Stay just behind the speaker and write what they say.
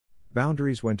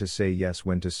Boundaries: when to say yes,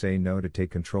 when to say no, to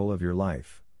take control of your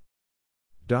life.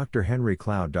 Dr. Henry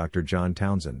Cloud, Dr. John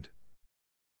Townsend.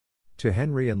 To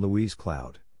Henry and Louise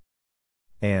Cloud.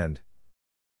 And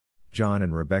John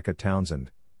and Rebecca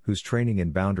Townsend, whose training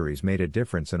in boundaries made a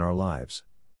difference in our lives.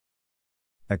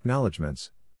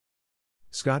 Acknowledgements.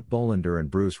 Scott Bolander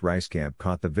and Bruce Reiskamp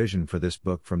caught the vision for this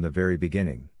book from the very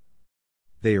beginning.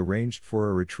 They arranged for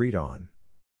a retreat on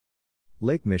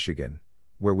Lake Michigan,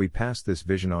 where we passed this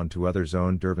vision on to other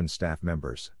Zone Dervin staff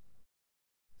members.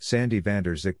 Sandy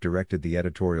Vander Zyk directed the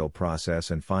editorial process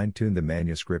and fine-tuned the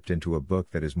manuscript into a book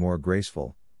that is more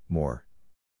graceful, more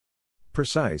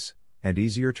precise, and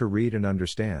easier to read and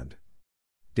understand.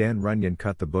 Dan Runyon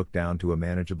cut the book down to a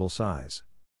manageable size.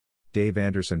 Dave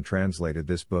Anderson translated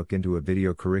this book into a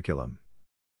video curriculum.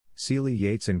 Celie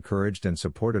Yates encouraged and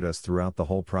supported us throughout the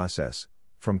whole process,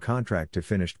 from contract to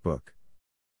finished book.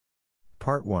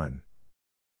 Part 1.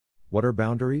 What are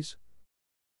boundaries?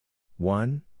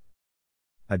 1.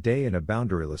 A day in a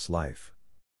boundaryless life.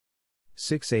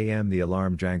 6 a.m. The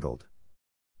alarm jangled.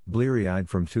 Bleary-eyed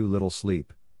from too little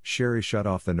sleep, Sherry shut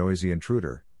off the noisy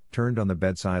intruder, turned on the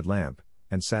bedside lamp,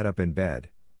 and sat up in bed.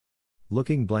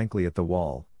 Looking blankly at the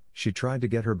wall, she tried to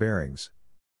get her bearings.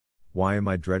 Why am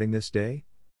I dreading this day?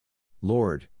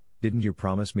 Lord, didn't you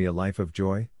promise me a life of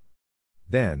joy?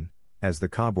 Then, as the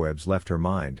cobwebs left her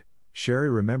mind, Sherry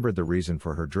remembered the reason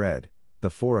for her dread, the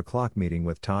 4 o'clock meeting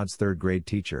with Todd's third-grade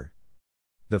teacher.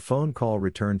 The phone call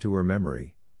returned to her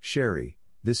memory. Sherry,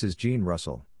 this is Gene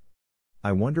Russell.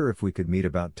 I wonder if we could meet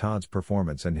about Todd's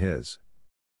performance and his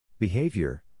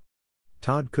behavior.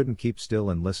 Todd couldn't keep still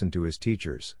and listen to his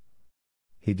teachers.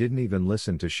 He didn't even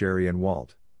listen to Sherry and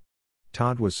Walt.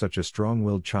 Todd was such a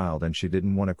strong-willed child and she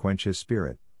didn't want to quench his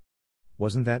spirit.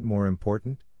 Wasn't that more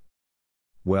important?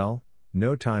 Well,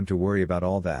 no time to worry about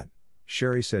all that,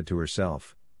 Sherry said to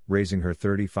herself, raising her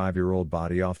 35-year-old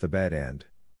body off the bed and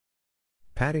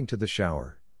padding to the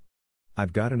shower.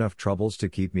 I've got enough troubles to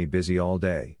keep me busy all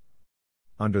day.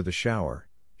 Under the shower,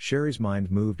 Sherry's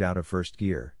mind moved out of first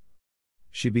gear.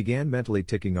 She began mentally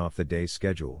ticking off the day's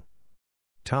schedule.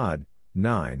 Todd,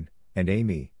 9, and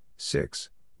Amy, 6,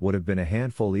 would have been a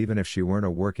handful even if she weren't a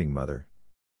working mother.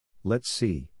 Let's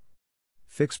see.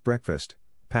 Fix breakfast,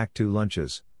 pack 2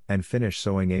 lunches, and finish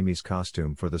sewing Amy's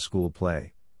costume for the school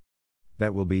play.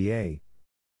 That will be a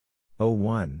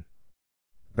 01.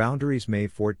 Boundaries, May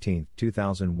 14,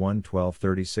 2001,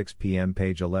 12:36 p.m.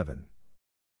 Page 11.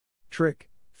 Trick,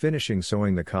 finishing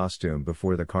sewing the costume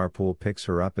before the carpool picks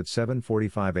her up at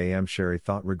 7:45 a.m. Sherry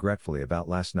thought regretfully about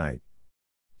last night.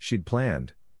 She'd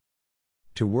planned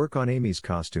to work on Amy's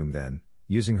costume then,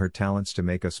 using her talents to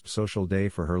make a social day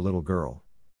for her little girl.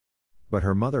 But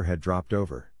her mother had dropped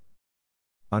over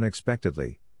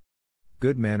unexpectedly.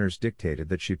 Good manners dictated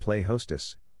that she play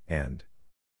hostess, and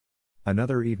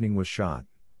another evening was shot.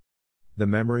 The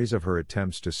memories of her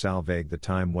attempts to salvage the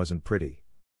time wasn't pretty.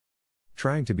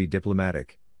 Trying to be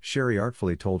diplomatic, Sherry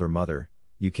artfully told her mother,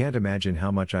 "You can't imagine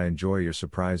how much I enjoy your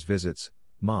surprise visits,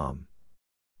 Mom.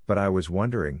 But I was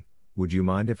wondering, would you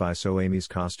mind if I sew Amy's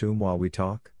costume while we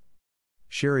talk?"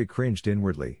 Sherry cringed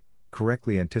inwardly,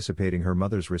 correctly anticipating her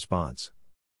mother's response.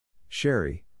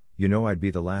 "Sherry, you know I'd be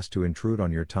the last to intrude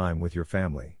on your time with your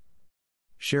family."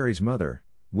 Sherry's mother,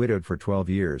 widowed for 12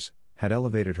 years, had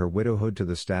elevated her widowhood to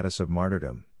the status of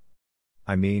martyrdom.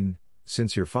 "I mean,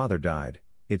 since your father died,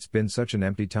 it's been such an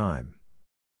empty time.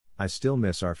 I still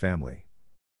miss our family.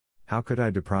 How could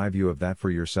I deprive you of that for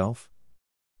yourself?"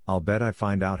 I'll bet I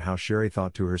find out how Sherry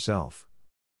thought to herself.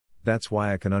 "That's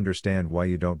why I can understand why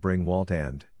you don't bring Walt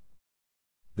and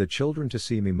the children to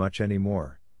see me much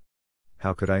anymore.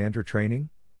 How could I enter training?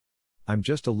 I'm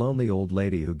just a lonely old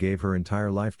lady who gave her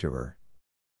entire life to her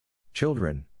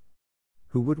children.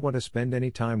 Who would want to spend any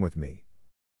time with me?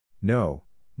 No,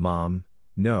 Mom,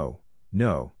 no,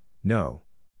 no, no."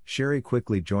 Sherry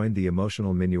quickly joined the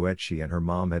emotional minuet she and her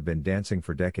mom had been dancing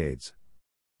for decades.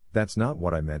 "That's not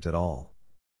what I meant at all.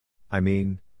 I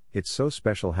mean, it's so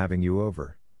special having you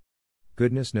over.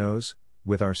 Goodness knows,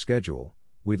 with our schedule,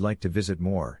 we'd like to visit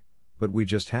more, but we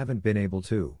just haven't been able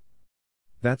to.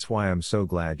 That's why I'm so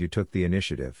glad you took the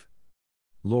initiative.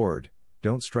 Lord,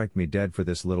 don't strike me dead for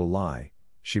this little lie,"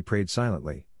 she prayed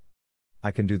silently.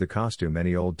 "I can do the costume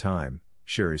any old time,"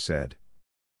 Sherry said.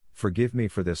 "Forgive me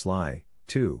for this lie,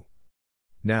 too.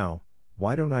 Now,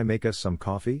 why don't I make us some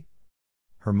coffee?"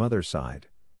 Her mother sighed.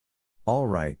 "All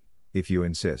right, if you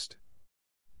insist.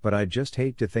 But I'd just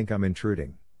hate to think I'm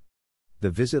intruding."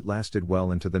 The visit lasted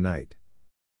well into the night.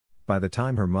 By the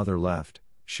time her mother left,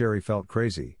 Sherry felt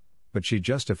crazy, but she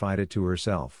justified it to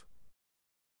herself.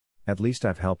 "At least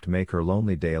I've helped make her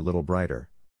lonely day a little brighter."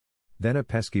 Then a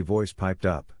pesky voice piped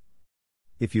up.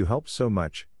 If you helped so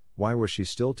much, why was she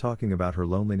still talking about her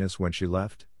loneliness when she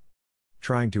left?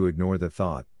 Trying to ignore the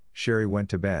thought, Sherry went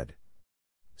to bed.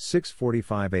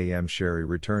 6:45 a.m. Sherry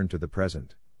returned to the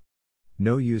present.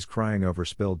 No use crying over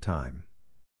spilled time.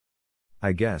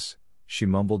 I guess, she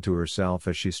mumbled to herself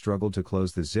as she struggled to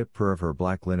close the zipper of her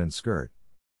black linen skirt.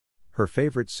 Her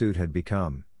favorite suit had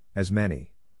become, as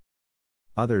many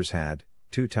others had,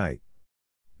 too tight.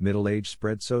 Middle age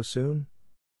spread so soon?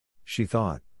 She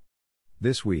thought.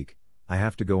 This week, I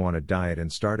have to go on a diet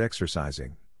and start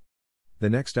exercising. The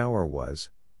next hour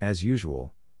was, as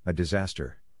usual, a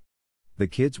disaster. The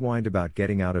kids whined about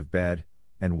getting out of bed,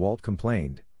 and Walt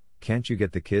complained, "Can't you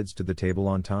get the kids to the table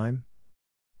on time?"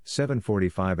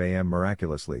 7:45 a.m.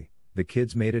 Miraculously, the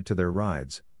kids made it to their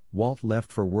rides, Walt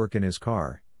left for work in his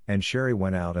car, and Sherry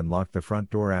went out and locked the front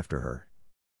door after her.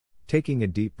 Taking a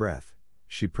deep breath,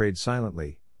 she prayed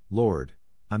silently, "Lord,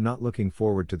 I'm not looking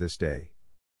forward to this day.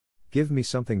 Give me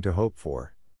something to hope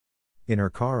for." In her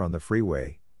car on the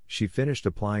freeway, she finished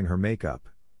applying her makeup.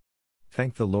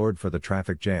 Thank the Lord for the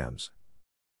traffic jams.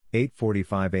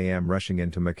 8:45 a.m. Rushing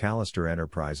into McAllister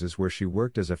Enterprises where she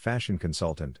worked as a fashion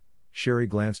consultant, Sherry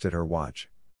glanced at her watch.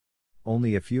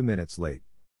 Only a few minutes late.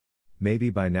 Maybe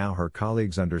by now her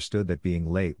colleagues understood that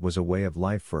being late was a way of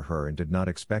life for her and did not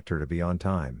expect her to be on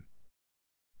time.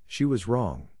 She was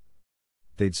wrong.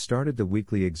 They'd started the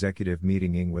weekly executive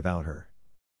meeting without her.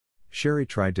 Sherry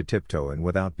tried to tiptoe in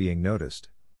without being noticed.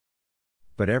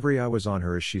 But every eye was on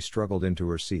her as she struggled into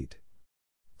her seat.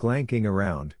 Glanking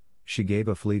around, she gave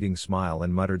a fleeting smile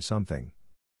and muttered something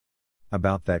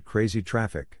about that crazy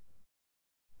traffic.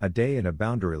 A day in a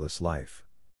boundaryless life.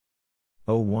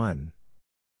 01.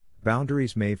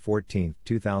 Boundaries, May 14,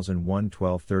 2001,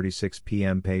 12:36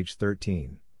 p.m. Page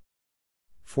 13.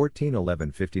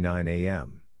 14:11:59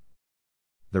 a.m.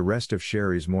 The rest of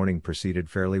Sherry's morning proceeded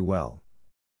fairly well.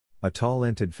 A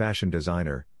talented fashion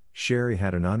designer, Sherry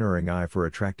had an unerring eye for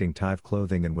attracting type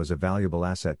clothing and was a valuable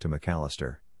asset to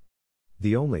McAllister.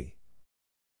 The only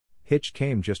hitch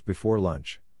came just before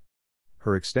lunch.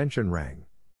 Her extension rang.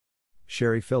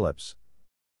 Sherry Phillips.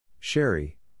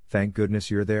 Sherry, thank goodness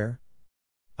you're there.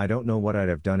 I don't know what I'd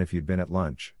have done if you'd been at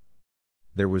lunch.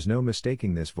 There was no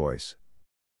mistaking this voice.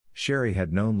 Sherry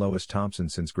had known Lois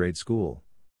Townsend since grade school.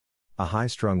 A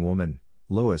high-strung woman,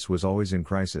 Lois was always in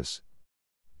crisis.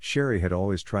 Sherry had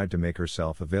always tried to make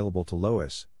herself available to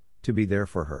Lois, to be there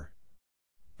for her.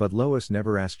 But Lois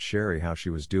never asked Sherry how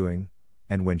she was doing,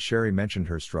 and when Sherry mentioned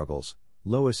her struggles,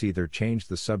 Lois either changed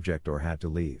the subject or had to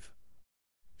leave.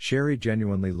 Sherry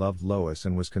genuinely loved Lois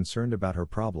and was concerned about her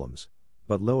problems,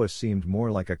 but Lois seemed more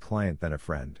like a client than a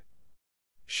friend.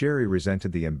 Sherry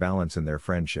resented the imbalance in their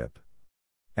friendship.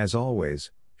 As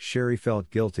always, Sherry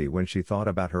felt guilty when she thought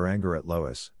about her anger at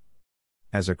Lois.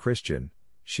 As a Christian,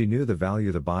 she knew the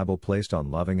value the Bible placed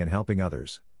on loving and helping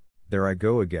others. "There I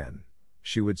go again,"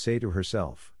 she would say to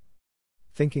herself.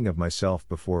 "Thinking of myself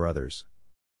before others.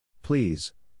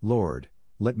 Please, Lord,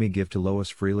 let me give to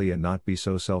Lois freely and not be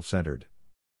so self-centered."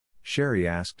 Sherry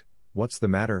asked, "What's the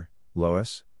matter,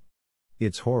 Lois?"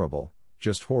 "It's horrible,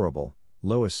 just horrible,"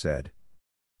 Lois said.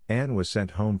 "Anne was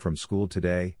sent home from school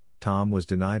today, Tom was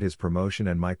denied his promotion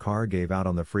and my car gave out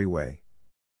on the freeway.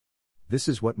 This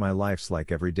is what my life's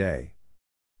like every day."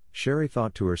 Sherry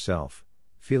thought to herself,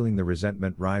 feeling the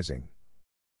resentment rising.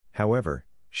 However,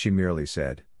 she merely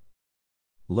said,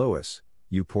 "Lois,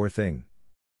 you poor thing.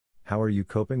 How are you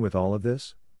coping with all of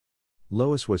this?"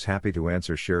 Lois was happy to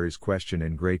answer Sherry's question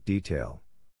in great detail.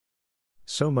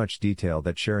 So much detail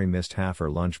that Sherry missed half her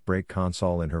lunch break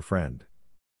console in her friend.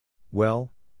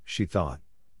 Well, she thought,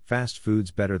 fast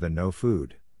food's better than no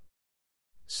food.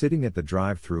 Sitting at the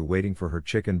drive-thru waiting for her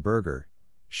chicken burger,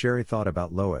 Sherry thought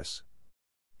about Lois.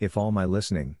 If all my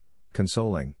listening,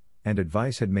 consoling, and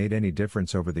advice had made any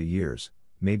difference over the years,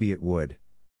 maybe it would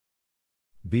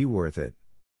be worth it.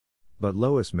 But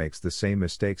Lois makes the same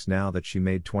mistakes now that she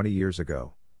made 20 years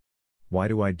ago. Why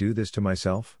do I do this to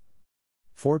myself?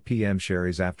 4 p.m.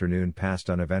 Sherry's afternoon passed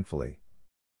uneventfully.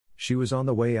 She was on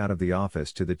the way out of the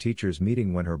office to the teachers'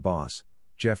 meeting when her boss,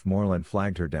 Jeff Moreland,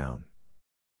 flagged her down.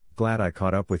 "Glad I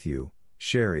caught up with you,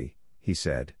 Sherry," he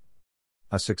said.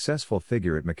 A successful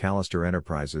figure at McAllister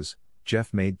Enterprises,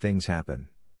 Jeff made things happen.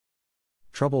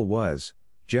 Trouble was,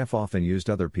 Jeff often used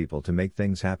other people to make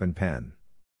things happen.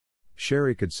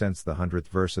 Sherry could sense the 100th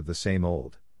verse of the same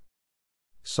old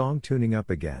song tuning up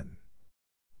again.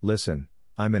 "Listen,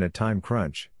 I'm in a time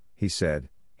crunch," he said,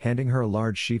 handing her a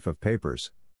large sheaf of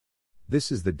papers. "This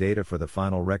is the data for the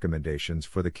final recommendations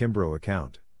for the Kimbrough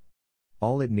account.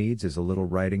 All it needs is a little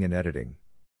writing and editing.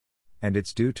 And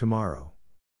it's due tomorrow.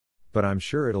 But I'm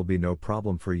sure it'll be no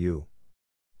problem for you."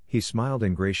 He smiled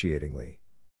ingratiatingly.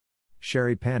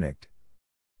 Sherry panicked.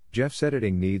 Jeff's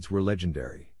editing needs were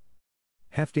legendary.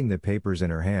 Hefting the papers in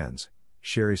her hands,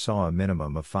 Sherry saw a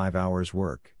minimum of 5 hours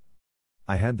work.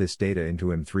 I had this data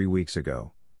into him 3 weeks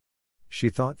ago. She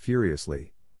thought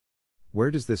furiously.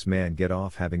 Where does this man get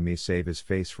off having me save his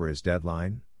face for his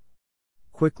deadline?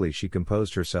 Quickly she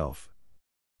composed herself.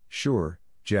 Sure,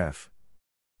 Jeff.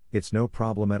 It's no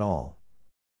problem at all.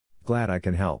 Glad I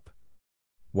can help.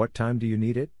 What time do you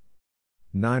need it?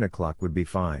 9 o'clock would be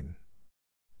fine.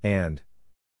 And?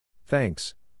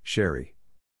 Thanks, Sherry.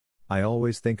 I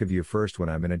always think of you first when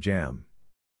I'm in a jam.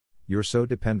 You're so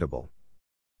dependable.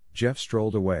 Jeff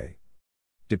strolled away.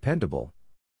 Dependable.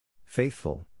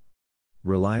 Faithful.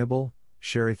 Reliable,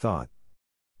 Sherry thought.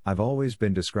 I've always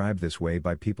been described this way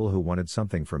by people who wanted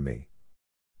something from me.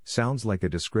 Sounds like a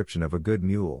description of a good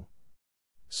mule.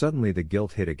 Suddenly the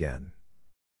guilt hit again.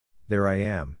 There I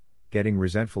am, getting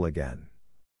resentful again.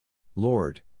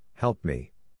 Lord, help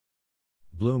me.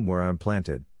 Bloom where I'm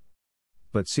planted.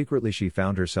 But secretly she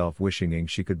found herself wishing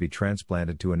she could be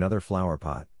transplanted to another flower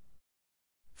pot.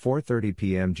 4:30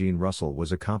 p.m. Jean Russell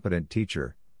was a competent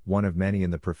teacher, one of many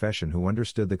in the profession who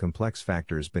understood the complex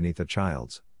factors beneath a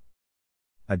child's.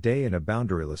 A day in a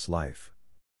boundaryless life.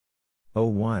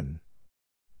 01.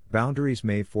 Boundaries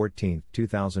May 14,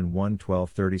 2001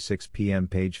 12:36 p.m.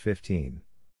 Page 15.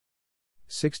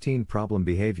 16 Problem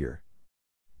Behavior.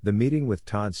 The meeting with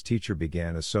Todd's teacher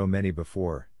began as so many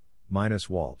before, minus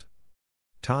Walt.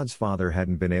 Todd's father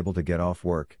hadn't been able to get off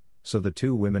work, so the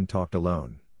two women talked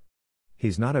alone.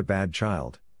 He's not a bad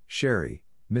child, Sherry,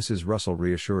 Mrs. Russell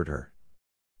reassured her.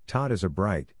 Todd is a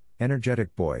bright,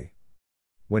 energetic boy.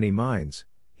 When he minds,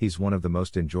 he's one of the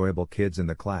most enjoyable kids in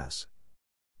the class.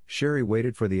 Sherry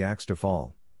waited for the axe to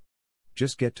fall.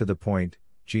 Just get to the point,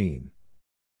 Jean.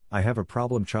 I have a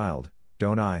problem child,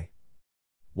 don't I?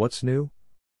 What's new?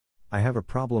 I have a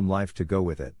problem life to go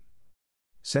with it.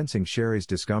 Sensing Sherry's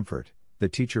discomfort, the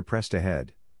teacher pressed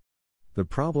ahead. The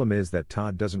problem is that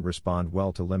Todd doesn't respond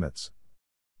well to limits.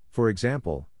 For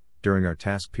example, during our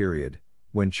task period,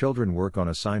 when children work on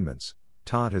assignments,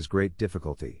 Todd has great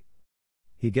difficulty.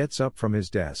 He gets up from his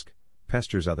desk,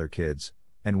 pesters other kids,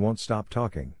 and won't stop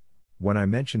talking. When I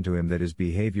mention to him that his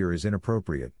behavior is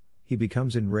inappropriate, he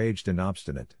becomes enraged and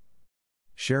obstinate.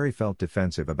 Sherry felt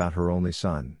defensive about her only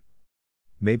son.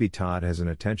 Maybe Todd has an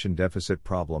attention deficit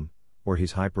problem, or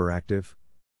he's hyperactive?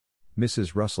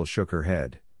 Mrs. Russell shook her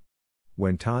head.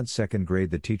 When Todd's second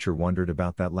grade, the teacher wondered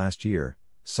about that last year.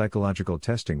 Psychological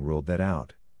testing ruled that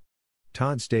out.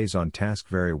 Todd stays on task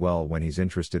very well when he's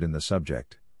interested in the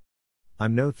subject.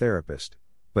 I'm no therapist,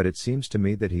 but it seems to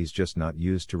me that he's just not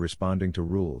used to responding to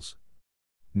rules.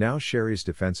 Now Sherry's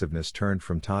defensiveness turned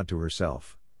from Todd to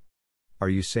herself. Are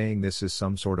you saying this is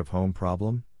some sort of home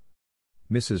problem?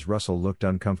 Mrs. Russell looked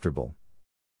uncomfortable.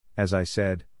 As I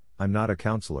said, I'm not a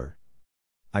counselor.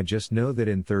 I just know that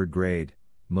in third grade,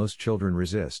 most children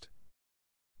resist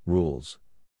rules.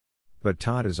 But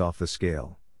Todd is off the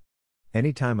scale.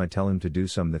 Anytime I tell him to do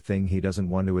the thing he doesn't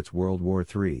want to, it's World War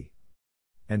III.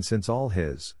 And since all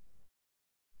his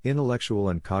intellectual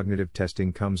and cognitive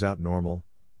testing comes out normal,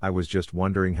 I was just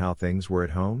wondering how things were at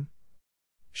home?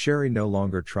 Sherry no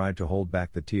longer tried to hold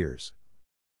back the tears.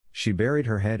 She buried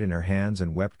her head in her hands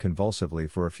and wept convulsively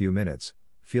for a few minutes,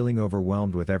 feeling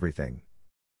overwhelmed with everything.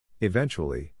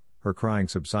 Eventually, her crying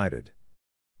subsided.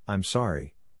 I'm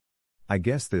sorry. I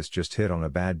guess this just hit on a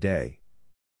bad day.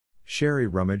 Sherry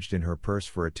rummaged in her purse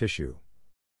for a tissue.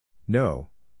 No,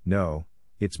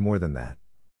 it's more than that.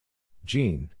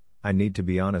 Jean, I need to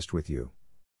be honest with you.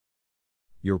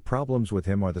 Your problems with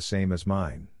him are the same as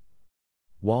mine.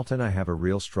 Walt and I have a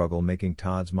real struggle making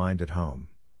Todd's mind at home.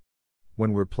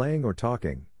 When we're playing or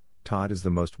talking, Todd is the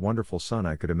most wonderful son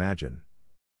I could imagine.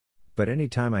 But any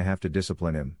time I have to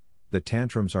discipline him, the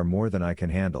tantrums are more than I can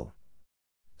handle.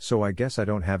 So I guess I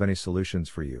don't have any solutions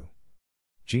for you.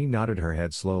 Jean nodded her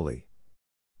head slowly.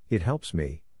 It helps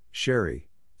me, Sherry,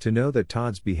 to know that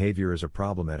Todd's behavior is a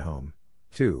problem at home,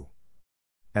 too.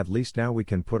 At least now we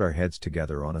can put our heads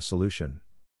together on a solution.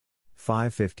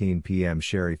 5:15 p.m.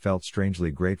 Sherry felt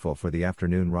strangely grateful for the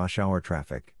afternoon rush hour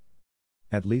traffic.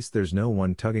 At least there's no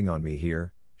one tugging on me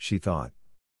here, she thought.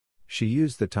 She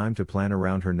used the time to plan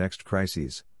around her next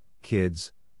crises: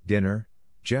 kids, dinner,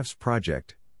 Jeff's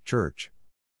project, church,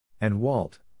 and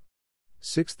Walt.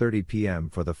 6:30 p.m.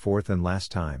 for the fourth and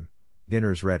last time,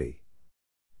 dinner's ready.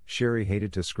 Sherry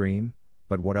hated to scream,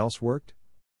 but what else worked?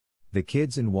 The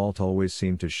kids and Walt always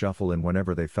seemed to shuffle in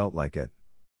whenever they felt like it.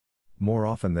 More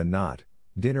often than not,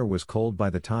 dinner was cold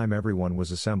by the time everyone was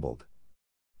assembled.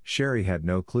 Sherry had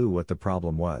no clue what the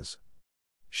problem was.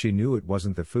 She knew it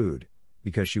wasn't the food,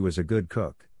 because she was a good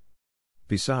cook.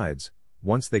 Besides,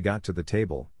 Once they got to the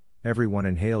table, everyone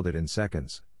inhaled it in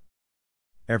seconds.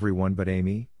 Everyone but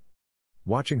Amy?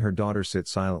 Watching her daughter sit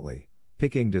silently,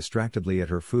 picking distractedly at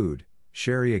her food,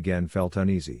 Sherry again felt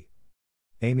uneasy.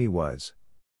 Amy was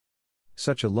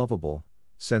such a lovable,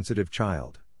 sensitive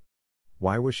child.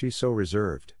 Why was she so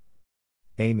reserved?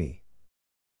 Amy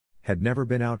had never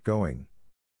been outgoing.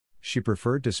 She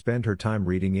preferred to spend her time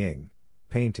reading,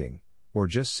 painting, or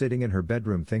just sitting in her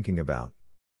bedroom thinking about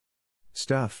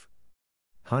stuff.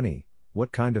 Honey,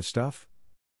 what kind of stuff?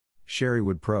 Sherry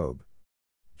would probe.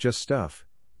 Just stuff,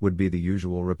 would be the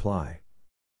usual reply.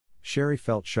 Sherry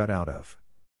felt shut out of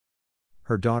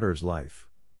her daughter's life.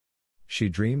 She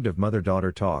dreamed of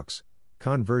mother-daughter talks,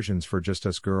 conversions for just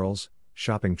us girls,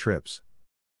 shopping trips.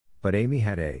 But Amy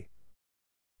had a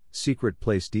secret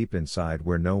place deep inside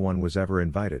where no one was ever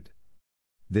invited.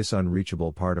 This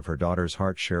unreachable part of her daughter's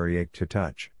heart Sherry ached to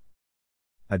touch.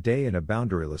 A day in a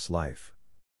boundaryless life.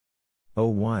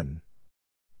 01.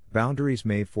 Boundaries,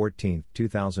 May 14,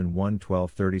 2001,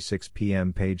 12:36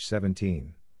 p.m. Page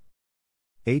 17.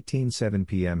 18:07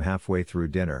 p.m. Halfway through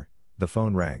dinner, the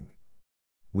phone rang.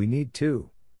 We need to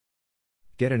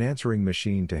get an answering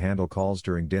machine to handle calls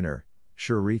during dinner,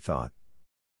 Sherry thought.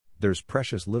 There's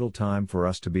precious little time for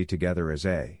us to be together as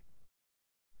a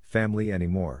family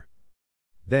anymore.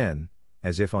 Then,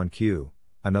 as if on cue,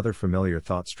 another familiar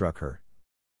thought struck her.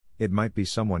 It might be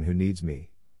someone who needs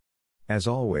me. As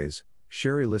always,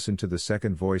 Sherry listened to the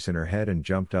second voice in her head and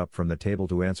jumped up from the table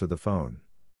to answer the phone.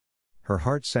 Her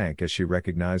heart sank as she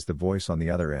recognized the voice on the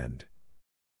other end.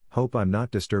 Hope I'm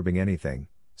not disturbing anything,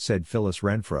 said Phyllis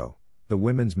Renfro, the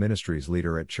women's ministries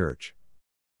leader at church.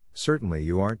 Certainly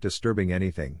you aren't disturbing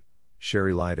anything,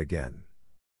 Sherry lied again.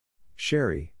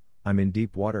 Sherry, I'm in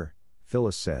deep water,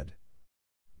 Phyllis said.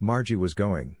 Margie was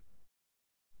going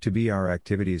to be our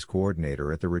activities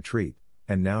coordinator at the retreat,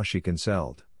 and now she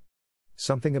cancelled.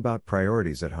 Something about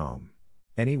priorities at home.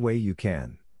 Any way you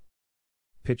can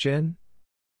pitch in?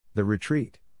 The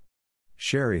retreat.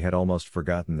 Sherry had almost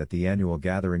forgotten that the annual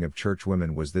gathering of church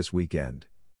women was this weekend.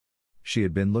 She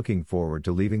had been looking forward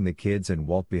to leaving the kids and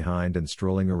Walt behind and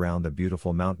strolling around the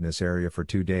beautiful mountainous area for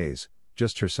 2 days,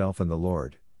 just herself and the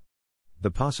Lord.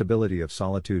 The possibility of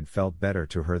solitude felt better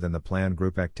to her than the planned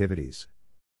group activities.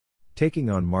 Taking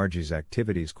on Margie's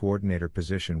activities coordinator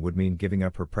position would mean giving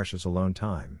up her precious alone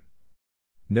time.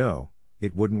 No,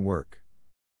 it wouldn't work.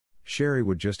 Sherry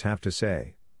would just have to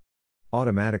say.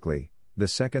 Automatically, the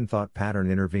second thought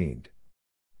pattern intervened.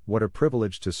 What a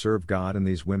privilege to serve God and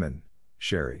these women,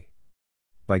 Sherry.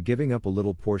 By giving up a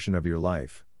little portion of your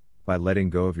life, by letting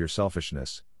go of your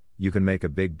selfishness, you can make a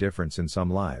big difference in some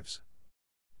lives.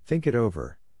 Think it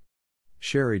over.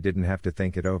 Sherry didn't have to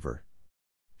think it over.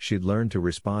 She'd learned to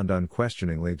respond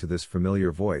unquestioningly to this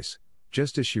familiar voice,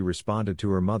 just as she responded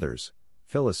to her mother's,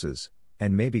 Phyllis's,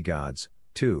 and maybe God's,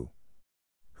 too.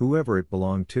 Whoever it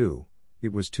belonged to,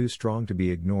 it was too strong to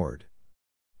be ignored.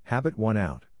 Habit won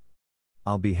out.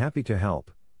 I'll be happy to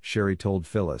help, Sherry told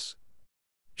Phyllis.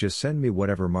 Just send me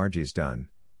whatever Margie's done,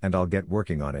 and I'll get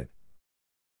working on it.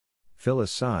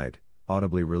 Phyllis sighed,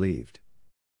 audibly relieved.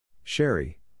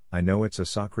 Sherry, I know it's a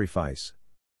sacrifice.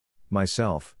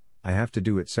 Myself, I have to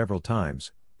do it several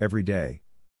times, every day.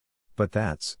 But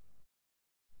that's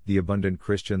the abundant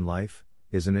Christian life,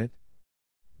 isn't it?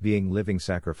 Being living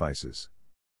sacrifices.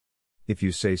 If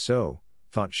you say so,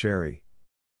 thought Sherry.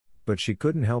 But she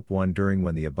couldn't help wondering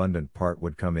when the abundant part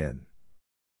would come in.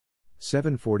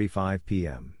 7:45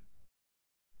 p.m.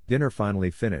 Dinner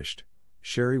finally finished.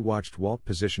 Sherry watched Walt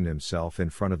position himself in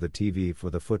front of the TV for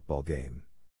the football game.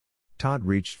 Todd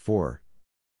reached for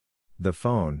the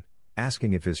phone,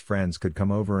 asking if his friends could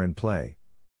come over and play.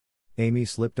 Amy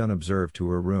slipped unobserved to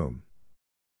her room.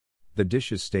 The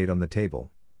dishes stayed on the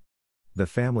table. The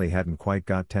family hadn't quite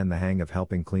gotten the hang of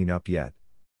helping clean up yet.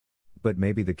 But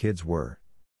maybe the kids were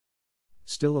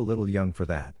still a little young for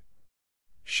that.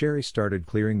 Sherry started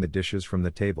clearing the dishes from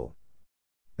the table.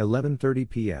 11:30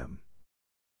 p.m.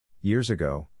 Years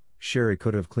ago, Sherry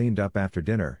could have cleaned up after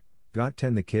dinner,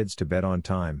 gotten the kids to bed on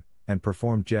time, and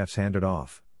performed Jeff's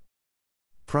handed-off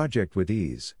project with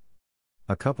ease.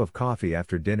 A cup of coffee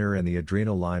after dinner and the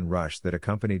adrenal line rush that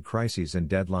accompanied crises and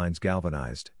deadlines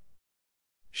galvanized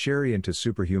Sherry into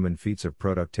superhuman feats of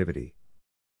productivity.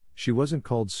 She wasn't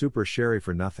called Super Sherry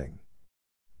for nothing.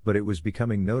 But it was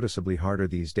becoming noticeably harder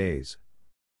these days.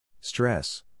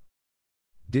 Stress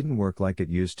didn't work like it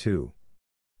used to.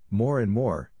 More and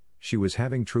more, she was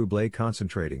having trouble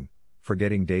concentrating,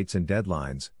 forgetting dates and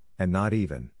deadlines, and not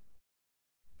even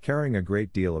caring a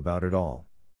great deal about it all.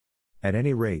 At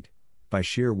any rate, by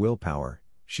sheer willpower,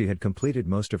 she had completed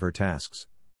most of her tasks.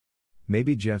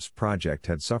 Maybe Jeff's project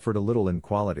had suffered a little in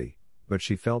quality, but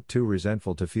she felt too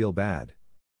resentful to feel bad.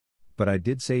 But I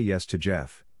did say yes to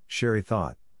Jeff, Sherry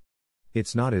thought.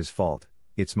 It's not his fault,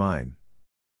 it's mine.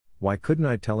 Why couldn't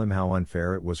I tell him how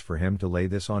unfair it was for him to lay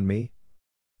this on me?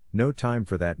 No time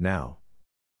for that now.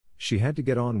 She had to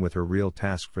get on with her real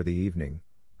task for the evening,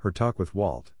 her talk with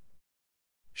Walt.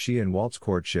 She and Walt's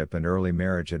courtship and early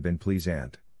marriage had been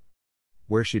pleasant.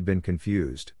 Where she'd been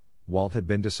confused, Walt had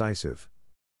been decisive.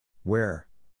 Where?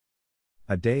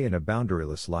 A Day in a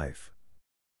Boundaryless Life.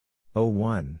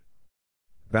 01.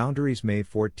 Boundaries, May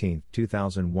 14,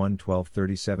 2001,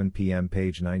 12:37 p.m.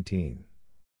 Page 19.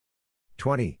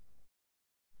 20.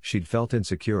 She'd felt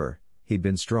insecure, he'd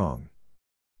been strong.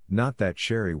 Not that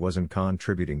Sherry wasn't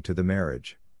contributing to the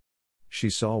marriage. She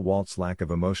saw Walt's lack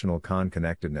of emotional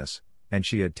connectedness, and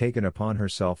she had taken upon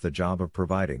herself the job of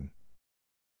providing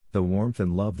the warmth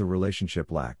and love the relationship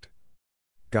lacked.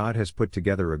 God has put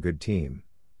together a good team,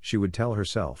 she would tell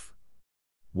herself.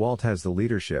 Walt has the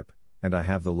leadership, and I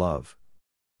have the love.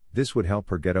 This would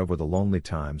help her get over the lonely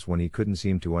times when he couldn't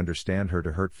seem to understand her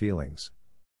hurt feelings.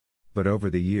 But over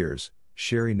the years,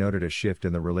 Sherry noted a shift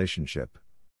in the relationship.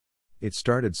 It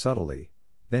started subtly,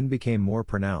 then became more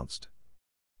pronounced.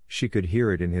 She could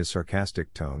hear it in his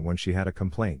sarcastic tone when she had a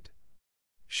complaint.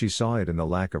 She saw it in the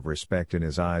lack of respect in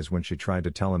his eyes when she tried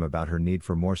to tell him about her need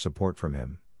for more support from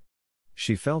him.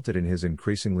 She felt it in his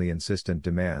increasingly insistent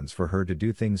demands for her to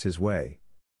do things his way.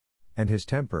 And his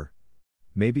temper.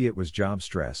 Maybe it was job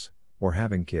stress, or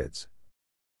having kids.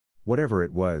 Whatever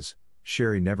it was,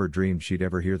 Sherry never dreamed she'd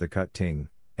ever hear the cutting,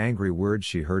 angry words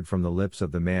she heard from the lips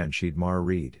of the man she'd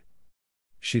married.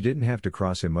 She didn't have to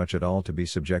cross him much at all to be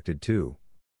subjected to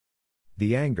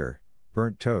the anger,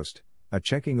 burnt toast, a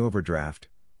checking overdraft,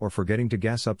 or forgetting to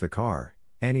gas up the car.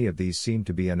 Any of these seemed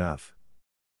to be enough.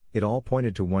 It all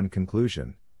pointed to one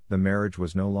conclusion: the marriage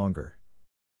was no longer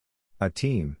a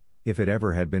team, if it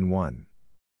ever had been one.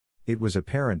 It was a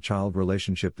parent-child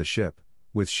relationship, the ship,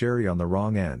 with Sherry on the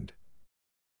wrong end.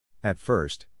 At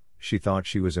first, she thought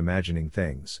she was imagining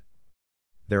things.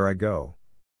 There I go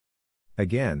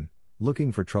again,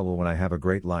 looking for trouble when I have a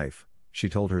great life, she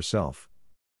told herself.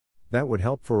 That would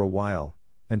help for a while,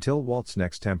 until Walt's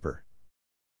next temper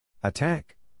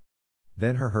attack.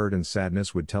 Then her hurt and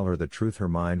sadness would tell her the truth her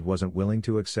mind wasn't willing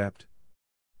to accept.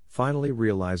 Finally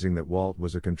realizing that Walt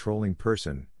was a controlling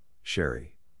person,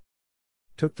 Sherry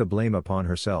took the blame upon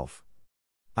herself.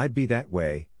 I'd be that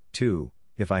way, too,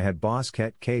 if I had boss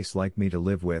cat case like me to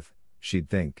live with, she'd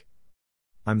think.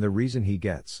 I'm the reason he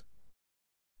gets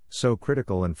so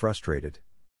critical and frustrated.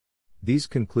 These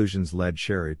conclusions led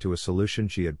Sherry to a solution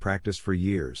she had practiced for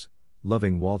years: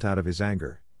 loving Walt out of his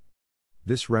anger.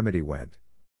 This remedy went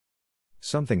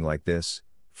something like this.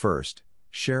 First,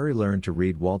 Sherry learned to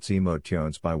read Walt's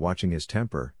emotions by watching his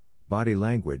temper, body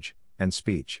language, and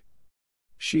speech.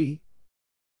 She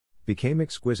became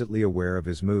exquisitely aware of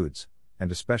his moods,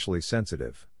 and especially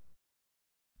sensitive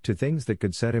to things that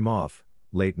could set him off: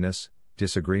 lateness,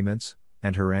 disagreements,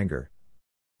 and her anger.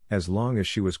 As long as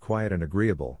she was quiet and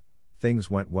agreeable, things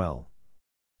went well.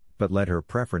 But let her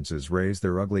preferences raise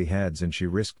their ugly heads and she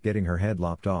risked getting her head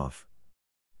lopped off.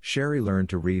 Sherry learned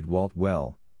to read Walt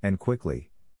well, and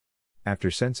quickly. After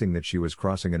sensing that she was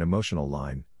crossing an emotional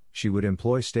line, she would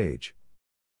employ stage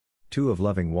 2 of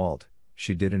loving Walt.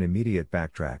 She did an immediate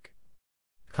backtrack,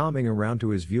 calming around to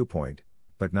his viewpoint,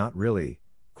 but not really,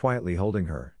 quietly holding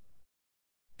her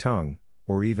tongue,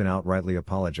 or even outrightly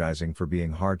apologizing for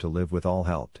being hard to live with. All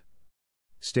helped.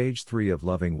 Stage 3 of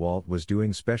loving Walt was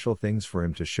doing special things for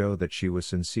him to show that she was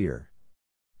sincere.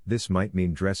 This might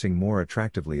mean dressing more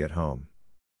attractively at home,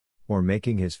 or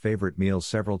making his favorite meals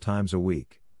several times a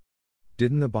week.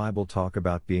 Didn't the Bible talk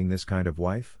about being this kind of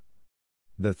wife?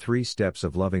 The 3 steps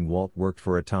of loving Walt worked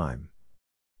for a time.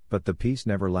 But the peace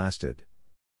never lasted.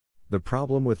 The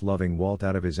problem with loving Walt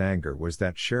out of his anger was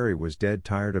that Sherry was dead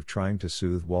tired of trying to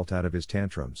soothe Walt out of his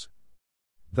tantrums.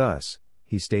 Thus,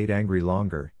 he stayed angry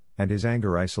longer, and his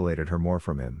anger isolated her more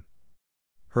from him.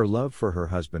 Her love for her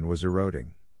husband was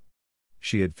eroding.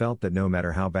 She had felt that no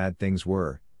matter how bad things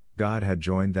were, God had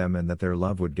joined them and that their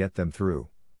love would get them through.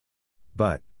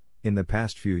 But, in the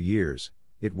past few years,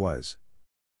 it was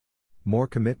more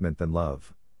commitment than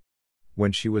love.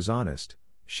 When she was honest,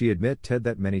 she admitted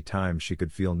that many times she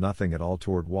could feel nothing at all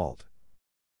toward Walt,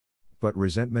 but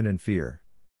resentment and fear.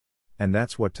 And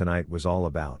that's what tonight was all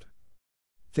about.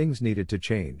 Things needed to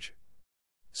change.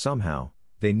 Somehow,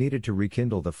 they needed to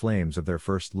rekindle the flames of their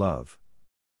first love.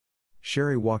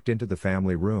 Sherry walked into the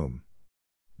family room.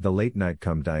 The late-night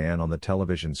come Diane on the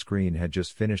television screen had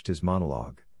just finished his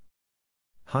monologue.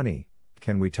 "Honey,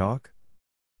 can we talk?"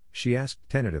 she asked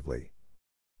tentatively.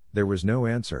 There was no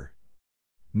answer.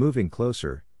 Moving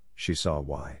closer, she saw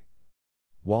why.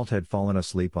 Walt had fallen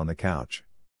asleep on the couch.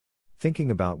 Thinking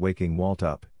about waking Walt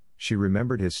up, she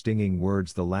remembered his stinging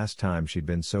words the last time she'd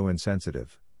been so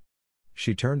insensitive.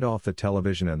 She turned off the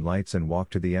television and lights and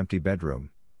walked to the empty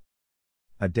bedroom.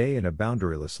 A day in a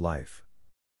boundaryless life.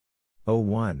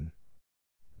 01.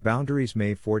 Boundaries,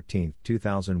 May 14,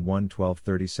 2001,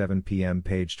 12:37 p.m.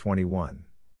 Page 21.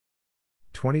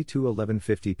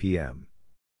 22:11:50 p.m.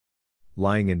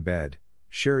 Lying in bed,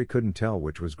 Sherry couldn't tell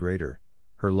which was greater,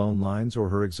 her lone lines or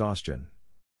her exhaustion.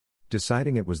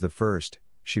 Deciding it was the first,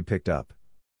 she picked up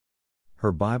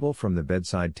her Bible from the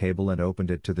bedside table and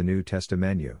opened it to the New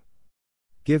Testament.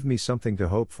 Give me something to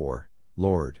hope for,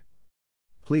 Lord.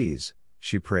 Please,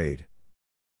 she prayed.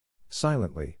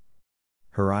 Silently.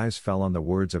 Her eyes fell on the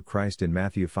words of Christ in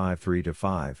Matthew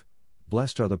 5:3-5,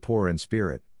 Blessed are the poor in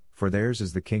spirit, for theirs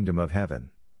is the kingdom of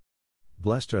heaven.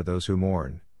 Blessed are those who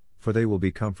mourn, for they will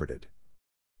be comforted.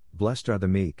 Blessed are the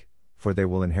meek, for they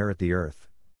will inherit the earth.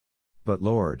 But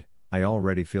Lord, I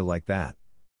already feel like that.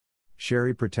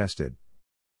 Sherry protested.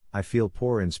 I feel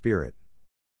poor in spirit.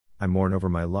 I mourn over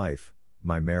my life,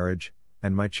 my marriage,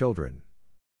 and my children.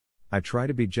 I try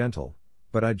to be gentle,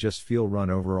 but I just feel run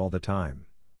over all the time.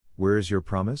 Where is your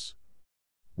promise?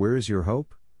 Where is your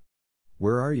hope?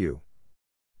 Where are you?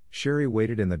 Sherry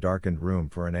waited in the darkened room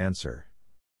for an answer.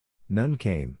 None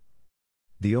came.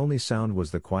 The only sound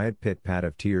was the quiet pit-pat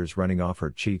of tears running off her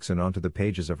cheeks and onto the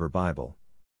pages of her Bible.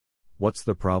 What's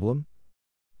the problem?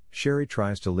 Sherry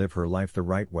tries to live her life the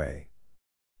right way.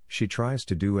 She tries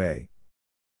to do a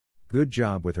good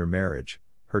job with her marriage,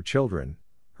 her children,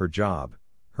 her job,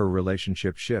 her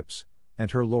relationships,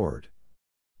 and her Lord.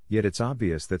 Yet it's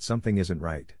obvious that something isn't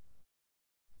right.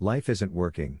 Life isn't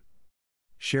working.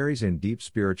 Sherry's in deep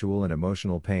spiritual and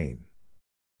emotional pain.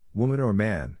 Woman or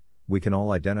man, we can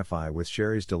all identify with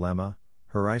Sherry's dilemma,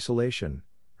 her isolation,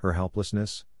 her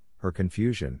helplessness, her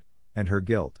confusion, and her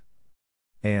guilt.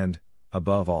 And,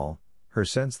 above all, her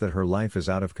sense that her life is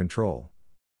out of control.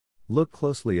 Look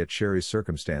closely at Sherry's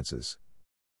circumstances.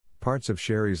 Parts of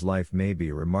Sherry's life may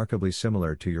be remarkably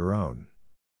similar to your own.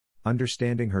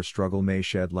 Understanding her struggle may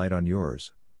shed light on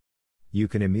yours. You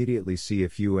can immediately see a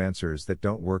few answers that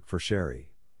don't work for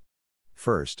Sherry.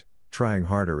 First, trying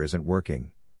harder isn't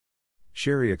working.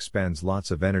 Sherry expends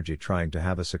lots of energy trying to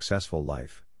have a successful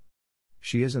life.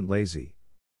 She isn't lazy.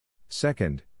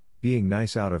 Second, being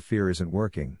nice out of fear isn't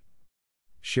working.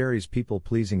 Sherry's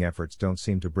people-pleasing efforts don't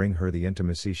seem to bring her the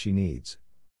intimacy she needs.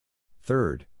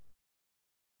 Third,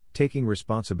 taking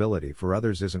responsibility for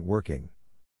others isn't working.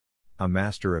 A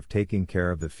master of taking care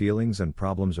of the feelings and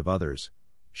problems of others,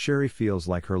 Sherry feels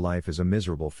like her life is a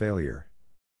miserable failure.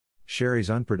 Sherry's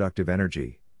unproductive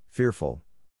energy, fearful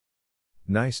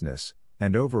niceness,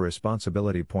 and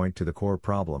over-responsibility point to the core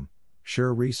problem.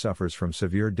 Sherry suffers from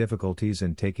severe difficulties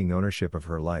in taking ownership of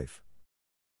her life.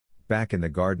 Back in the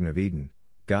Garden of Eden,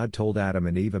 God told Adam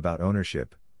and Eve about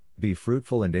ownership: be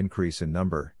fruitful and increase in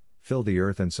number, fill the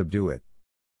earth and subdue it.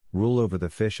 Rule over the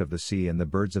fish of the sea and the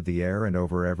birds of the air and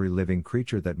over every living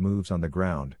creature that moves on the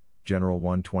ground. General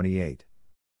 1:28.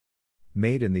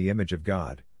 Made in the image of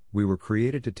God, we were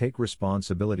created to take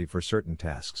responsibility for certain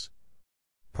tasks.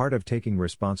 Part of taking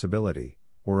responsibility,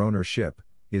 or ownership,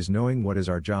 is knowing what is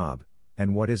our job,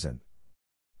 and what isn't.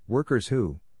 Workers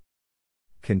who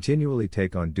continually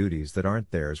take on duties that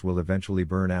aren't theirs will eventually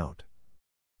burn out.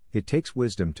 It takes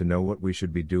wisdom to know what we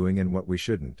should be doing and what we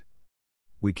shouldn't.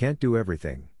 We can't do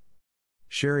everything.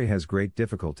 Sherry has great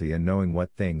difficulty in knowing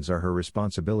what things are her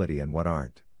responsibility and what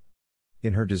aren't.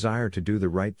 In her desire to do the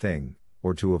right thing,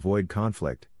 or to avoid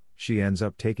conflict, she ends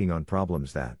up taking on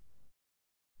problems that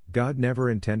God never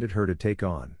intended her to take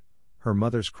on: her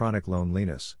mother's chronic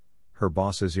loneliness, her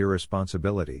boss's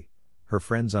irresponsibility, her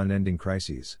friends' unending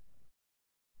crises,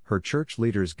 her church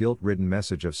leader's guilt-ridden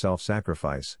message of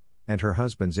self-sacrifice, and her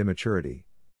husband's immaturity.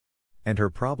 And her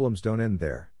problems don't end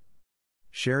there.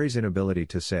 Sherry's inability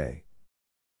to say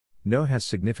no has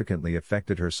significantly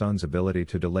affected her son's ability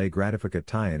to delay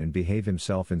gratification and behave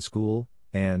himself in school,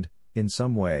 and, in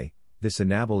some way, this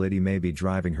inability may be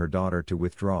driving her daughter to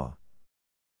withdraw.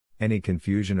 Any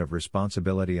confusion of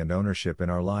responsibility and ownership in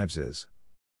our lives is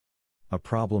a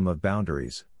problem of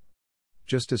boundaries.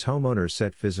 Just as homeowners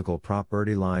set physical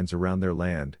property lines around their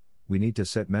land, we need to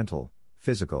set mental,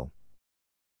 physical,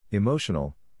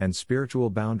 emotional, and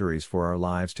spiritual boundaries for our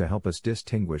lives to help us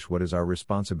distinguish what is our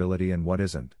responsibility and what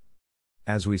isn't.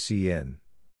 As we see in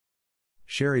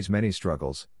Sherry's many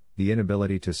struggles, the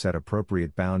inability to set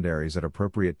appropriate boundaries at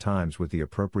appropriate times with the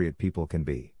appropriate people can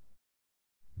be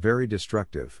very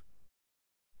destructive.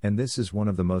 And this is one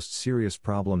of the most serious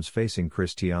problems facing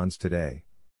Christians today.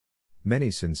 Many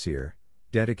sincere,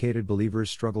 dedicated believers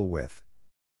struggle with.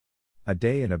 A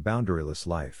Day in a Boundaryless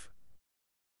Life.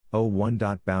 01.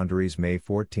 Boundaries, May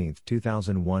 14,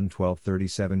 2001,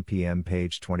 12:37 p.m.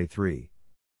 Page 23.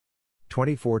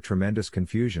 24. Tremendous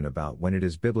confusion about when it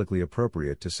is biblically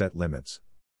appropriate to set limits.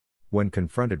 When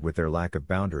confronted with their lack of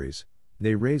boundaries,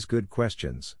 they raise good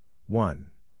questions. 1.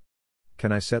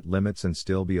 Can I set limits and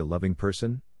still be a loving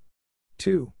person?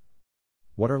 2.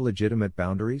 What are legitimate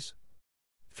boundaries?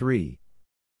 3.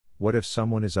 What if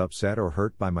someone is upset or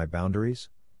hurt by my boundaries?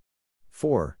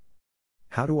 4.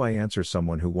 How do I answer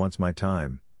someone who wants my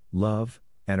time, love,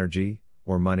 energy,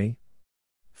 or money?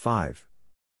 5.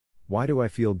 Why do I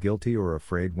feel guilty or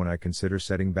afraid when I consider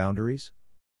setting boundaries?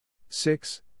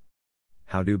 6.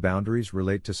 How do boundaries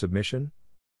relate to submission?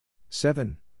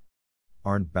 7.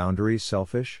 Aren't boundaries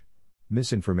selfish?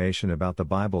 Misinformation about the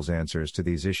Bible's answers to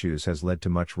these issues has led to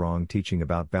much wrong teaching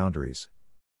about boundaries.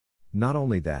 Not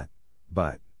only that,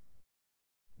 but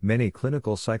many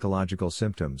clinical psychological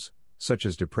symptoms, such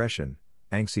as depression,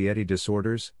 anxiety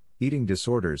disorders, eating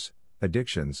disorders,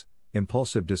 addictions,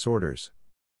 impulsive disorders,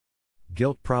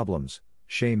 guilt problems,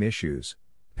 shame issues,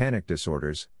 panic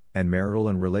disorders, and marital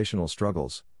and relational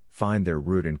struggles, find their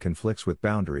root in conflicts with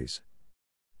boundaries.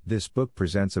 This book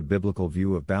presents a biblical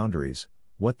view of boundaries,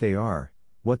 what they are,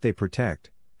 what they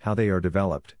protect, how they are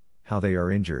developed, how they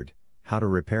are injured, how to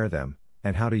repair them,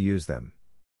 and how to use them.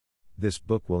 This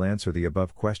book will answer the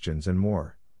above questions and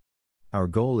more. Our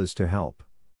goal is to help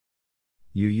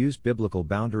you use biblical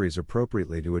boundaries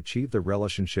appropriately to achieve the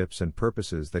relationships and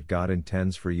purposes that God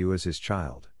intends for you as His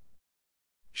child.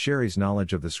 Sherry's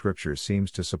knowledge of the Scriptures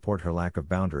seems to support her lack of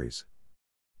boundaries.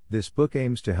 This book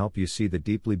aims to help you see the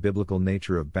deeply biblical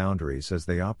nature of boundaries as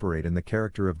they operate in the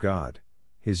character of God,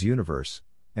 His universe,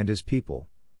 and His people.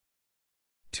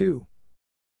 2.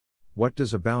 What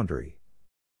does a boundary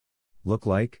look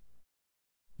like?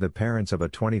 The parents of a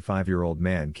 25-year-old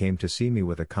man came to see me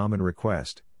with a common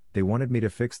request. They wanted me to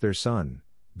fix their son,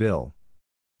 Bill.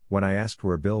 When I asked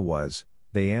where Bill was,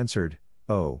 they answered,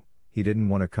 "Oh, he didn't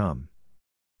want to come."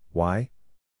 "Why?"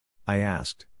 I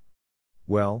asked.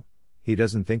 "Well, he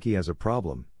doesn't think he has a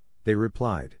problem," they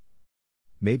replied.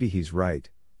 "Maybe he's right,"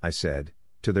 I said,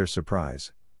 to their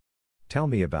surprise. "Tell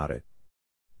me about it."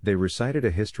 They recited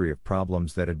a history of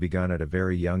problems that had begun at a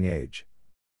very young age.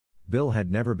 Bill had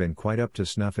never been quite up to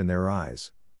snuff in their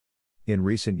eyes. In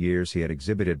recent years he had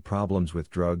exhibited problems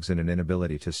with drugs and an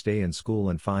inability to stay in school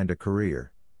and find a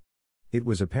career. It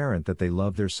was apparent that they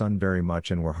loved their son very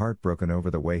much and were heartbroken over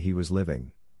the way he was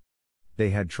living. They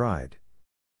had tried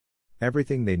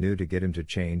everything they knew to get him to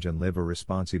change and live a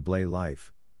responsible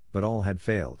life, but all had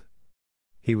failed.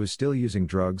 He was still using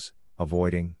drugs,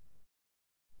 avoiding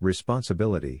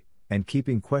responsibility, and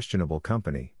keeping questionable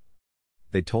company.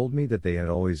 They told me that they had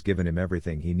always given him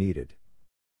everything he needed.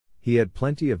 He had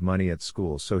plenty of money at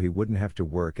school so he wouldn't have to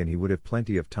work and he would have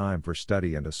plenty of time for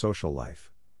study and a social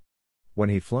life. When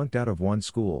he flunked out of one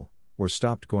school, or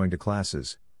stopped going to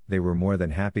classes, they were more than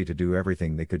happy to do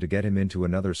everything they could to get him into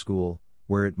another school,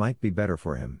 where it might be better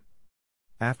for him.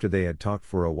 After they had talked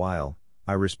for a while,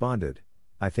 I responded,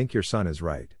 "I think your son is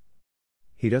right.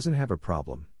 He doesn't have a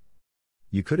problem."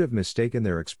 You could have mistaken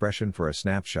their expression for a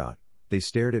snapshot. They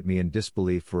stared at me in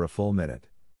disbelief for a full minute.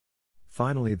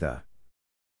 Finally the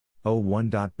 01.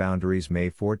 Boundaries, May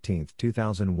 14,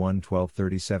 2001,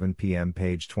 12:37 p.m.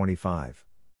 Page 25.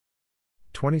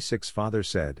 26. Father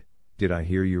said, "Did I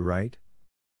hear you right?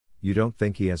 You don't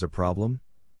think he has a problem?"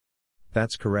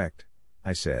 "That's correct,"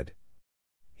 I said.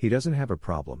 "He doesn't have a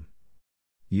problem."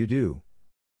 "You do.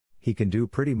 He can do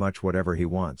pretty much whatever he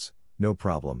wants, no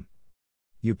problem.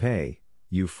 You pay,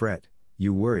 you fret,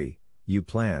 you worry, you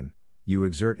plan, you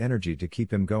exert energy to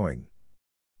keep him going.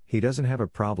 He doesn't have a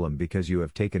problem because you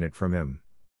have taken it from him.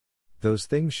 Those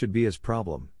things should be his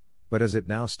problem, but as it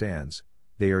now stands,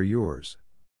 they are yours.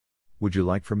 Would you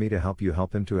like for me to help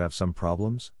him to have some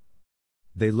problems?"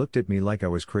 They looked at me like I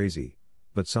was crazy,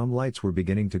 but some lights were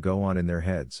beginning to go on in their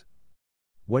heads.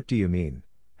 "What do you mean,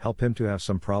 help him to have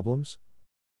some problems?"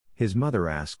 his mother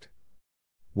asked.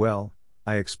 "Well,"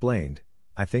 I explained,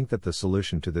 "I think that the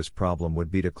solution to this problem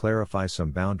would be to clarify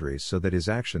some boundaries so that his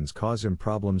actions cause him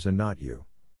problems and not you."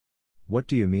 "What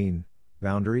do you mean,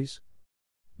 boundaries?"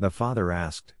 the father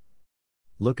asked.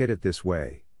 "Look at it this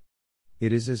way.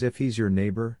 It is as if he's your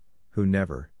neighbor, who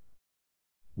never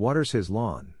waters his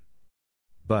lawn.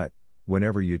 But,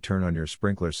 whenever you turn on your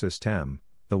sprinkler system,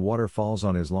 the water falls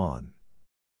on his lawn.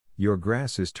 Your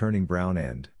grass is turning brown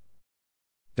and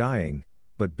dying,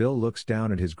 but Bill looks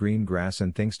down at his green grass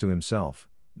and thinks to himself,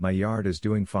 'My yard is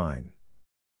doing fine.'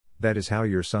 That is how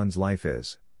your son's life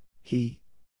is. He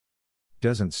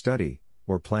doesn't study,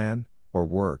 or plan, or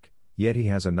work, Yet he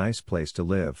has a nice place to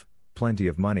live, plenty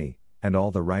of money, and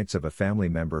all the rights of a family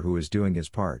member who is doing his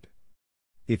part.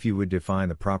 If you would define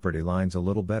the property lines a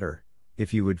little better,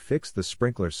 if you would fix the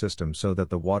sprinkler system so that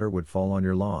the water would fall on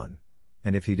your lawn,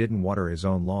 and if he didn't water his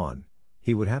own lawn,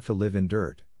 he would have to live in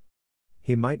dirt.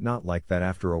 He might not like that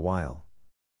after a while.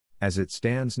 As it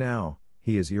stands now,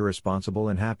 he is irresponsible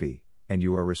and happy, and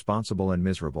you are responsible and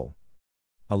miserable.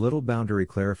 A little boundary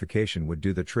clarification would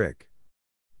do the trick.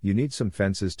 You need some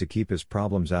fences to keep his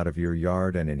problems out of your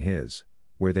yard and in his,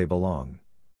 where they belong.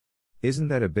 Isn't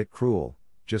that a bit cruel,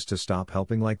 just to stop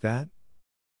helping like that?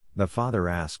 The father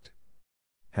asked.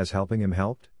 Has helping him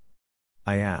helped?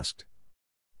 I asked.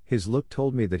 His look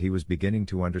told me that he was beginning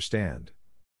to understand.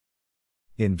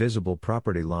 Invisible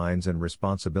property lines and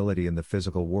responsibility in the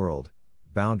physical world,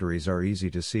 boundaries are easy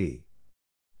to see.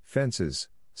 Fences,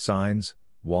 signs,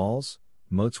 walls,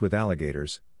 moats with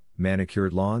alligators,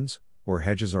 manicured lawns, or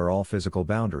hedges are all physical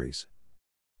boundaries.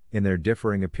 In their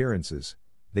differing appearances,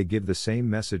 they give the same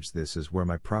message: this is where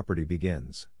my property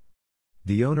begins.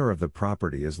 The owner of the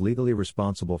property is legally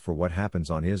responsible for what happens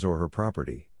on his or her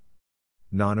property.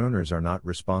 Non-owners are not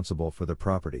responsible for the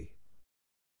property.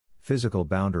 Physical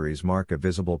boundaries mark a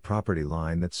visible property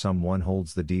line that someone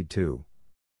holds the deed to.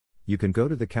 You can go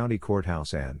to the county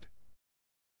courthouse and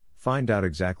find out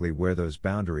exactly where those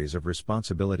boundaries of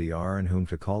responsibility are and whom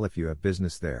to call if you have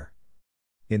business there.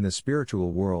 In the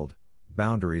spiritual world,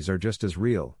 boundaries are just as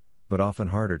real, but often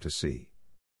harder to see.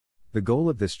 The goal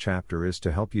of this chapter is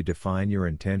to help you define your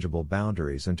intangible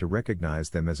boundaries and to recognize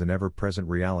them as an ever-present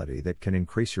reality that can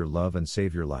increase your love and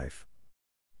save your life.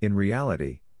 In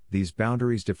reality, these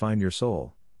boundaries define your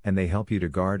soul, and they help you to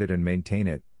guard it and maintain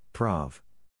it. Prov.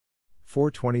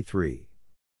 4:23.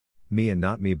 Me and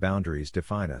not me boundaries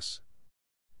define us.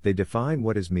 They define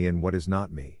what is me and what is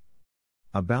not me.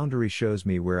 A boundary shows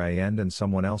me where I end and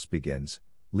someone else begins,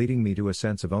 leading me to a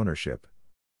sense of ownership.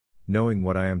 Knowing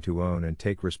what I am to own and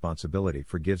take responsibility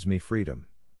for gives me freedom.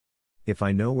 If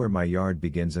I know where my yard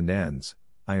begins and ends,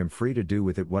 I am free to do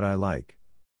with it what I like.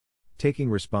 Taking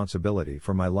responsibility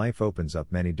for my life opens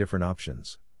up many different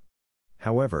options.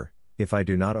 However, if I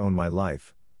do not own my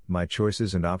life, my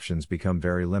choices and options become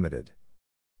very limited.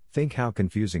 Think how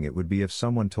confusing it would be if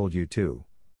someone told you to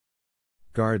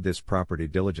guard this property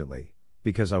diligently,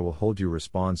 because I will hold you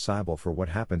responsible for what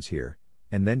happens here,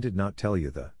 and then did not tell you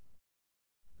the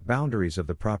boundaries of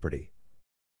the property.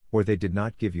 Or they did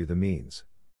not give you the means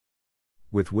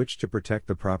with which to protect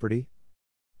the property.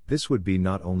 This would be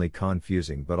not only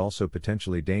confusing but also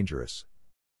potentially dangerous.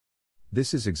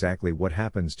 This is exactly what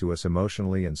happens to us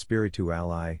emotionally and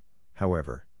spiritually,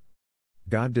 however.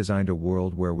 God designed a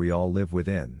world where we all live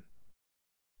within.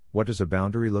 What does a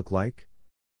boundary look like?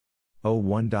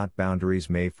 01. Boundaries,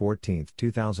 May 14,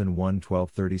 2001,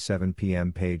 12:37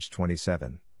 p.m. page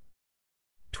 27.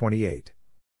 28.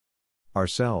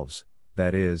 Ourselves,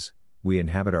 that is, we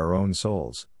inhabit our own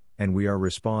souls, and we are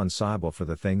responsible for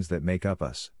the things that make up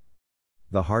us.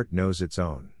 The heart knows its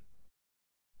own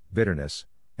bitterness,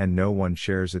 and no one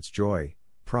shares its joy.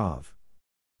 Prov.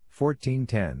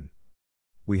 14:10.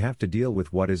 We have to deal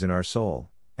with what is in our soul,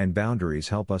 and boundaries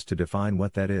help us to define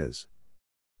what that is.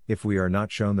 If we are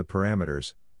not shown the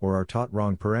parameters, or are taught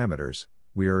wrong parameters,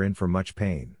 we are in for much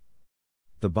pain.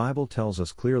 The Bible tells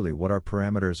us clearly what our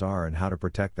parameters are and how to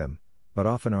protect them, but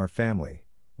often our family,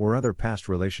 or other past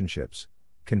relationships,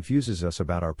 confuses us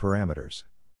about our parameters.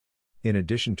 In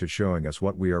addition to showing us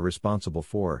what we are responsible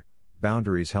for,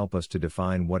 boundaries help us to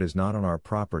define what is not on our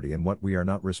property and what we are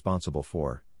not responsible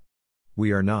for.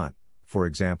 We are not, for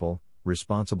example,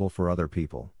 responsible for other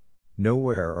people.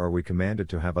 Nowhere are we commanded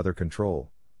to have other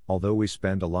control, although we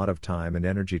spend a lot of time and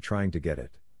energy trying to get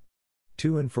it.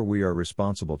 To and for we are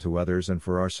responsible to others and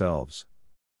for ourselves.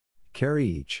 Carry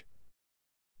each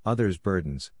other's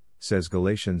burdens, says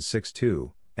Galatians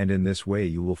 6:2, and in this way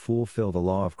you will fulfill the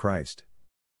law of Christ.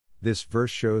 This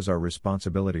verse shows our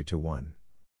responsibility to one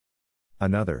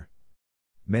another.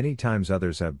 Many times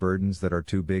others have burdens that are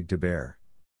too big to bear.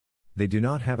 They do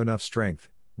not have enough strength,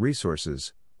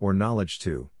 resources, or knowledge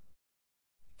to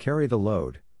carry the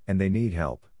load, and they need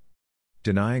help.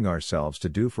 Denying ourselves to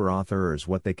do for others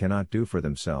what they cannot do for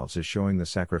themselves is showing the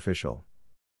sacrificial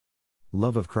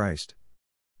love of Christ.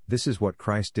 This is what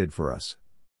Christ did for us.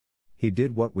 He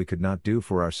did what we could not do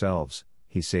for ourselves,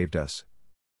 He saved us.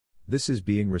 This is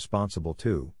being responsible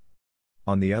too.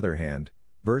 On the other hand,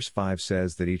 verse 5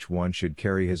 says that each one should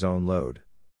carry his own load.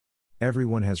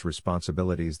 Everyone has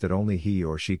responsibilities that only he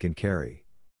or she can carry.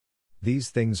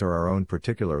 These things are our own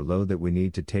particular load that we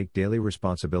need to take daily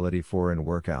responsibility for and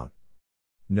work out.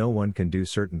 No one can do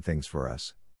certain things for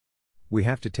us. We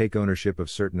have to take ownership of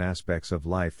certain aspects of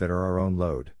life that are our own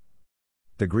load.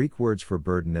 The Greek words for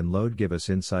burden and load give us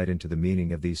insight into the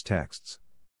meaning of these texts.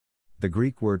 The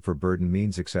Greek word for burden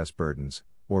means excess burdens,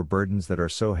 or burdens that are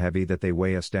so heavy that they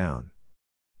weigh us down.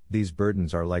 These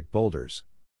burdens are like boulders.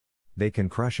 They can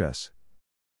crush us.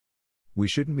 We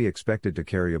shouldn't be expected to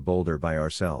carry a boulder by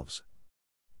ourselves.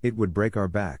 It would break our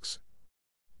backs.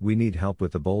 We need help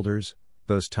with the boulders,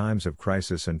 those times of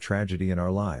crisis and tragedy in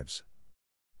our lives.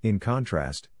 In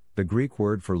contrast, the Greek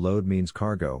word for load means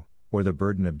cargo, or the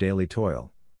burden of daily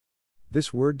toil.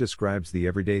 This word describes the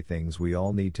everyday things we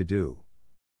all need to do.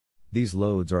 These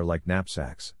loads are like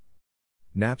knapsacks.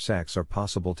 Knapsacks are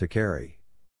possible to carry.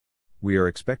 We are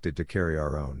expected to carry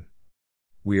our own.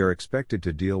 We are expected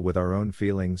to deal with our own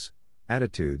feelings,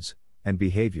 attitudes, and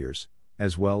behaviors,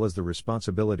 as well as the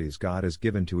responsibilities God has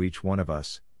given to each one of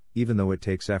us, even though it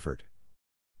takes effort.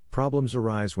 Problems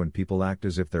arise when people act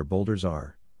as if their boulders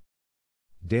are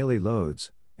daily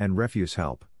loads, and refuse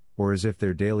help, or as if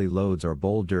their daily loads are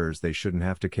boulders they shouldn't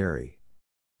have to carry.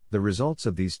 The results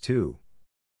of these two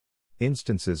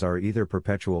instances are either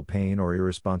perpetual pain or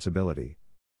irresponsibility.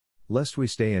 Lest we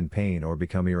stay in pain or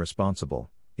become irresponsible,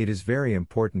 it is very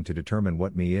important to determine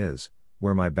what me is,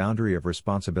 where my boundary of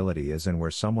responsibility is, and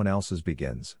where someone else's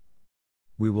begins.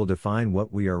 We will define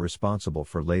what we are responsible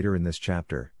for later in this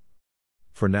chapter.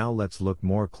 For now, let's look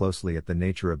more closely at the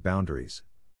nature of boundaries.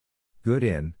 Good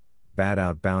in, bad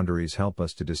out boundaries help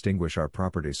us to distinguish our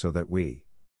property so that we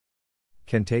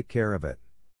can take care of it.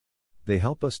 They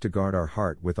help us to guard our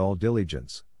heart with all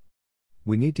diligence.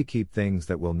 We need to keep things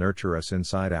that will nurture us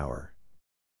inside our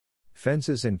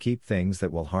fences and keep things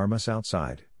that will harm us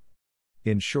outside.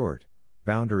 In short,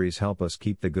 boundaries help us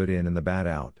keep the good in and the bad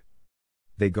out.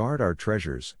 They guard our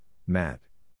treasures, Matt.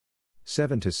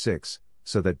 7-6,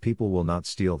 so that people will not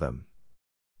steal them.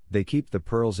 They keep the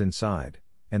pearls inside,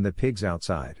 and the pigs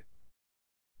outside.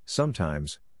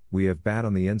 Sometimes, we have bad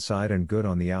on the inside and good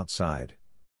on the outside.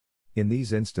 In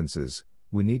these instances,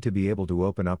 we need to be able to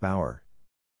open up our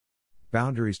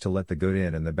boundaries to let the good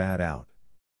in and the bad out.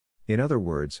 In other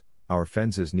words, our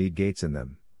fences need gates in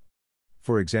them.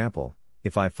 For example,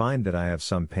 if I find that I have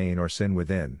some pain or sin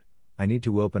within, I need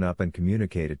to open up and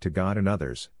communicate it to God and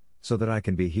others, so that I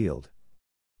can be healed.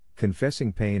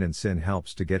 Confessing pain and sin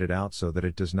helps to get it out so that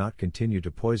it does not continue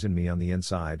to poison me on the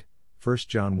inside. 1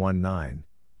 John 1:9,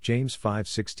 James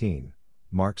 5:16,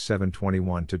 Mark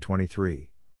 7:21-23.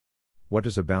 What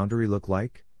does a boundary look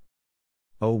like?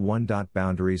 01.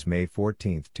 Boundaries, May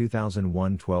 14,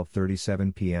 2001,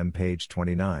 12:37 p.m. page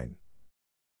 29.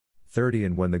 30.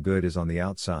 And when the good is on the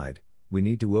outside, we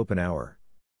need to open our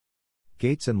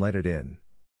gates and let it in.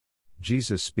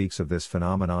 Jesus speaks of this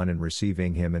phenomenon in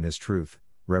Receiving Him and His Truth,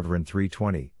 Reverend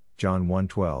 3:20, John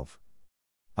 1:12.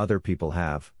 Other people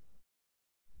have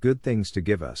good things to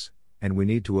give us, and we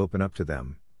need to open up to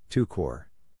them. 2 Cor.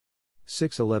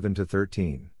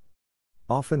 6:11-13.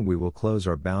 Often we will close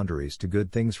our boundaries to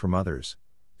good things from others,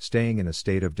 staying in a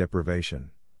state of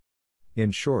deprivation. In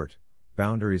short,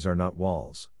 boundaries are not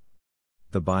walls.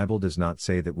 The Bible does not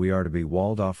say that we are to be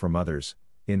walled off from others.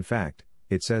 In fact,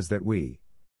 it says that we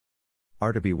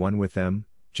are to be one with them,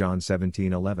 John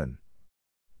 17:11.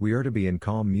 We are to be in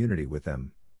calm unity with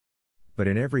them. But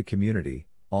in every community,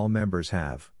 all members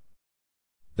have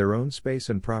their own space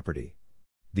and property.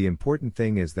 The important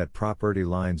thing is that property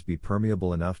lines be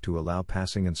permeable enough to allow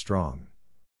passing and strong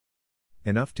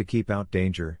enough to keep out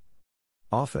danger.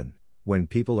 Often, when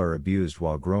people are abused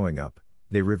while growing up,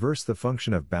 they reverse the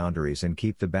function of boundaries and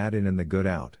keep the bad in and the good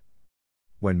out.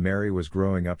 When Mary was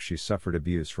growing up, she suffered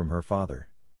abuse from her father.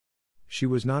 She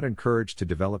was not encouraged to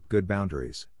develop good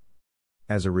boundaries.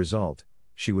 As a result,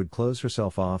 she would close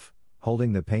herself off,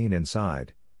 holding the pain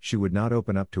inside. She would not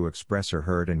open up to express her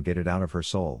hurt and get it out of her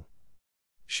soul.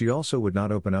 She also would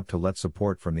not open up to let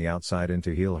support from the outside in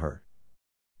to heal her.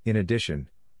 In addition,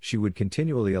 she would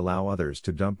continually allow others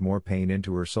to dump more pain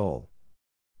into her soul.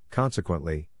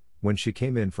 Consequently, when she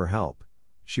came in for help,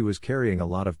 she was carrying a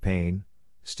lot of pain,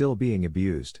 still being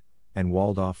abused, and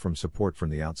walled off from support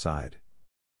from the outside.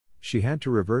 She had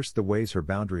to reverse the ways her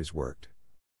boundaries worked.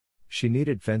 She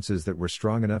needed fences that were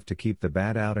strong enough to keep the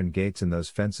bad out and gates in those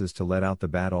fences to let out the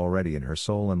bad already in her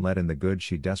soul and let in the good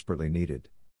she desperately needed.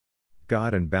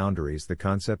 God and boundaries. The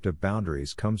concept of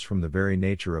boundaries comes from the very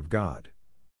nature of God.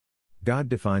 God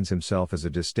defines Himself as a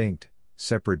distinct,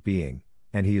 separate being,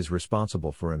 and He is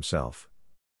responsible for Himself.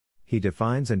 He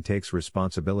defines and takes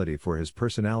responsibility for His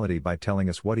personality by telling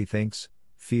us what He thinks,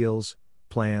 feels,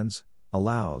 plans,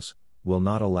 allows, will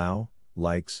not allow,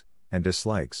 likes, and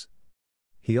dislikes.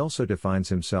 He also defines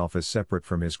Himself as separate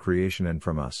from His creation and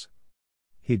from us.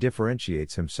 He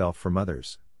differentiates Himself from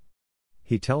others.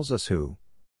 He tells us who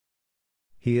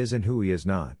He is and who He is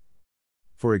not.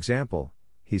 For example,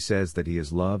 he says that he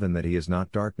is love and that he is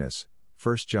not darkness,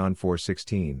 1 John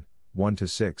 4:16,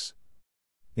 1-6.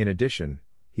 In addition,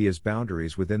 he has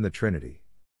boundaries within the Trinity.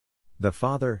 The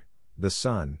Father, the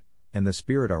Son, and the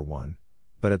Spirit are one,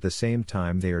 but at the same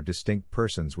time they are distinct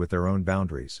persons with their own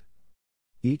boundaries.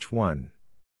 Each one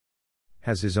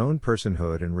has his own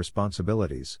personhood and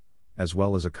responsibilities, as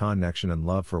well as a connection and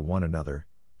love for one another,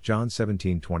 John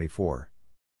 17:24.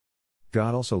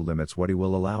 God also limits what he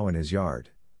will allow in his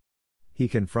yard. He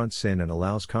confronts sin and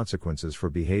allows consequences for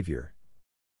behavior.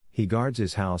 He guards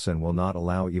his house and will not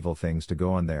allow evil things to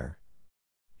go on there.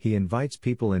 He invites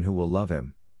people in who will love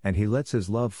him, and he lets his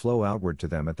love flow outward to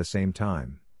them at the same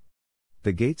time.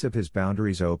 The gates of his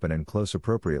boundaries open and close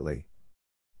appropriately.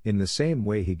 In the same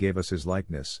way he gave us his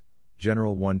likeness,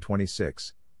 General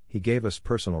 1:26, he gave us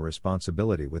personal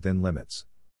responsibility within limits.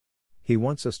 He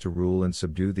wants us to rule and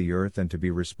subdue the earth and to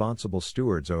be responsible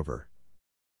stewards over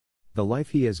the life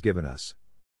he has given us.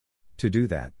 To do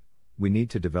that, we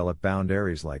need to develop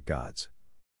boundaries like God's.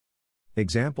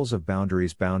 Examples of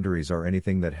boundaries: boundaries are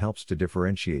anything that helps to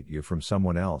differentiate you from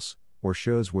someone else, or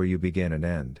shows where you begin and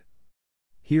end.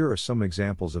 Here are some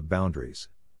examples of boundaries.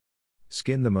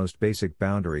 Skin: the most basic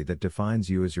boundary that defines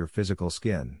you is your physical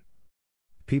skin.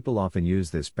 People often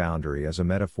use this boundary as a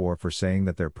metaphor for saying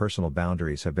that their personal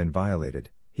boundaries have been violated.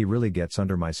 He really gets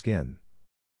under my skin.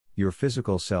 Your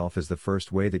physical self is the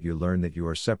first way that you learn that you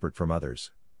are separate from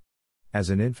others. As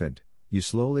an infant, you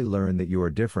slowly learn that you are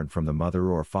different from the mother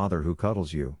or father who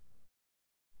cuddles you.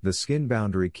 The skin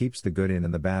boundary keeps the good in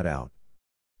and the bad out.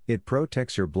 It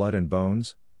protects your blood and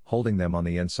bones, holding them on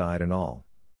the inside and all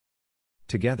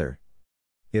together.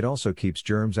 It also keeps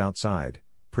germs outside,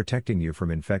 protecting you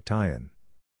from infection.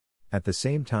 At the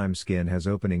same time, skin has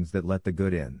openings that let the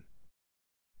good in,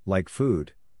 like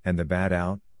food, and the bad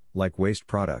out, like waste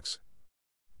products.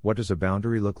 What does a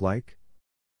boundary look like?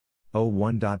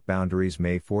 01. Boundaries,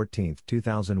 May 14,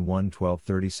 2001,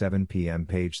 12:37 p.m.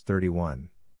 Page 31.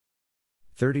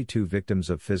 32. Victims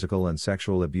of physical and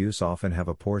sexual abuse often have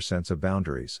a poor sense of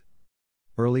boundaries.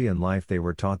 Early in life they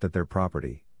were taught that their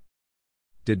property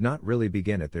did not really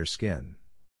begin at their skin.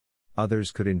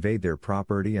 Others could invade their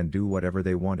property and do whatever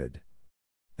they wanted.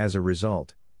 As a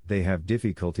result, they have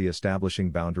difficulty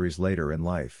establishing boundaries later in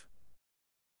life.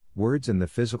 Words: in the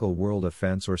physical world, a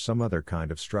fence or some other kind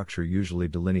of structure usually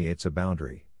delineates a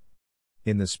boundary.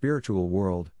 In the spiritual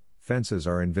world, fences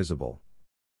are invisible.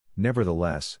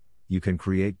 Nevertheless, you can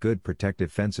create good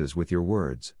protective fences with your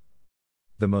words.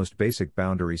 The most basic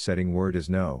boundary setting word is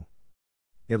no.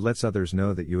 It lets others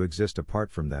know that you exist apart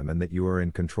from them and that you are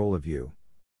in control of you.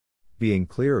 Being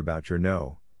clear about your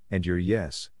no, and your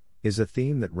yes, is a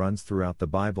theme that runs throughout the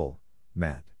Bible.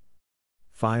 Matt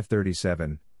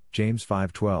 5:37, James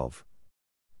 5:12.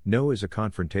 No is a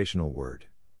confrontational word.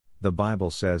 The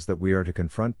Bible says that we are to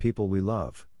confront people we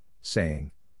love,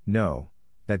 saying, no,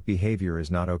 that behavior is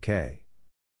not okay.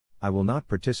 I will not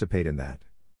participate in that.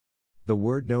 The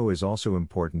word no is also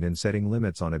important in setting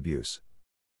limits on abuse.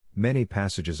 Many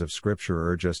passages of Scripture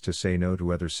urge us to say no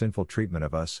to others' sinful treatment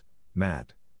of us.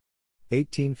 Matt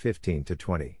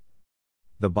 18:15-20.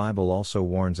 The Bible also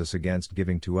warns us against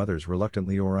giving to others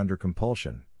reluctantly or under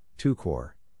compulsion. 2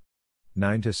 Cor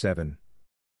 9-7.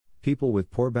 People with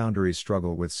poor boundaries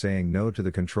struggle with saying no to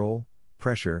the control,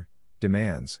 pressure,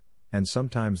 demands, and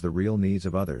sometimes the real needs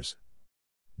of others.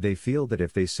 They feel that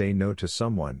if they say no to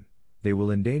someone, they will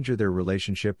endanger their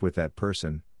relationship with that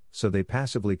person, so they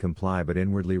passively comply but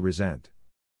inwardly resent.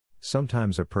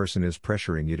 Sometimes a person is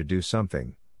pressuring you to do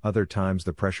something, other times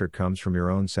the pressure comes from your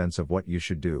own sense of what you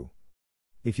should do.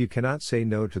 If you cannot say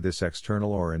no to this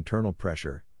external or internal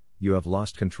pressure, you have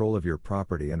lost control of your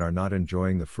property and are not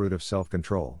enjoying the fruit of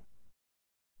self-control.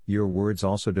 Your words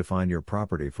also define your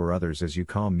property for others as you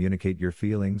communicate your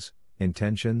feelings,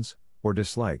 intentions, or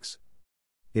dislikes.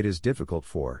 It is difficult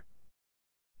for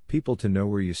people to know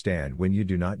where you stand when you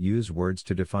do not use words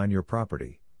to define your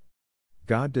property.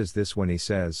 God does this when he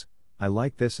says, I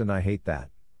like this and I hate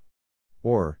that.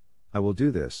 Or, I will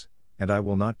do this, and I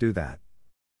will not do that.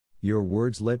 Your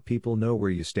words let people know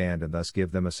where you stand and thus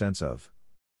give them a sense of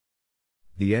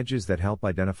the edges that help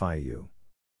identify you.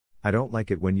 I don't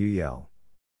like it when you yell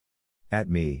at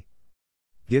me.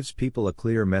 Gives people a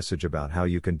clear message about how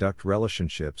you conduct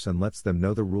relationships and lets them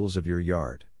know the rules of your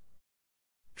yard.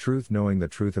 Truth: knowing the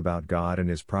truth about God and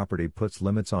his property puts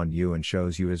limits on you and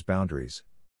shows you his boundaries.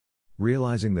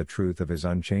 Realizing the truth of his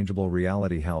unchangeable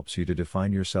reality helps you to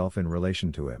define yourself in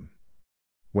relation to him.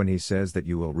 When he says that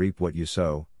you will reap what you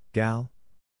sow, Gal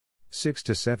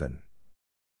 6-7.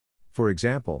 For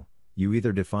example, you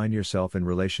either define yourself in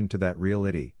relation to that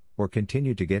reality, or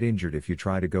continue to get injured if you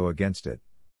try to go against it.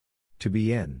 To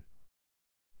be in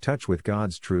touch with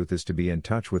God's truth is to be in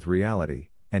touch with reality,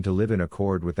 and to live in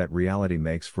accord with that reality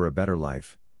makes for a better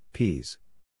life. Ps.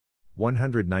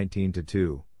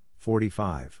 119-2,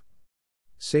 45.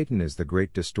 Satan is the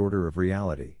great distorter of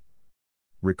reality.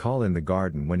 Recall in the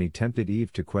garden when he tempted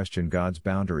Eve to question God's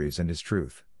boundaries and his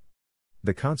truth.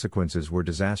 The consequences were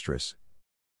disastrous.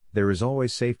 There is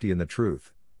always safety in the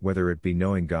truth, whether it be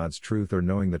knowing God's truth or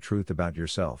knowing the truth about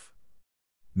yourself.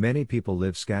 Many people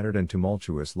live scattered and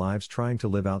tumultuous lives trying to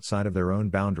live outside of their own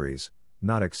boundaries,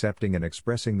 not accepting and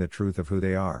expressing the truth of who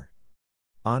they are.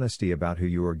 Honesty about who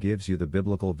you are gives you the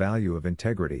biblical value of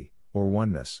integrity, or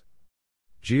oneness.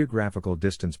 Geographical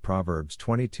distance. Proverbs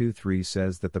 22:3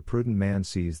 says that the prudent man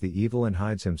sees the evil and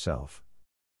hides himself.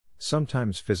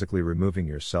 Sometimes physically removing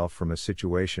yourself from a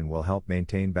situation will help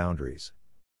maintain boundaries.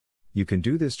 You can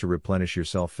do this to replenish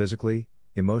yourself physically,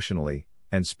 emotionally,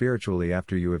 and spiritually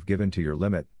after you have given to your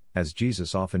limit, as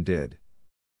Jesus often did.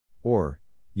 Or,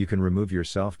 you can remove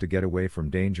yourself to get away from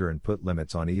danger and put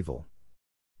limits on evil.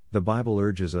 The Bible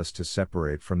urges us to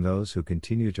separate from those who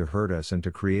continue to hurt us and to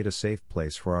create a safe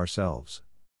place for ourselves.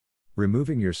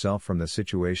 Removing yourself from the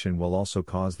situation will also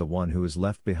cause the one who is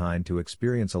left behind to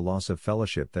experience a loss of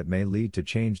fellowship that may lead to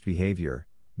changed behavior.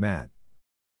 Matt.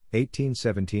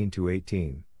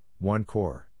 18:17-18, 1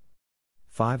 Cor.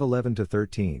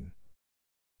 5:11-13.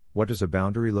 What does a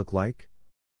boundary look like?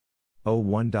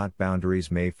 01.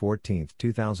 Boundaries, May 14,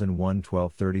 2001,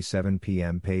 12:37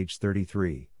 p.m. Page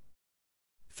 33.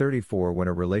 34. When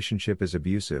a relationship is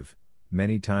abusive,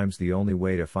 many times the only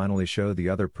way to finally show the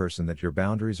other person that your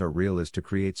boundaries are real is to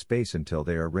create space until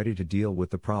they are ready to deal with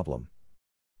the problem.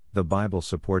 The Bible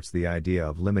supports the idea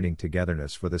of limiting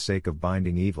togetherness for the sake of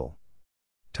binding evil.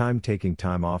 Taking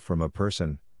time off from a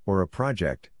person, or a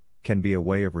project, can be a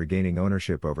way of regaining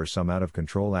ownership over some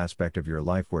out-of-control aspect of your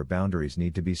life where boundaries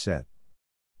need to be set.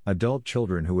 Adult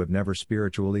children who have never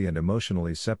spiritually and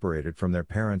emotionally separated from their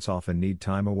parents often need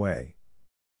time away.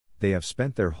 They have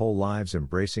spent their whole lives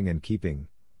embracing and keeping,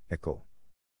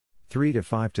 3 to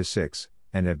 5 to 6,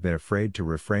 and have been afraid to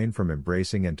refrain from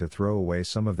embracing and to throw away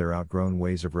some of their outgrown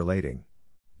ways of relating.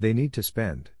 They need to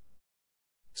spend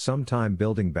some time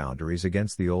building boundaries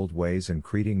against the old ways and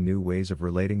creating new ways of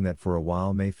relating that for a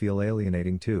while may feel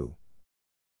alienating to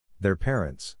their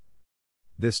parents.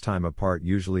 This time apart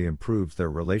usually improves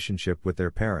their relationship with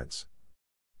their parents.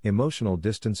 Emotional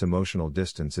distance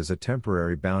is a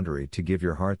temporary boundary to give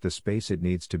your heart the space it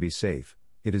needs to be safe.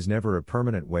 It is never a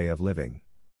permanent way of living.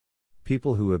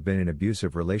 People who have been in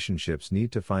abusive relationships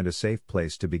need to find a safe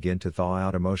place to begin to thaw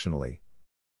out emotionally.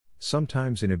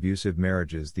 Sometimes in abusive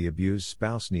marriages the abused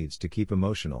spouse needs to keep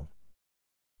emotional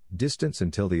distance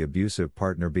until the abusive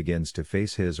partner begins to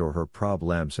face his or her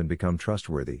problems and become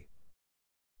trustworthy.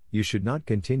 You should not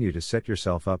continue to set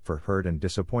yourself up for hurt and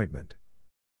disappointment.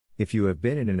 If you have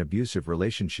been in an abusive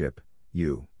relationship,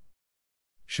 you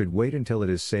should wait until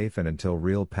it is safe and until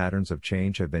real patterns of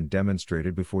change have been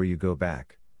demonstrated before you go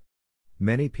back.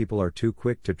 Many people are too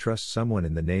quick to trust someone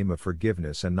in the name of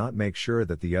forgiveness and not make sure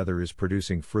that the other is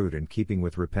producing fruit in keeping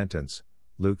with repentance.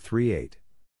 Luke 3:8.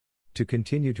 To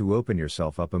continue to open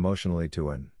yourself up emotionally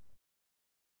to an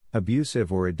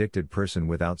abusive or addicted person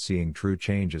without seeing true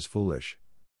change is foolish.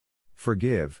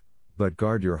 Forgive, but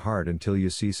guard your heart until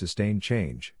you see sustained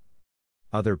change.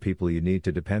 Other people. You need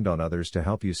to depend on others to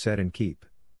help you set and keep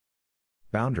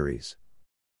boundaries.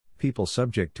 People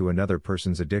subject to another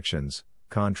person's addictions,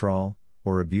 control,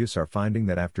 or abuse are finding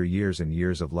that after years and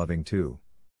years of loving too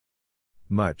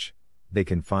much, they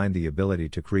can find the ability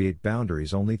to create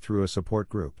boundaries only through a support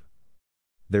group.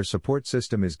 Their support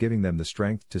system is giving them the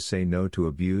strength to say no to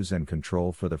abuse and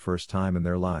control for the first time in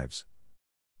their lives.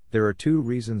 There are 2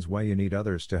 reasons why you need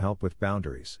others to help with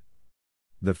boundaries.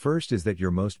 The first is that your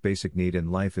most basic need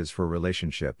in life is for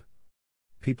relationship.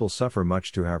 People suffer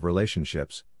much to have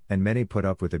relationships, and many put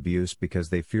up with abuse because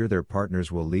they fear their partners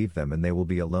will leave them and they will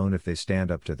be alone if they stand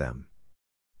up to them.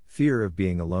 Fear of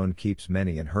being alone keeps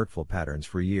many in hurtful patterns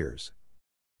for years.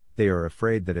 They are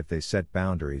afraid that if they set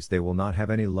boundaries they will not have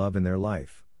any love in their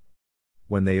life.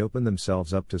 When they open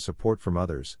themselves up to support from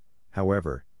others,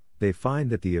 however, they find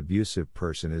that the abusive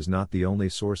person is not the only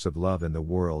source of love in the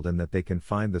world and that they can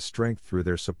find the strength through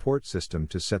their support system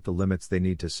to set the limits they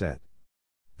need to set.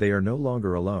 They are no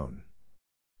longer alone.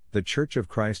 The Church of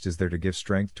Christ is there to give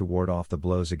strength to ward off the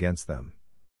blows against them.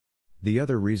 The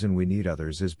other reason we need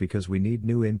others is because we need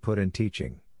new input and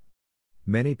teaching.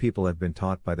 Many people have been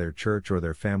taught by their church or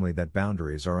their family that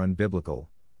boundaries are unbiblical,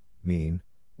 mean,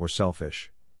 or selfish.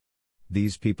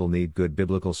 These people need good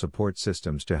biblical support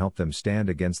systems to help them stand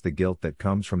against the guilt that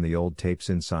comes from the old tapes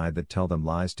inside that tell them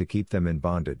lies to keep them in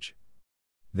bondage.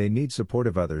 They need support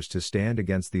of others to stand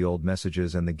against the old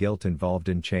messages and the guilt involved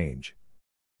in change.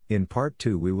 In Part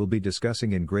 2, we will be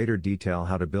discussing in greater detail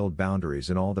how to build boundaries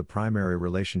in all the primary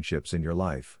relationships in your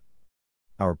life.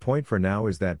 Our point for now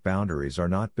is that boundaries are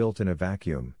not built in a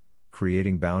vacuum.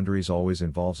 Creating boundaries always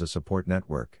involves a support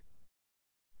network.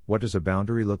 What does a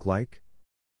boundary look like?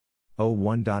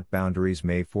 01. Boundaries,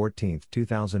 May 14,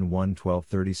 2001,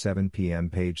 12:37 p.m.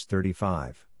 Page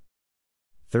 35.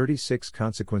 36.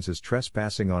 Consequences.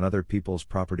 Trespassing on other people's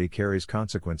property carries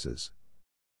consequences.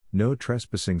 No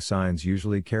trespassing signs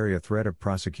usually carry a threat of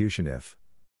prosecution if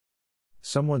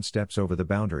someone steps over the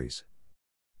boundaries.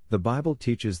 The Bible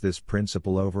teaches this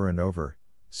principle over and over,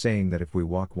 saying that if we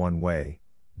walk one way,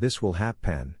 this will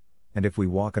happen, and if we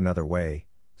walk another way,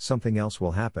 something else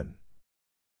will happen.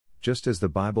 Just as the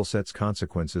Bible sets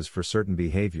consequences for certain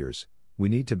behaviors, we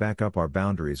need to back up our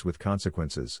boundaries with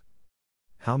consequences.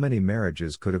 How many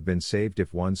marriages could have been saved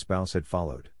if one spouse had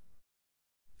followed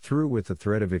through with the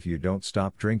threat of, if you don't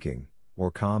stop drinking,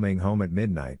 or coming home at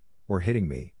midnight, or hitting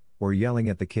me, or yelling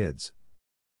at the kids,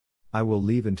 I will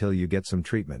leave until you get some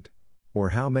treatment? Or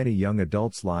how many young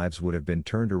adults' lives would have been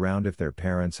turned around if their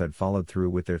parents had followed through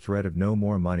with their threat of no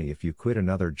more money if you quit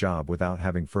another job without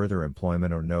having further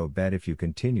employment, or no bed if you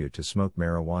continue to smoke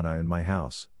marijuana in my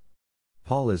house?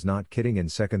 Paul is not kidding in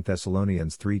 2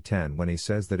 Thessalonians 3:10 when he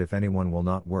says that if anyone will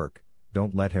not work,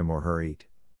 don't let him or her eat.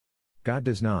 God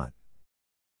does not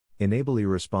enable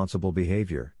irresponsible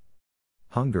behavior.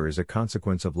 Hunger is a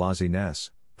consequence of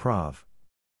laziness. Prov.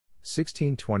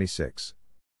 16:26.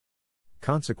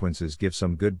 Consequences give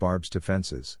some good barbs to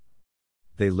fences.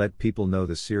 They let people know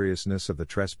the seriousness of the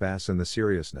trespass and the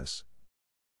seriousness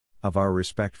of our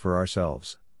respect for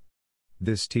ourselves.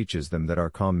 This teaches them that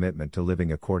our commitment to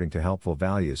living according to helpful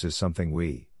values is something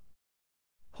we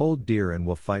hold dear and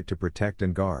will fight to protect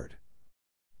and guard.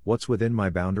 What's within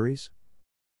my boundaries?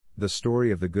 The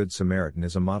story of the Good Samaritan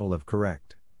is a model of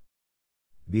correct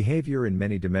behavior in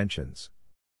many dimensions.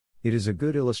 It is a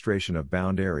good illustration of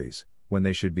boundaries, when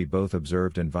they should be both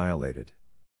observed and violated.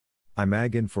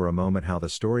 Imagine for a moment how the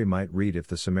story might read if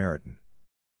the Samaritan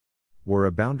were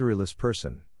a boundaryless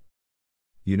person.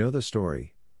 You know the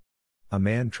story. A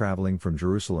man traveling from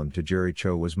Jerusalem to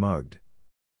Jericho was mugged.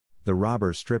 The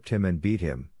robbers stripped him and beat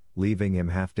him, leaving him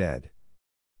half dead.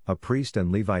 A priest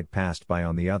and Levite passed by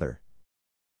on the other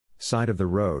side of the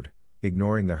road,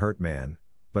 ignoring the hurt man,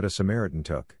 but a Samaritan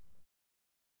took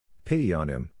pity on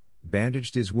him,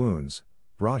 bandaged his wounds,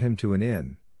 brought him to an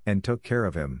inn, and took care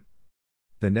of him.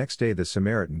 The next day the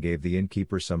Samaritan gave the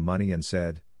innkeeper some money and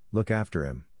said, "Look after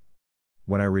him.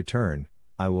 When I return,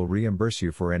 I will reimburse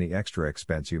you for any extra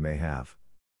expense you may have."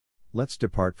 Let's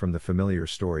depart from the familiar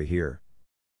story here.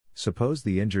 Suppose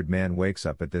the injured man wakes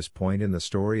up at this point in the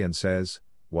story and says,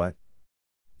 "What?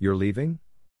 You're leaving?"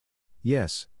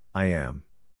 "Yes, I am.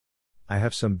 I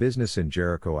have some business in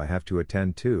Jericho I have to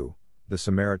attend to," the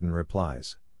Samaritan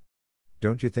replies.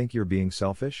 "Don't you think you're being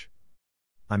selfish?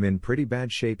 I'm in pretty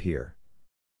bad shape here.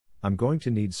 I'm going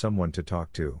to need someone to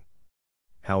talk to.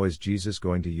 How is Jesus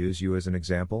going to use you as an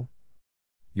example?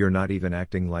 You're not even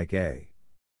acting like a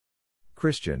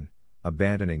Christian,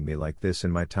 abandoning me like this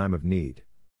in my time of need.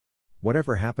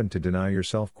 Whatever happened to deny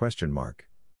yourself? ?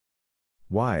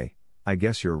 Why, I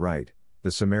guess you're right,"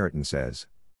 the Samaritan says.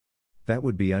 "That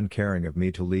would be uncaring of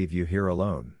me to leave you here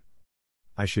alone.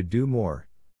 I should do more.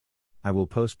 I will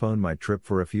postpone my trip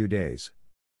for a few days."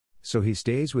 So he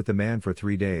stays with the man for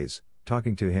 3 days,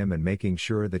 talking to him and making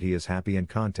sure that he is happy and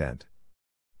content.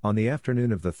 On the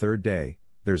afternoon of the 3rd day,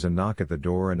 there's a knock at the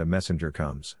door and a messenger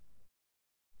comes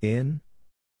in.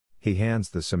 He hands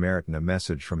the Samaritan a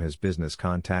message from his business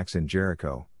contacts in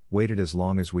Jericho. "Waited as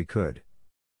long as we could.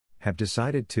 Have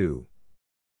decided to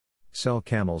sell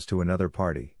camels to another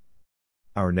party.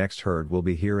 Our next herd will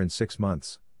be here in 6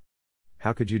 months.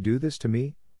 How could you do this to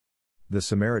me?" The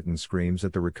Samaritan screams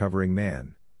at the recovering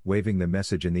man, waving the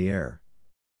message in the air.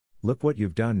 "Look what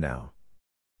you've done now.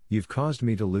 You've caused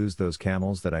me to lose those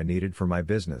camels that I needed for my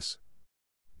business.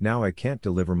 Now I can't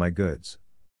deliver my goods.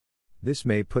 This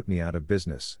may put me out of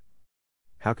business.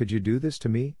 How could you do this to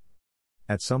me?"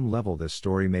 At some level, this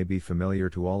story may be familiar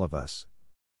to all of us.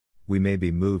 We may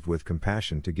be moved with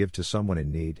compassion to give to someone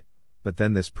in need, but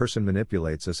then this person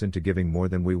manipulates us into giving more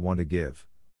than we want to give.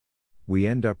 We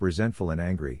end up resentful and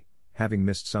angry, having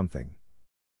missed something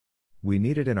we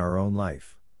needed in our own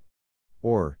life.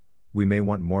 Or, we may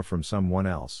want more from someone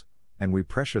else, and we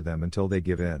pressure them until they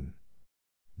give in.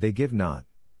 They give not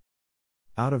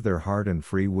out of their heart and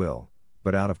free will,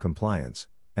 but out of compliance,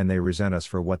 and they resent us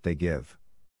for what they give.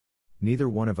 Neither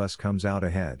one of us comes out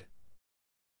ahead.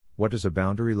 What does a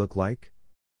boundary look like?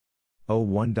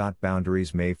 01.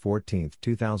 Boundaries, May 14,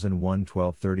 2001,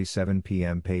 12:37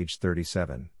 p.m. Page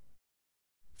 37.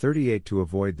 38. To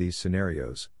avoid these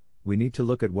scenarios, we need to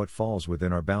look at what falls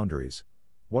within our boundaries,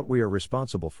 what we are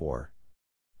responsible for.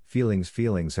 Feelings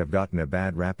have gotten a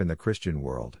bad rap in the Christian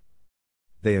world.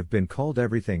 They have been called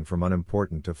everything from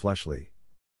unimportant to fleshly.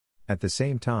 At the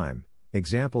same time,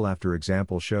 example after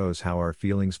example shows how our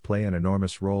feelings play an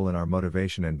enormous role in our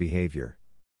motivation and behavior.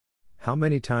 How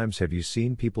many times have you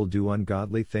seen people do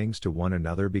ungodly things to one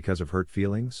another because of hurt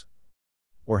feelings?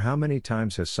 Or how many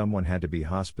times has someone had to be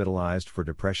hospitalized for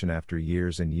depression after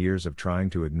years and years of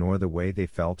trying to ignore the way they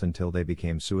felt until they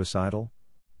became suicidal?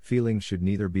 Feelings should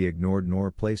neither be ignored nor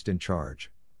placed in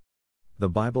charge. The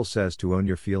Bible says to own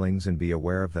your feelings and be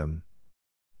aware of them.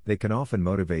 They can often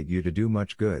motivate you to do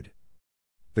much good.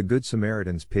 The Good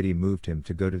Samaritan's pity moved him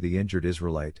to go to the injured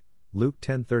Israelite, Luke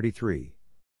 10:33.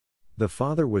 The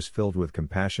father was filled with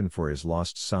compassion for his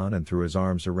lost son and threw his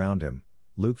arms around him,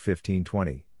 Luke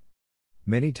 15:20.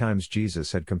 Many times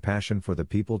Jesus had compassion for the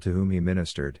people to whom he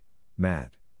ministered,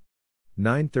 Matt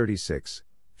 9:36,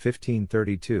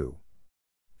 15:32.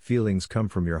 Feelings come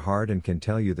from your heart and can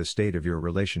tell you the state of your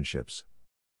relationships.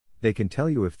 They can tell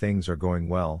you if things are going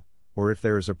well, or if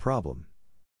there is a problem.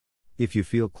 If you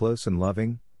feel close and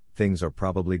loving, things are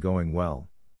probably going well.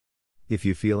 If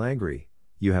you feel angry,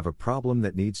 you have a problem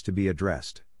that needs to be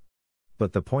addressed.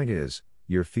 But the point is,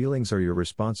 your feelings are your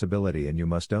responsibility and you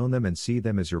must own them and see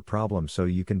them as your problem so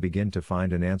you can begin to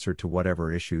find an answer to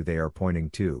whatever issue they are pointing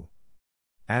to.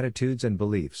 Attitudes and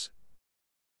beliefs.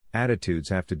 Attitudes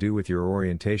have to do with your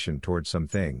orientation toward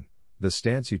something, the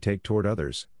stance you take toward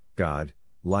others, God,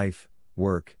 life,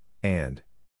 work, and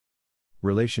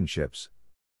relationships.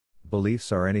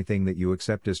 Beliefs are anything that you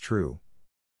accept as true.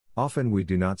 Often we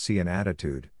do not see an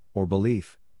attitude, or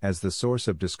belief, as the source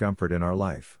of discomfort in our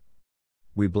life.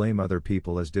 We blame other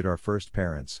people as did our first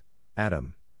parents,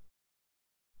 Adam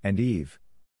and Eve.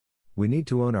 We need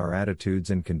to own our attitudes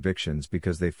and convictions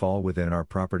because they fall within our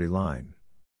property line.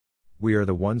 We are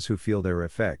the ones who feel their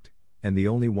effect, and the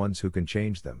only ones who can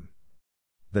change them.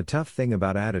 The tough thing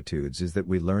about attitudes is that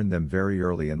we learn them very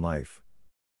early in life.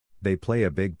 They play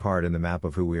a big part in the map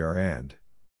of who we are and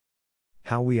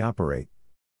how we operate.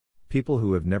 People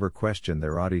who have never questioned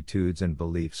their attitudes and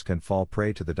beliefs can fall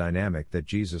prey to the dynamic that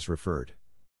Jesus referred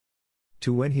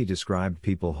to when he described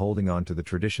people holding on to the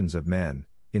traditions of men,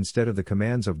 instead of the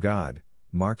commands of God,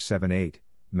 Mark 7:8,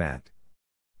 Matt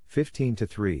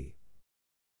 15:3.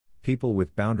 People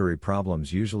with boundary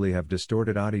problems usually have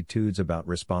distorted attitudes about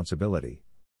responsibility.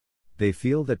 They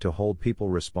feel that to hold people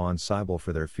responsible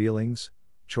for their feelings,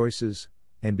 choices,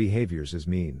 and behaviors is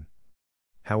mean.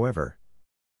 However,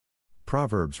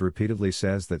 Proverbs repeatedly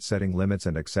says that setting limits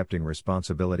and accepting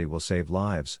responsibility will save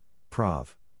lives,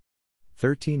 Prov.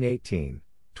 13:18,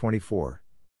 24.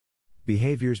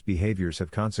 Behaviors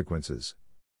have consequences.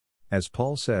 As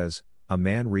Paul says, a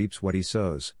man reaps what he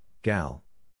sows, Gal.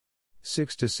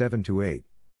 6:7-8.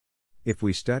 If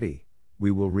we study,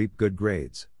 we will reap good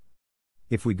grades.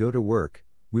 If we go to work,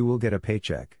 we will get a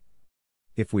paycheck.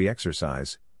 If we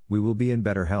exercise, we will be in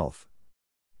better health.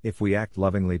 If we act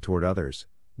lovingly toward others,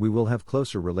 we will have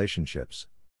closer relationships.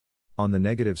 On the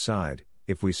negative side,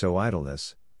 if we sow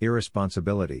idleness,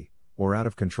 irresponsibility, or out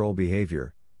of control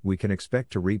behavior, we can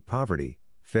expect to reap poverty,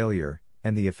 failure,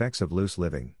 and the effects of loose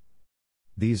living.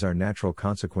 These are natural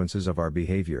consequences of our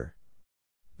behavior.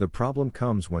 The problem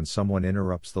comes when someone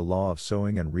interrupts the law of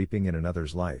sowing and reaping in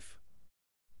another's life.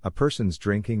 A person's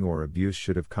drinking or abuse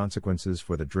should have consequences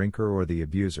for the drinker or the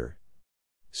abuser.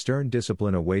 Stern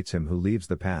discipline awaits him who leaves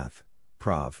the path,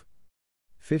 Prov.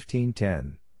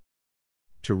 15:10.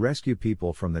 To rescue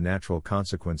people from the natural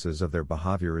consequences of their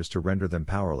behavior is to render them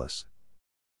powerless.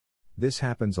 This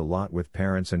happens a lot with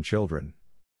parents and children.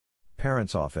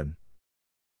 Parents often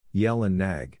yell and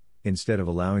nag, instead of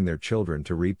allowing their children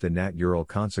to reap the natural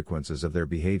consequences of their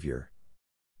behavior.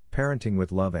 Parenting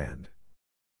with love and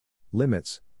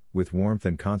limits, with warmth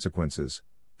and consequences,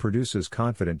 produces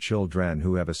confident children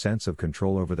who have a sense of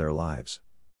control over their lives.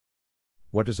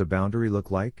 What does a boundary look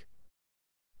like?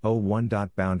 01.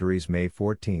 Boundaries, May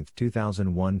 14,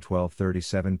 2001,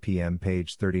 12:37 p.m.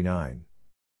 Page 39.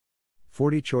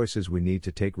 40 choices we need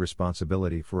to take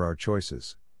responsibility for our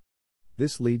choices.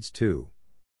 This leads to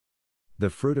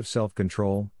the fruit of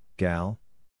self-control, Gal.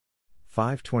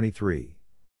 5:23.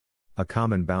 A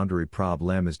common boundary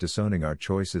problem is disowning our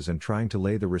choices and trying to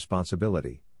lay the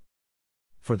responsibility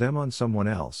for them on someone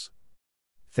else.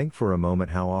 Think for a moment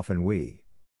how often we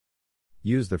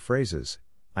use the phrases,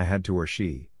 I had to, or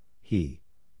she, he,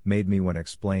 made me when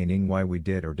explaining why we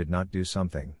did or did not do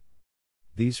something.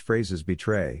 These phrases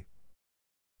betray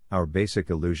Our basic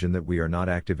illusion that we are not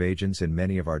active agents in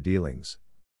many of our dealings.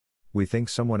 We think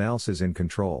someone else is in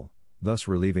control, thus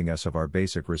relieving us of our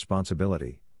basic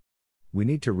responsibility. We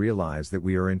need to realize that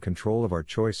we are in control of our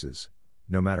choices,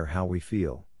 no matter how we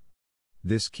feel.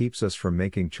 This keeps us from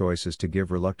making choices to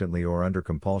give reluctantly or under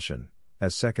compulsion,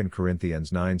 as 2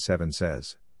 Corinthians 9:7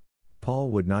 says.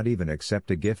 Paul would not even accept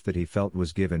a gift that he felt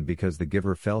was given because the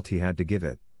giver felt he had to give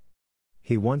it.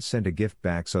 He once sent a gift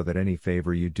back so that any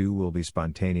favor you do will be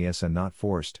spontaneous and not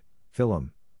forced.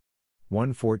 Philem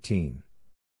 1:14.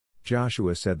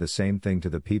 Joshua said the same thing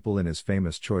to the people in his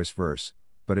famous choice verse,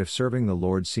 "But if serving the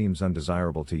Lord seems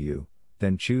undesirable to you,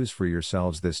 then choose for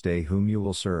yourselves this day whom you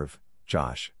will serve."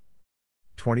 Josh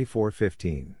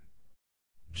 24:15.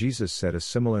 Jesus said a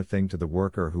similar thing to the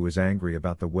worker who was angry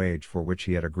about the wage for which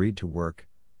he had agreed to work.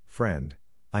 "Friend,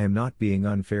 I am not being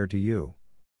unfair to you.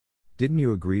 Didn't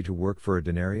you agree to work for a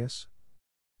denarius?"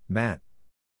 Matt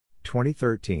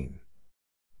 20:13.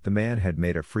 The man had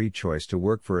made a free choice to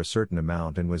work for a certain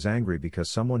amount and was angry because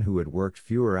someone who had worked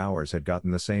fewer hours had gotten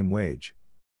the same wage.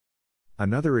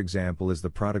 Another example is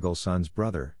the prodigal son's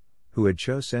brother, who had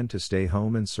chosen to stay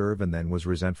home and serve and then was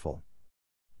resentful.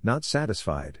 Not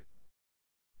satisfied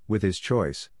with his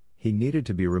choice, he needed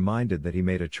to be reminded that he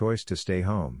made a choice to stay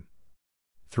home.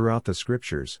 Throughout the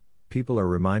scriptures, people are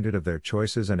reminded of their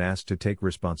choices and asked to take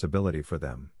responsibility for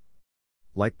them.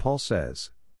 Like Paul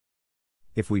says,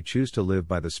 "If we choose to live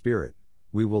by the Spirit,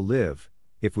 we will live.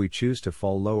 If we choose to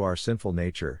follow our sinful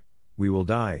nature, we will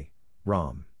die."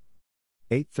 Rom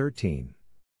 8:13.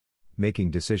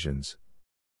 Making decisions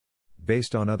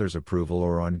based on others' approval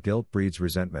or on guilt breeds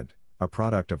resentment, a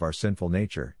product of our sinful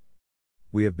nature.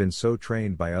 We have been so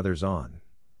trained by others on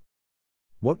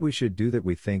what we should do that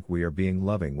we think we are being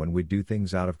loving when we do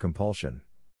things out of compulsion.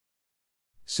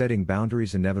 Setting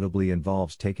boundaries inevitably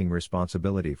involves taking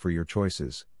responsibility for your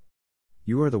choices.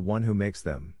 You are the one who makes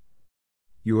them.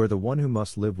 You are the one who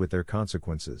must live with their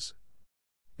consequences.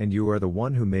 And you are the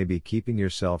one who may be keeping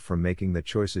yourself from making the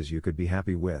choices you could be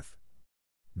happy with.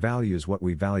 Values. What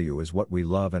we value is what we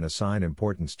love and assign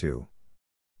importance to.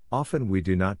 Often we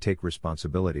do not take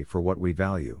responsibility for what we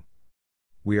value.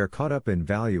 We are caught up in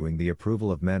valuing the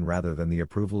approval of men rather than the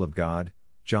approval of God,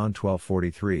 John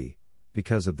 12:43.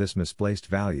 Because of this misplaced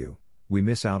value, we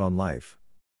miss out on life.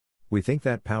 We think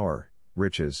that power,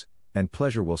 riches, and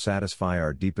pleasure will satisfy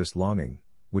our deepest longing,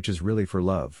 which is really for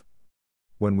love.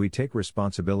 When we take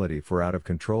responsibility for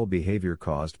out-of-control behavior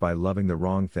caused by loving the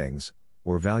wrong things,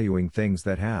 or valuing things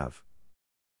that have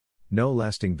no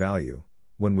lasting value,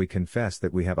 when we confess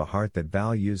that we have a heart that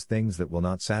values things that will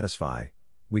not satisfy,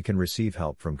 we can receive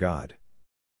help from God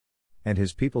and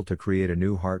His people to create a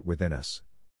new heart within us.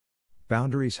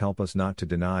 Boundaries help us not to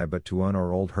deny but to own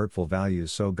our old hurtful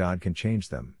values so God can change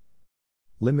them.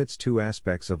 Limits. Two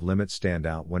aspects of limits stand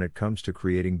out when it comes to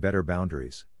creating better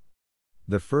boundaries.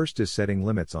 The first is setting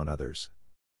limits on others.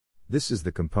 This is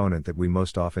the component that we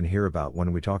most often hear about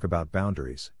when we talk about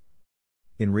boundaries.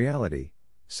 In reality,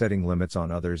 setting limits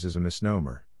on others is a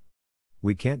misnomer.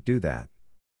 We can't do that.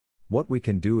 What we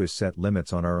can do is set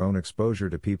limits on our own exposure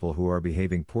to people who are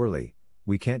behaving poorly.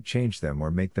 We can't change them or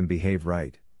make them behave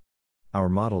right. Our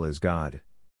model is God.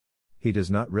 He does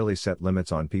not really set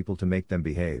limits on people to make them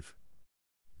behave.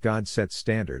 God sets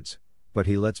standards, but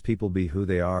He lets people be who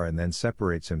they are and then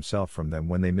separates Himself from them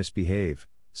when they misbehave,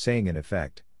 saying in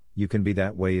effect, "You can be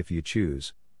that way if you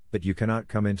choose, but you cannot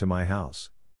come into my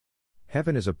house."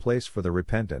 Heaven is a place for the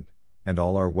repentant, and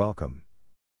all are welcome.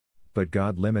 But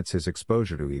God limits His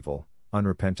exposure to evil,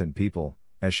 unrepentant people,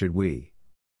 as should we.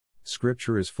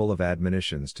 Scripture is full of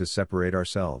admonitions to separate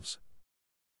ourselves.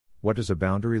 What does a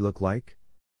boundary look like?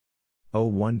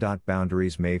 01.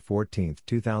 Boundaries, May 14,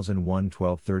 2001,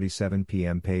 12:37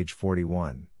 p.m. page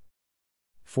 41.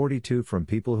 42. From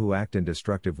people who act in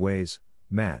destructive ways,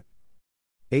 Matt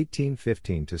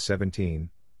 18:15-17,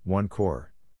 1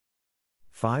 Cor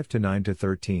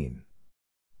 5-9-13.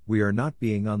 We are not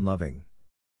being unloving.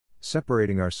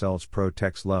 Separating ourselves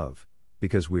protects love,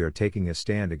 because we are taking a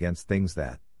stand against things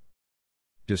that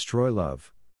destroy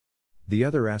love. The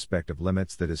other aspect of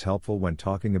limits that is helpful when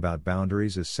talking about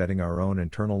boundaries is setting our own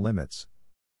internal limits.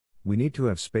 We need to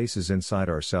have spaces inside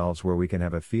ourselves where we can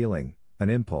have a feeling, an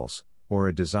impulse, or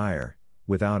a desire,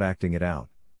 without acting it out.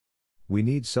 We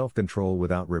need self-control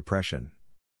without repression.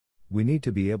 We need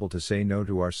to be able to say no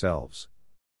to ourselves.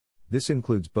 This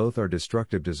includes both our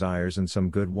destructive desires and some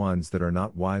good ones that are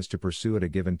not wise to pursue at a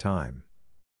given time.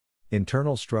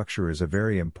 Internal structure is a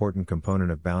very important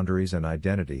component of boundaries and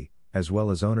identity, as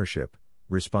well as ownership,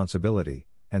 responsibility,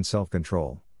 and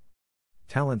self-control.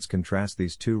 Talents contrast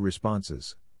these two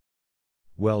responses.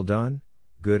 Well done,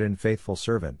 good and faithful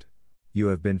servant. You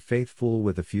have been faithful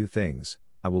with a few things,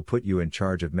 I will put you in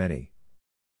charge of many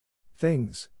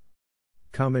things.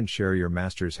 Come and share your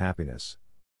master's happiness.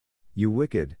 You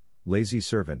wicked, lazy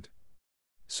servant.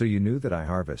 So you knew that I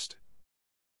harvest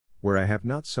where I have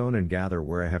not sown and gather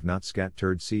where I have not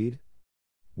scattered seed?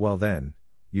 Well then,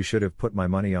 you should have put my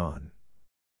money on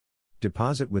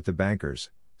deposit with the bankers,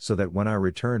 so that when I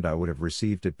returned I would have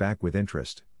received it back with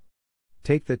interest.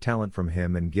 Take the talent from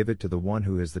him and give it to the one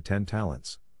who has the 10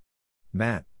 talents.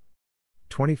 Matt.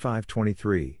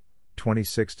 25:23,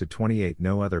 26-28.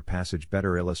 No other passage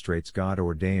better illustrates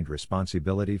God-ordained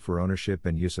responsibility for ownership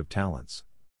and use of talents.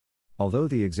 Although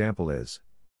the example is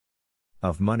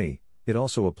of money, it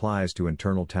also applies to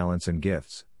internal talents and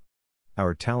gifts.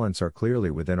 Our talents are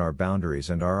clearly within our boundaries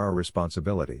and are our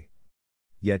responsibility.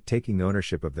 Yet taking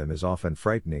ownership of them is often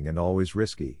frightening and always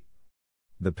risky.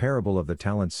 The parable of the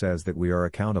talents says that we are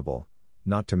accountable,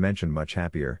 not to mention much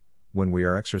happier, when we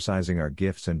are exercising our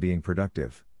gifts and being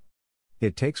productive.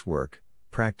 It takes work,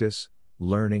 practice,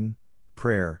 learning,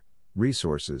 prayer,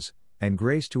 resources, and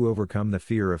grace to overcome the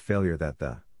fear of failure that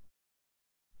the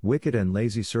wicked and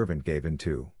lazy servant gave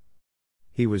into.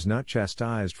 He was not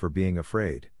chastised for being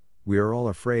afraid. We are all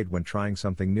afraid when trying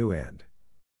something new and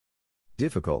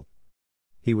difficult.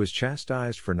 He was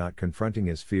chastised for not confronting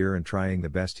his fear and trying the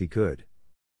best he could.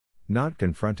 Not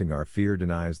confronting our fear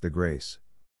denies the grace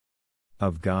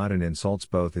of God and insults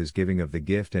both his giving of the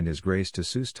gift and his grace to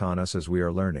sustain us as we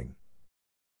are learning.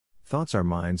 Thoughts are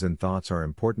minds, and thoughts are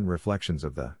important reflections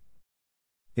of the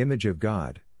image of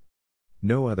God.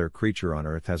 No other creature on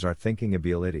earth has our thinking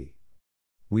ability.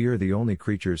 We are the only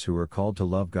creatures who are called to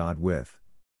love God with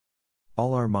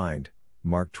all our mind,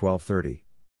 Mark 12:30.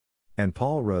 And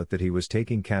Paul wrote that he was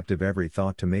taking captive every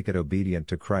thought to make it obedient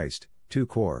to Christ, 2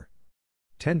 Cor.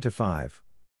 10-5.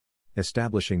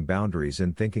 Establishing boundaries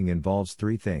in thinking involves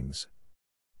 3 things.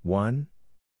 1.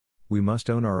 We must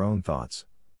own our own thoughts.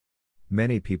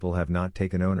 Many people have not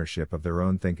taken ownership of their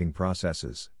own thinking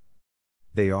processes.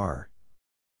 They are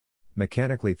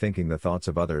mechanically thinking the thoughts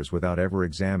of others without ever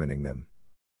examining them.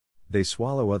 They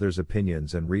swallow others'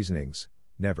 opinions and reasonings,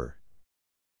 never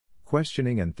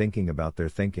questioning and thinking about their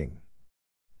thinking.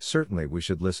 Certainly we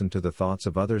should listen to the thoughts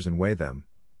of others and weigh them,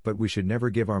 but we should never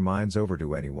give our minds over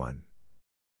to anyone.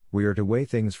 We are to weigh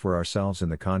things for ourselves in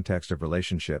the context of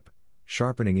relationship,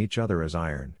 sharpening each other as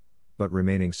iron, but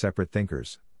remaining separate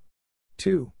thinkers.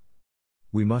 2.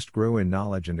 We must grow in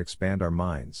knowledge and expand our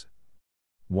minds.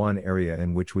 One area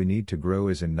in which we need to grow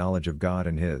is in knowledge of God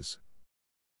and His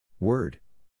Word.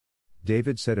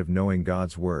 David said of knowing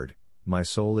God's Word, "My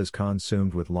soul is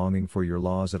consumed with longing for your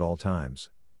laws at all times.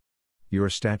 Your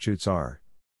statutes are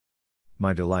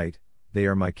my delight, they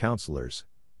are my counselors."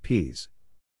 Ps.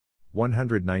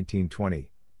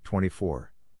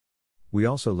 119:20-24. We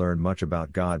also learn much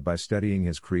about God by studying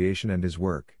His creation and His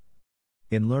work.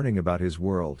 In learning about His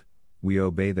world, we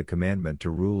obey the commandment to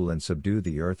rule and subdue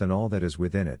the earth and all that is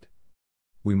within it.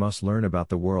 We must learn about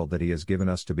the world that He has given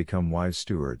us to become wise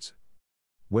stewards.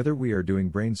 Whether we are doing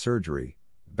brain surgery,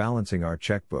 balancing our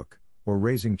checkbook, or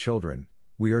raising children,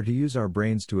 we are to use our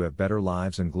brains to have better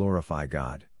lives and glorify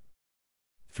God.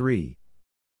 3.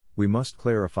 We must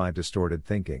clarify distorted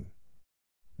thinking.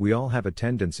 We all have a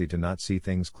tendency to not see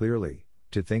things clearly,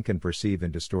 to think and perceive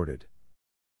in distorted.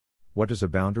 What does a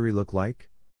boundary look like?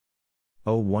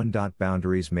 01.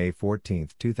 Boundaries, May 14,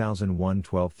 2001,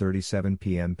 12:37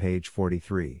 p.m. page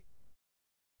 43.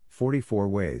 44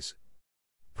 ways.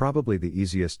 Probably the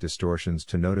easiest distortions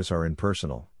to notice are in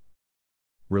personal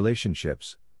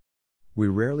relationships. We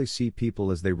rarely see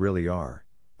people as they really are.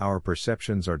 Our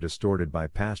perceptions are distorted by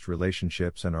past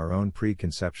relationships and our own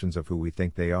preconceptions of who we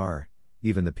think they are,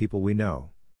 even the people we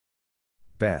know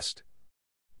best.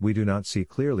 We do not see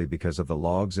clearly because of the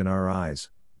logs in our eyes.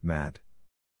 Matt.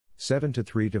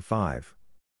 7:3-5.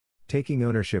 Taking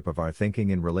ownership of our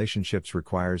thinking in relationships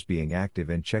requires being active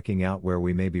and checking out where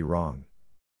we may be wrong.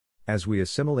 As we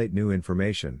assimilate new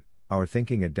information, our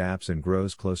thinking adapts and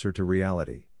grows closer to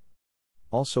reality.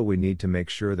 Also, we need to make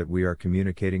sure that we are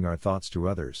communicating our thoughts to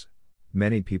others.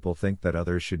 Many people think that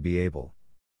others should be able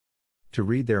to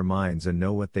read their minds and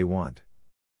know what they want.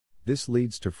 This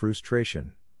leads to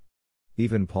frustration.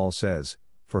 Even Paul says,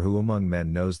 "For who among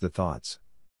men knows the thoughts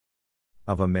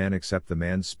of a man except the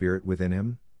man's spirit within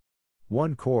him?"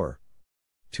 1 Cor.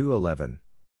 2:11.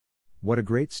 What a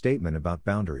great statement about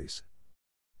boundaries.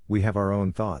 We have our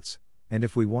own thoughts, and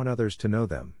if we want others to know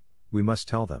them, we must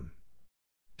tell them.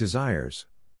 Desires.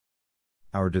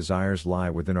 Our desires lie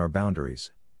within our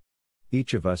boundaries.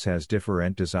 Each of us has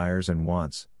different desires and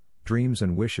wants, dreams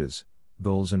and wishes,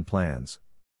 goals and plans,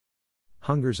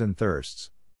 hungers and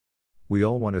thirsts. We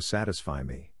all want to satisfy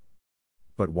me.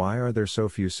 But why are there so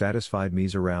few satisfied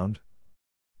me's around?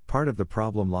 Part of the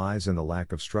problem lies in the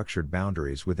lack of structured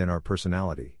boundaries within our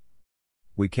personality.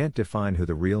 We can't define who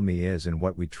the real me is and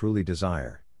what we truly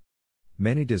desire.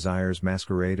 Many desires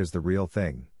masquerade as the real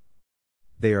thing.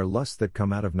 They are lusts that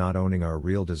come out of not owning our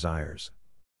real desires.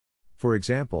 For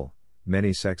example,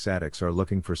 many sex addicts are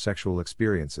looking for sexual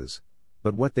experiences,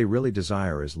 but what they really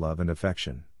desire is love and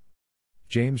affection.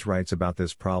 James writes about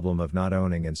this problem of not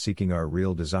owning and seeking our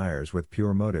real desires with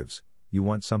pure motives. You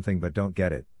want something but don't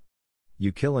get it.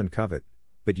 You kill and covet,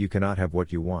 but you cannot have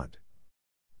what you want.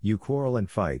 You quarrel and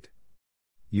fight.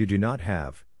 You do not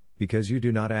have, because you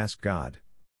do not ask God.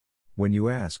 When you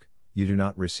ask, you do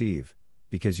not receive,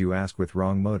 because you ask with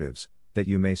wrong motives, that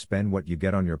you may spend what you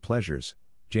get on your pleasures.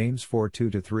 James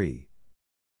 4:2-3.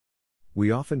 We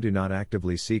often do not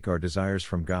actively seek our desires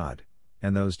from God,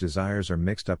 and those desires are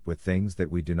mixed up with things that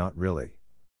we do not really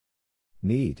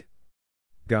need.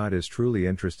 God is truly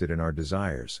interested in our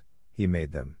desires. He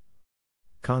made them.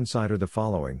 Consider the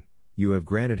following: you have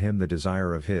granted him the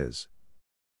desire of his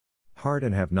heart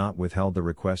and have not withheld the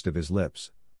request of his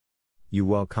lips. You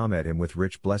welcome him with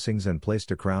rich blessings and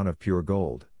placed a crown of pure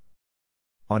gold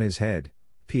on his head.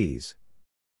 Ps.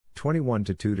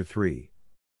 21:2-3.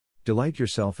 Delight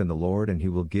yourself in the Lord and he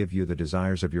will give you the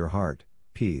desires of your heart.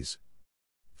 Ps.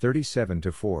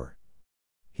 37-4.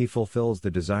 He fulfills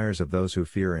the desires of those who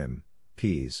fear him.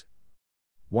 Ps.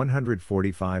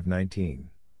 145:19.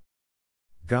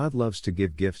 God loves to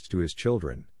give gifts to his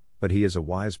children, but he is a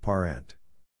wise parent.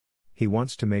 He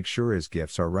wants to make sure his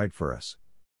gifts are right for us.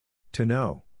 To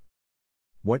know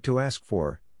what to ask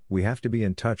for, we have to be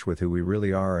in touch with who we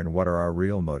really are and what are our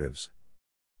real motives.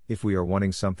 If we are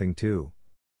wanting something to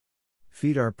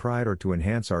feed our pride or to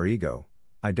enhance our ego,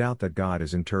 I doubt that God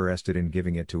is interested in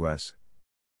giving it to us.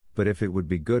 But if it would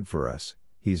be good for us,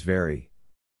 he's very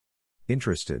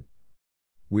interested.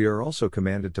 We are also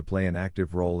commanded to play an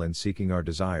active role in seeking our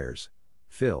desires.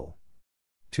 Phil.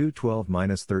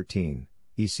 2:12-13,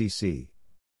 ECC.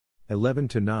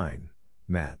 11-9,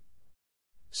 Matt.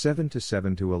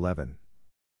 7-7-11.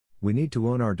 We need to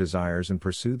own our desires and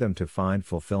pursue them to find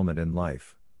fulfillment in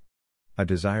life. A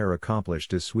desire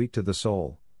accomplished is sweet to the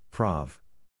soul. Prov.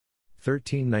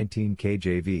 13:19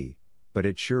 KJV, but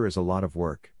it sure is a lot of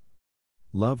work.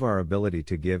 Love, our ability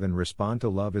to give and respond to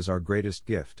love, is our greatest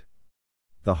gift.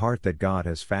 The heart that God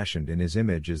has fashioned in his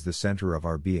image is the center of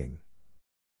our being.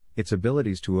 Its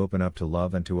abilities to open up to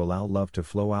love and to allow love to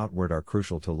flow outward are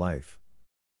crucial to life.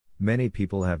 Many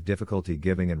people have difficulty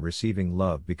giving and receiving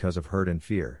love because of hurt and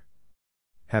fear.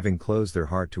 Having closed their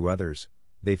heart to others,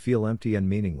 they feel empty and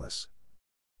meaningless.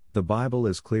 The Bible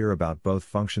is clear about both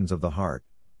functions of the heart,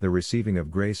 the receiving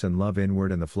of grace and love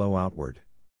inward and the flow outward.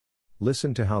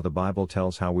 Listen to how the Bible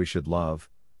tells how we should love.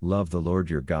 Love the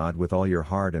Lord your God with all your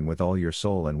heart and with all your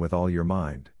soul and with all your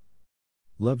mind.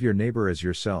 Love your neighbor as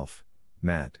yourself.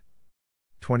 Matt.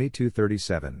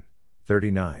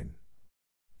 22:37-39.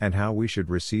 And how we should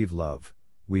receive love,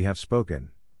 we have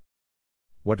spoken.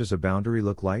 What does a boundary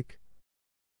look like?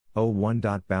 01.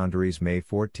 Boundaries, May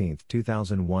 14,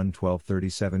 2001,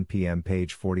 12:37 p.m.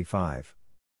 page 45.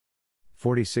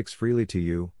 46. Freely to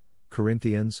you,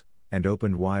 Corinthians, and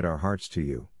opened wide our hearts to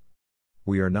you.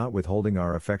 We are not withholding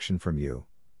our affection from you,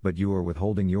 but you are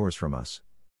withholding yours from us.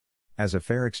 As a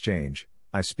fair exchange,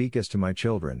 I speak as to my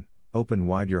children, open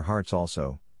wide your hearts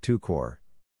also. 2 Cor.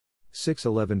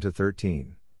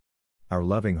 6:11-13. Our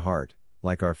loving heart,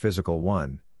 like our physical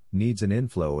one, needs an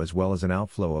inflow as well as an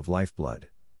outflow of lifeblood.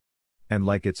 And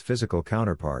like its physical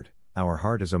counterpart, our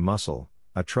heart is a muscle,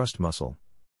 a trust muscle.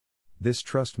 This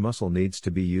trust muscle needs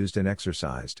to be used and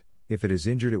exercised. If it is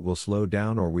injured, it will slow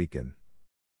down or weaken.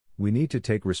 We need to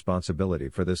take responsibility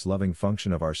for this loving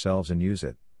function of ourselves and use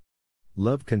it.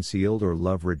 Love concealed or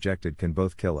love rejected can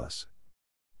both kill us.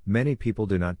 Many people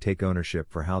do not take ownership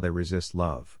for how they resist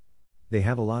love. They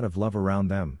have a lot of love around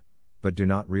them, but do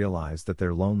not realize that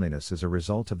their loneliness is a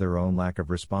result of their own lack of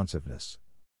responsiveness.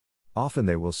 Often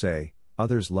they will say,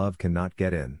 "Others' love cannot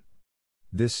get in."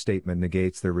 This statement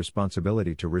negates their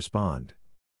responsibility to respond.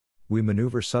 We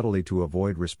maneuver subtly to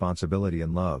avoid responsibility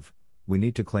in love. We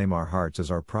need to claim our hearts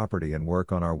as our property and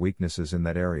work on our weaknesses in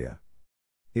that area.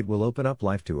 It will open up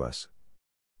life to us.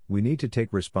 We need to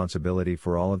take responsibility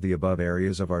for all of the above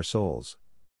areas of our souls.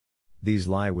 These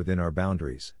lie within our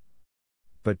boundaries.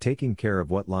 But taking care of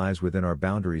what lies within our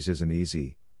boundaries isn't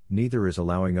easy, neither is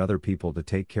allowing other people to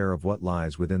take care of what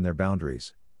lies within their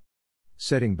boundaries.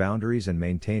 Setting boundaries and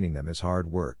maintaining them is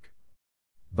hard work.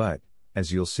 But,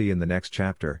 as you'll see in the next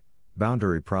chapter,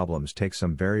 boundary problems take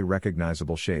some very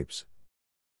recognizable shapes.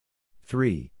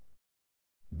 3.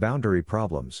 Boundary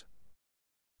problems.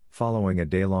 Following a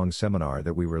day-long seminar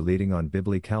that we were leading on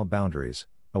biblical boundaries,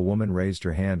 a woman raised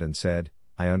her hand and said,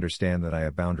 "I understand that I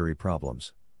have boundary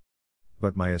problems.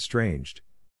 But my estranged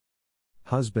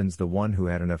husband's the one who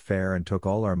had an affair and took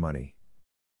all our money.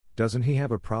 Doesn't he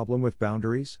have a problem with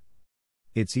boundaries?"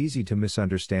 It's easy to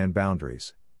misunderstand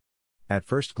boundaries. At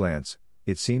first glance,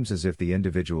 it seems as if the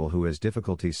individual who has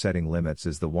difficulty setting limits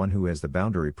is the one who has the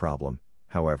boundary problem.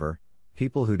 However,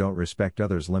 people who don't respect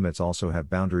others' limits also have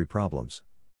boundary problems.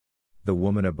 The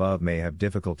woman above may have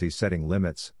difficulty setting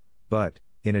limits, but,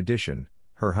 in addition,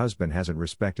 her husband hasn't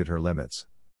respected her limits.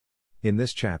 In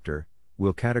this chapter,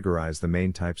 we'll categorize the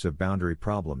main types of boundary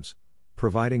problems,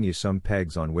 providing you some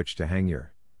pegs on which to hang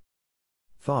your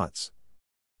thoughts.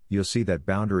 You'll see that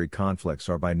boundary conflicts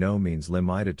are by no means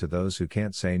limited to those who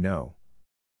can't say no.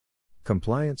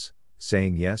 Compliance,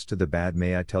 saying yes to the bad.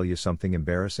 May I tell you something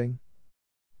embarrassing?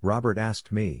 Robert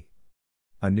asked me.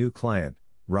 A new client,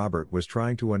 Robert was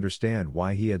trying to understand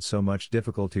why he had so much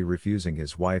difficulty refusing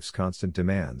his wife's constant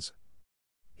demands.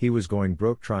 He was going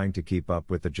broke trying to keep up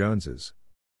with the Joneses.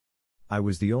 I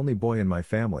was the only boy in my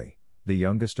family, the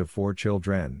youngest of 4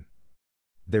 children.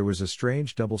 There was a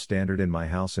strange double standard in my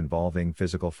house involving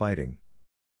physical fighting.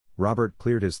 Robert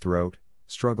cleared his throat,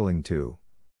 struggling to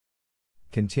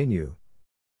continue.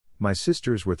 My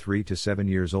sisters were 3 to 7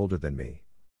 years older than me.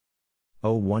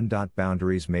 01.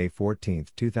 Boundaries, May 14,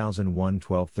 2001,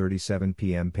 12:37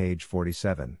 p.m. Page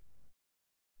 47.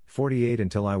 48.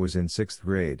 Until I was in 6th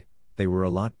grade, they were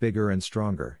a lot bigger and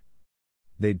stronger.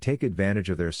 They'd take advantage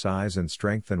of their size and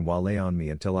strength and lay on me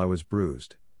until I was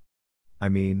bruised. I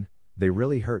mean, they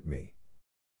really hurt me.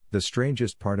 The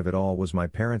strangest part of it all was my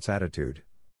parents' attitude.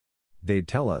 They'd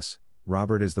tell us,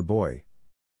 "Robert is the boy.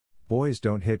 Boys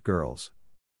don't hit girls.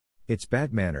 It's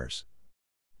bad manners."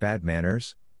 Bad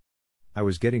manners? I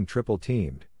was getting triple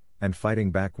teamed, and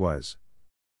fighting back was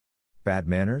bad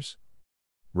manners?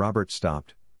 Robert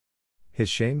stopped. His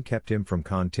shame kept him from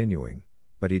continuing,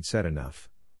 but he'd said enough.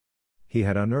 He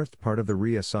had unearthed part of the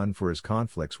reason for his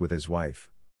conflicts with his wife.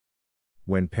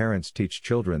 When parents teach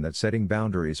children that setting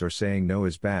boundaries or saying no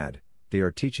is bad, they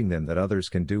are teaching them that others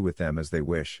can do with them as they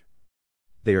wish.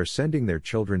 They are sending their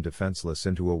children defenseless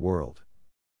into a world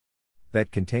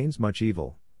that contains much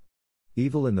evil.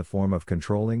 Evil in the form of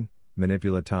controlling,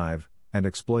 manipulative, and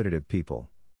exploitative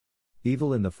people.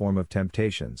 Evil in the form of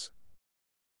temptations.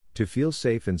 To feel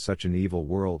safe in such an evil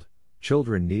world,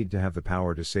 children need to have the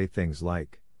power to say things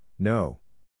like, "No.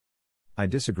 I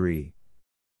disagree.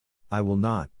 I will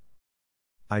not.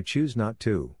 I choose not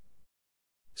to.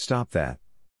 Stop that.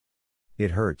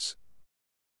 It hurts.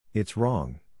 It's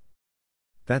wrong.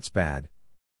 That's bad.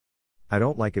 I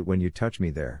don't like it when you touch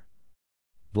me there."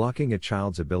 Blocking a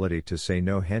child's ability to say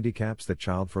no handicaps the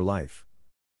child for life.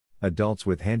 Adults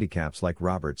with handicaps like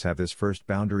Robert's have this first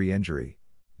boundary injury: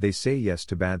 they say yes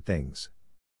to bad things.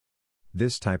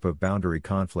 This type of boundary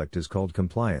conflict is called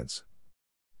compliance.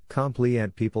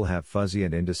 Compliant people have fuzzy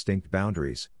and indistinct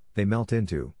boundaries. They melt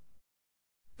into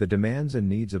the demands and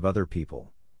needs of other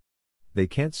people. They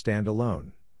can't stand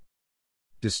alone.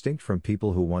 Distinct from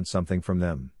people who want something from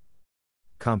them.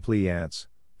 Compliants,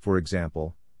 for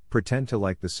example, pretend to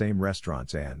like the same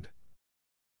restaurants and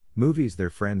movies their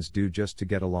friends do just to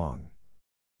get along.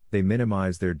 They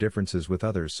minimize their differences with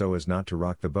others so as not to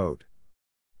rock the boat.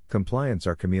 Compliants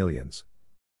are chameleons.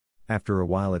 After a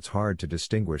while it's hard to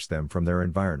distinguish them from their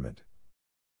environment.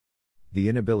 The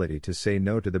inability to say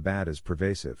no to the bad is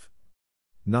pervasive.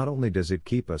 Not only does it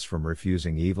keep us from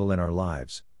refusing evil in our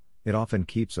lives, it often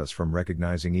keeps us from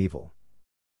recognizing evil.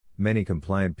 Many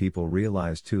compliant people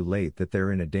realize too late that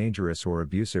they're in a dangerous or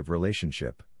abusive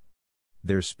relationship.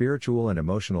 Their spiritual and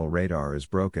emotional radar is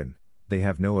broken, they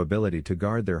have no ability to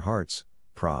guard their hearts.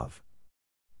 Prov.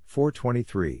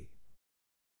 4:23.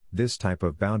 This type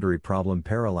of boundary problem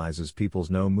paralyzes people's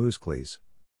no muscles.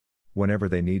 Whenever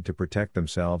they need to protect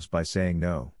themselves by saying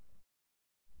no,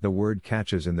 the word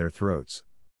catches in their throats.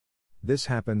 This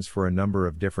happens for a number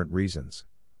of different reasons.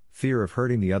 Fear of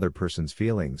hurting the other person's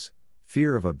feelings,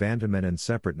 fear of abandonment and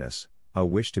separateness, a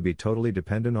wish to be totally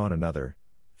dependent on another,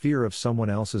 fear of someone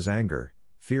else's anger,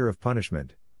 fear of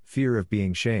punishment, fear of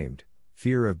being shamed,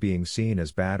 fear of being seen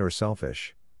as bad or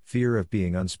selfish, fear of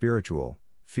being unspiritual,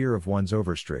 fear of one's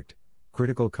overstrict,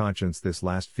 critical conscience. This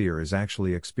last fear is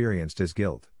actually experienced as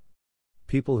guilt.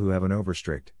 People who have an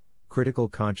overstrict, critical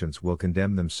conscience will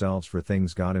condemn themselves for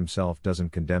things God Himself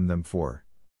doesn't condemn them for.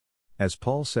 As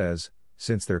Paul says,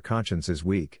 since their conscience is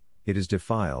weak, it is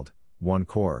defiled. 1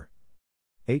 Cor.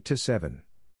 8-7.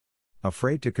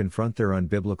 Afraid to confront their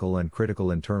unbiblical and critical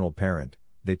internal parent,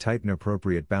 they tighten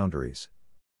appropriate boundaries.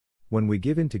 When we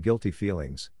give in to guilty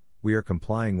feelings, we are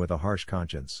complying with a harsh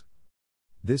conscience.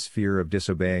 This fear of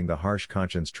disobeying the harsh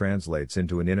conscience translates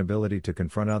into an inability to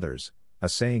confront others, a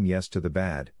saying yes to the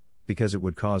bad, because it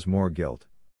would cause more guilt.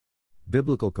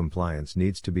 Biblical compliance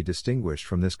needs to be distinguished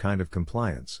from this kind of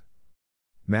compliance.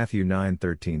 Matthew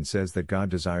 9:13 says that God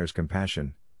desires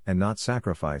compassion, and not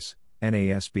sacrifice,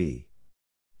 NASB.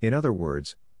 In other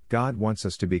words, God wants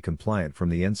us to be compliant from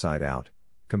the inside out,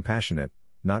 compassionate,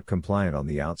 not compliant on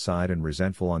the outside and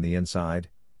resentful on the inside,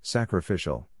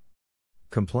 sacrificial.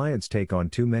 Compliants take on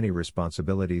too many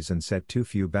responsibilities and set too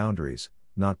few boundaries,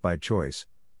 not by choice,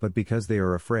 but because they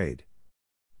are afraid.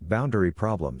 Boundary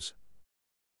problems.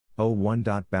 01.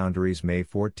 Boundaries, May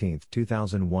 14,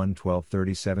 2001,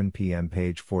 12:37 p.m.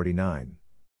 page 49.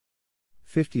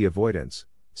 50. Avoidance.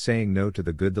 Saying no to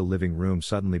the good. The living room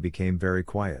suddenly became very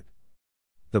quiet.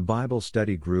 The Bible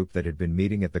study group that had been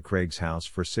meeting at the Craig's house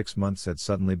for 6 months had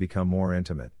suddenly become more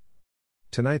intimate.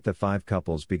 Tonight the 5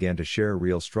 couples began to share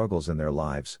real struggles in their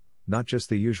lives, not just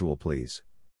the usual pleas.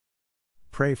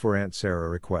 Pray for Aunt Sarah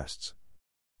requests.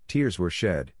 Tears were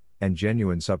shed, and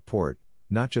genuine support,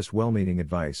 not just well-meaning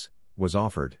advice, was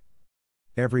offered.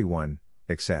 Everyone,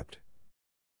 except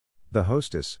the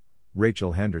hostess,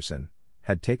 Rachel Henderson,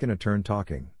 had taken a turn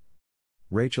talking.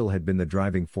 Rachel had been the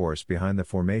driving force behind the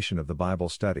formation of the Bible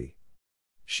study.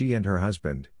 She and her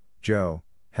husband, Joe,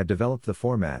 had developed the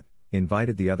format,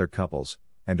 invited the other couples,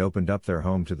 and opened up their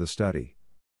home to the study.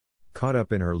 Caught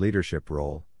up in her leadership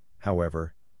role,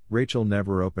 however, Rachel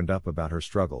never opened up about her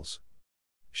struggles.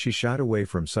 She shied away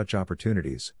from such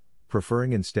opportunities,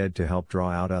 preferring instead to help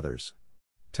draw out others.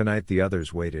 Tonight the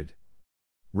others waited.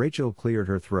 Rachel cleared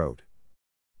her throat.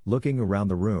 Looking around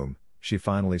the room, she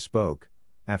finally spoke.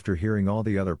 After hearing all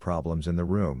the other problems in the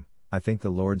room, I think the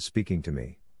Lord's speaking to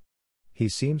me. He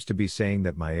seems to be saying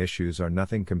that my issues are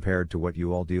nothing compared to what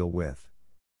you all deal with.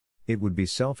 It would be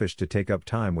selfish to take up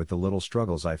time with the little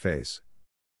struggles I face.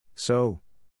 So,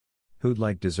 who'd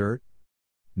like dessert?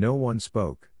 No one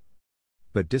spoke.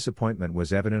 But disappointment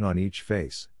was evident on each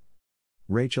face.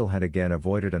 Rachel had again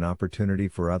avoided an opportunity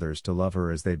for others to love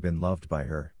her as they'd been loved by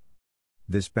her.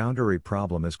 This boundary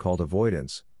problem is called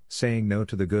avoidance, saying no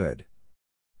to the good.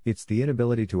 It's the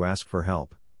inability to ask for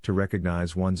help, to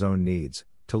recognize one's own needs,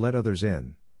 to let others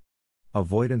in.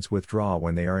 Avoidants withdraw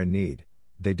when they are in need,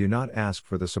 they do not ask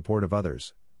for the support of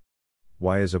others.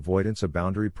 Why is avoidance a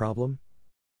boundary problem?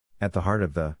 At the heart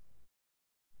of the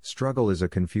struggle is a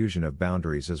confusion of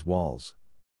boundaries as walls.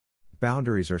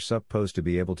 Boundaries are supposed to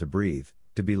be able to breathe,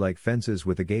 to be like fences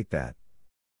with a gate that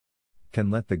can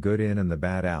let the good in and the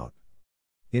bad out.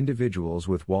 Individuals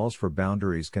with walls for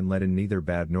boundaries can let in neither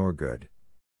bad nor good.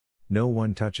 No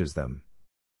one touches them.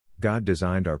 God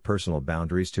designed our personal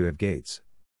boundaries to have gates.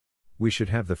 We should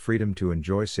have the freedom to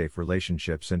enjoy safe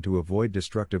relationships and to avoid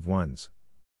destructive ones.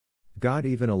 God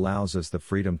even allows us the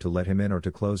freedom to let Him in or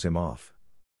to close Him off.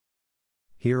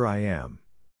 Here I am.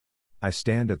 I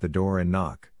stand at the door and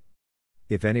knock.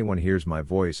 If anyone hears my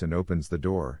voice and opens the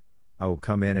door, I will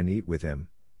come in and eat with him,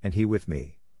 and he with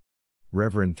me.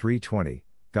 Reverend 3:20.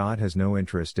 God has no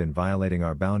interest in violating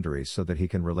our boundaries so that He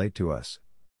can relate to us.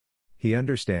 He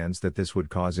understands that this would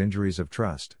cause injuries of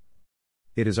trust.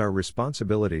 It is our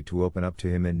responsibility to open up to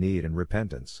Him in need and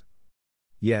repentance.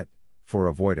 Yet, for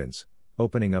avoidance,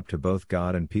 opening up to both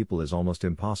God and people is almost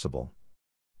impossible.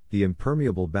 The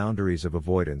impermeable boundaries of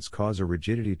avoidance cause a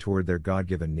rigidity toward their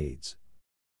God-given needs.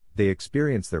 They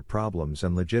experience their problems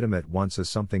and legitimate wants as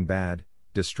something bad,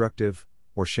 destructive,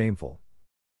 or shameful.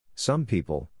 Some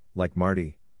people, like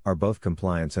Marty, are both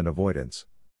compliance and avoidance.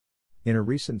 In a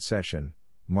recent session,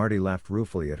 Marty laughed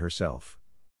ruefully at herself.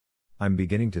 I'm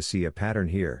beginning to see a pattern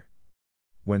here.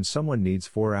 When someone needs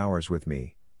 4 hours with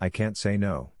me, I can't say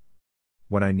no.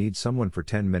 When I need someone for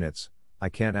 10 minutes, I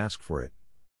can't ask for it.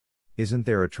 Isn't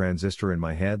there a transistor in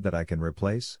my head that I can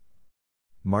replace?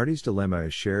 Marty's dilemma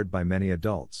is shared by many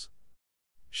adults.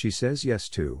 She says yes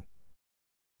to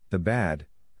the bad,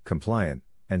 compliant,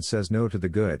 and says no to the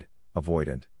good,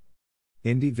 avoidant.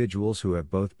 Individuals who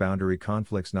have both boundary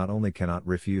conflicts not only cannot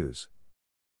refuse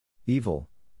evil,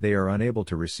 they are unable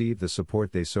to receive the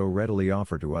support they so readily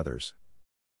offer to others.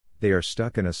 They are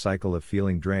stuck in a cycle of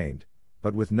feeling drained,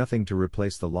 but with nothing to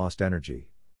replace the lost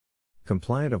energy.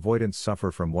 Compliant avoidants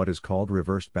suffer from what is called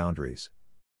reversed boundaries.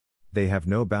 They have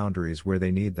no boundaries where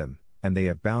they need them, and they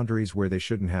have boundaries where they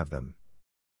shouldn't have them.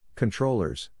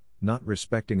 Controllers, not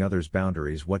respecting others'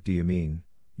 boundaries. What do you mean?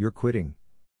 You're quitting?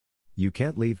 You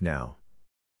can't leave now.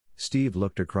 Steve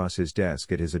looked across his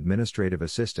desk at his administrative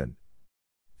assistant.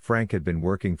 Frank had been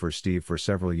working for Steve for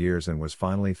several years and was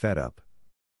finally fed up.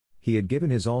 He had given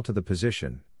his all to the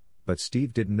position, but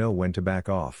Steve didn't know when to back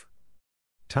off.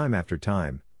 Time after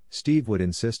time, Steve would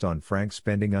insist on Frank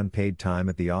spending unpaid time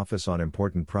at the office on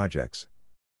important projects.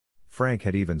 Frank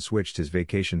had even switched his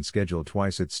vacation schedule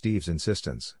twice at Steve's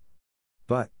insistence.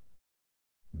 But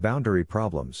boundary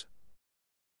problems.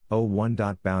 01.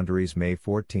 Boundaries, May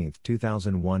 14,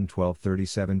 2001,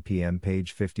 12:37 p.m.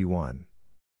 Page 51.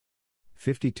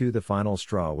 52. The final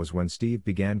straw was when Steve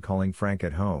began calling Frank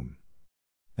at home.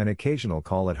 An occasional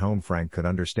call at home Frank could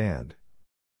understand.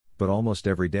 But almost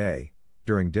every day,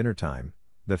 during dinner time,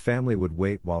 the family would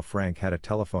wait while Frank had a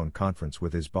telephone conference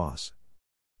with his boss.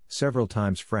 Several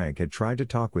times Frank had tried to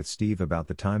talk with Steve about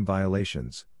the time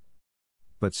violations.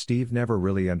 But Steve never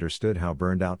really understood how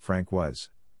burned out Frank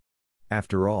was.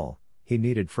 After all, he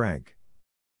needed Frank.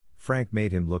 Frank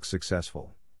made him look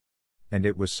successful. And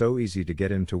it was so easy to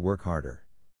get him to work harder.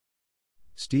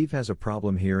 Steve has a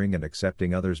problem hearing and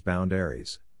accepting others'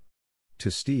 boundaries. To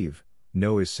Steve,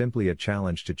 no is simply a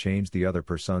challenge to change the other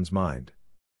person's mind.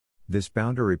 This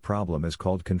boundary problem is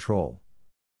called control.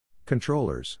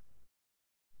 Controllers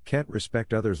can't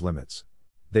respect others' limits.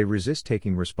 They resist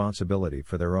taking responsibility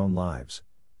for their own lives,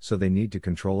 so they need to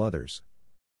control others.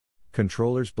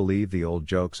 Controllers believe the old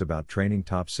jokes about training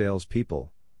top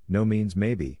salespeople: no means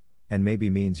maybe, and maybe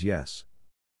means yes.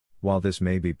 While this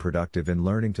may be productive in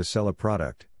learning to sell a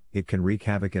product, it can wreak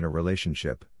havoc in a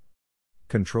relationship.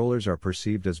 Controllers are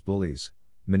perceived as bullies,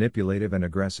 manipulative and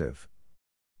aggressive.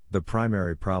 The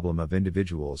primary problem of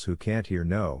individuals who can't hear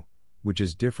no, which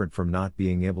is different from not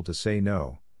being able to say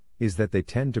no, is that they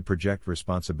tend to project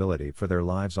responsibility for their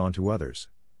lives onto others.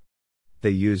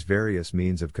 They use various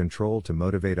means of control to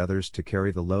motivate others to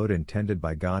carry the load intended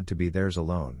by God to be theirs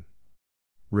alone.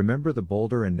 Remember the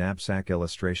boulder and knapsack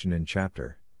illustration in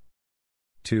Chapter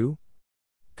 2?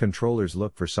 Controllers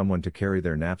look for someone to carry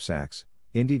their knapsacks,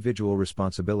 individual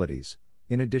responsibilities,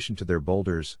 in addition to their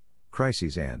boulders,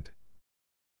 crises and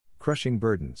crushing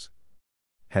burdens.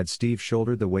 Had Steve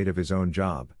shouldered the weight of his own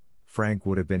job, Frank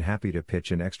would have been happy to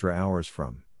pitch in extra hours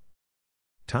from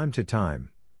time to time.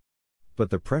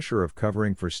 But the pressure of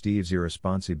covering for Steve's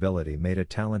irresponsibility made a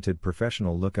talented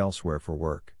professional look elsewhere for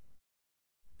work.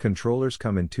 Controllers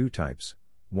come in two types.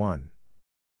 1.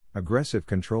 Aggressive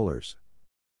controllers.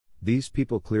 These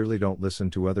people clearly don't listen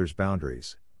to others'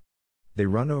 boundaries. They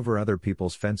run over other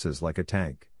people's fences like a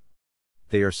tank.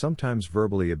 They are sometimes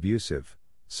verbally abusive,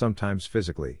 sometimes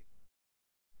physically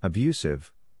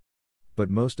abusive. But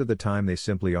most of the time they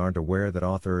simply aren't aware that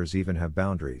authors even have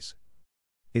boundaries.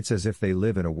 It's as if they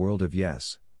live in a world of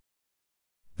yes.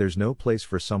 There's no place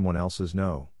for someone else's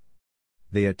no.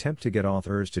 They attempt to get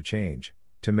authors to change,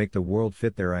 to make the world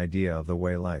fit their idea of the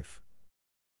way life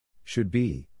should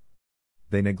be.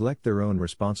 They neglect their own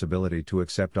responsibility to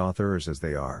accept authors as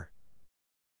they are.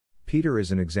 Peter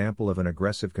is an example of an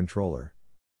aggressive controller.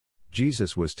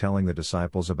 Jesus was telling the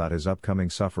disciples about his upcoming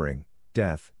suffering,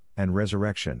 death, and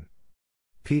resurrection.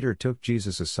 Peter took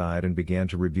Jesus aside and began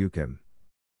to rebuke him.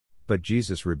 But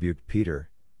Jesus rebuked Peter,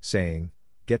 saying,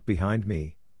 "Get behind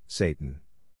me, Satan.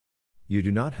 You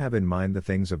do not have in mind the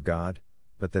things of God,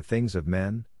 but the things of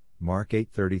men." Mark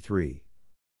 8:33.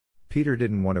 Peter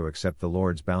didn't want to accept the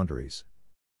Lord's boundaries.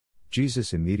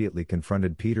 Jesus immediately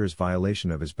confronted Peter's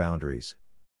violation of his boundaries.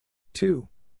 2.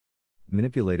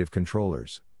 Manipulative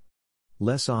controllers.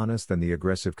 Less honest than the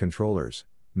aggressive controllers,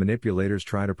 manipulators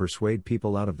try to persuade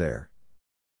people out of their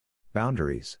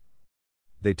boundaries.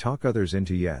 They talk others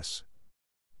into yes.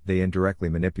 They indirectly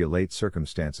manipulate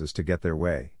circumstances to get their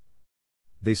way.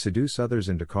 They seduce others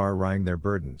into carrying their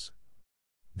burdens.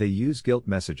 They use guilt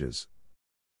messages.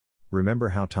 Remember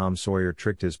how Tom Sawyer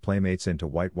tricked his playmates into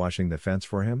whitewashing the fence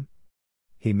for him?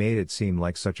 He made it seem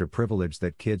like such a privilege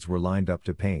that kids were lined up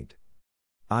to paint.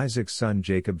 Isaac's son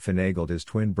Jacob finagled his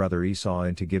twin brother Esau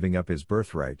into giving up his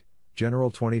birthright,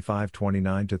 General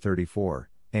 25:29-34,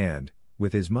 and,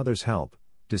 with his mother's help,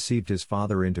 deceived his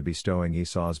father into bestowing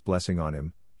Esau's blessing on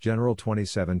him, General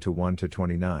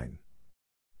 27:1-29.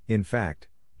 In fact,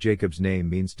 Jacob's name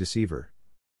means deceiver.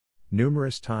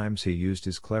 Numerous times he used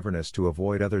his cleverness to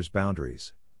avoid others'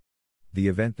 boundaries. The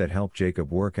event that helped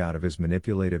Jacob work out of his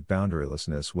manipulative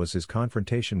boundarylessness was his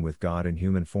confrontation with God in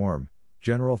human form,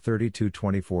 General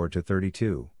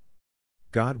 32:24-32.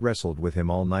 God wrestled with him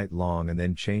all night long and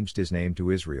then changed his name to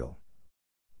Israel.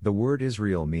 The word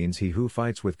Israel means he who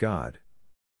fights with God.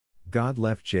 God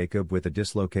left Jacob with a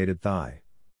dislocated thigh.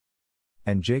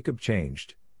 And Jacob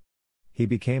changed. He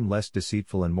became less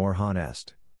deceitful and more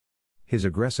honest. His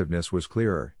aggressiveness was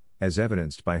clearer, as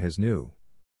evidenced by his new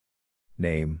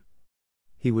name.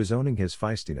 He was owning his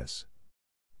feistiness.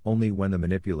 Only when the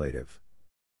manipulative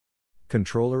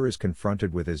controller is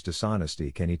confronted with his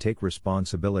dishonesty can he take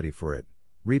responsibility for it,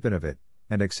 repent of it,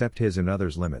 and accept his and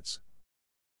others' limits.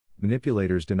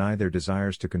 Manipulators deny their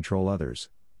desires to control others,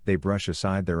 they brush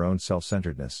aside their own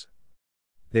self-centeredness.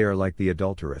 They are like the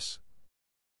adulteress.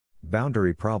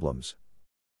 Boundary problems.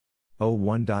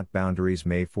 01. Boundaries,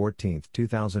 May 14,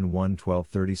 2001,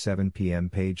 12:37 p.m.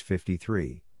 Page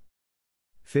 53.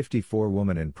 54.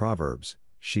 Woman in Proverbs,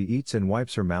 she eats and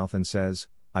wipes her mouth and says,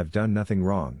 I've done nothing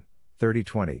wrong.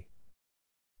 30:20.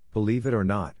 Believe it or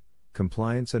not,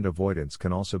 compliance and avoidance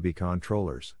can also be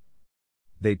controllers.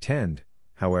 They tend,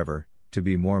 however, to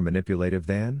be more manipulative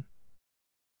than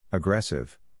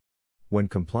aggressive. When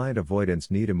compliant avoidants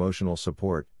need emotional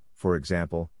support, for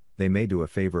example, they may do a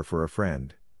favor for a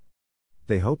friend.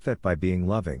 They hope that by being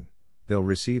loving, they'll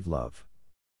receive love.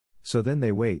 So then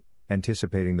they wait,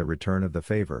 anticipating the return of the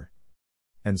favor.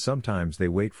 And sometimes they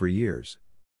wait for years.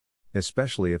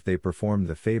 Especially if they perform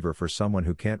the favor for someone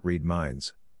who can't read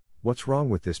minds. What's wrong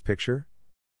with this picture?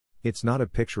 It's not a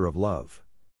picture of love.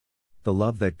 The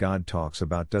love that God talks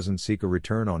about doesn't seek a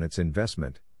return on its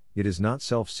investment, it is not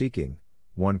self-seeking.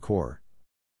 1 Cor.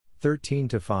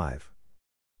 13-5.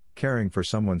 Caring for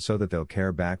someone so that they'll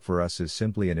care back for us is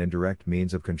simply an indirect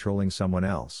means of controlling someone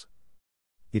else.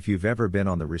 If you've ever been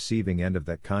on the receiving end of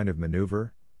that kind of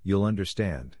maneuver, you'll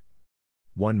understand.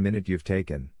 1 minute you've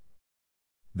taken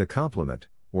the compliment,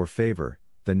 or favor,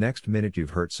 the next minute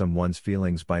you've hurt someone's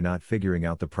feelings by not figuring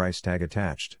out the price tag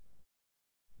attached.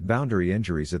 Boundary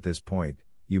injuries. At this point,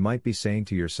 you might be saying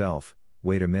to yourself,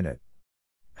 wait a minute.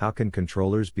 How can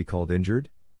controllers be called injured?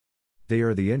 They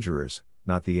are the injurers,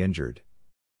 not the injured.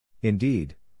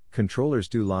 Indeed, controllers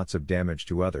do lots of damage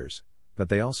to others, but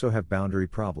they also have boundary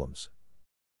problems.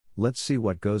 Let's see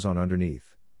what goes on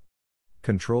underneath.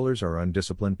 Controllers are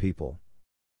undisciplined people.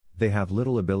 They have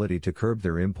little ability to curb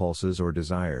their impulses or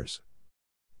desires.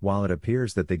 While it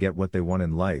appears that they get what they want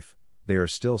in life, they are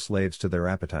still slaves to their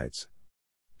appetites.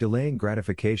 Delaying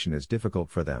gratification is difficult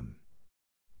for them.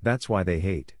 That's why they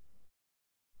hate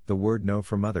the word no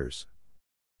from others.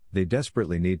 They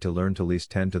desperately need to learn to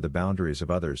least tend to the boundaries of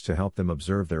others to help them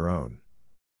observe their own.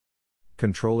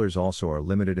 Controllers also are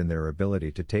limited in their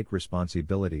ability to take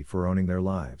responsibility for owning their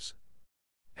lives.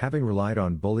 Having relied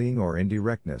on bullying or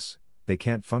indirectness, they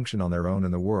can't function on their own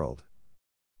in the world.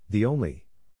 The only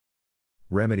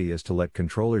remedy is to let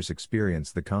controllers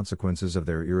experience the consequences of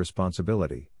their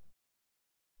irresponsibility.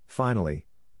 Finally,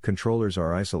 controllers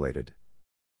are isolated.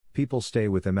 People stay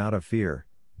with them out of fear,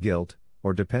 guilt,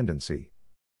 or dependency.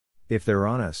 If they're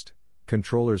honest,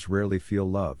 controllers rarely feel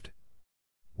loved.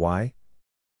 Why?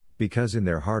 Because in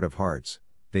their heart of hearts,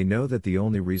 they know that the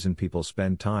only reason people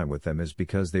spend time with them is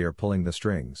because they are pulling the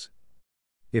strings.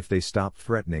 If they stopped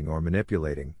threatening or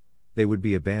manipulating, they would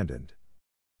be abandoned.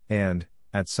 And,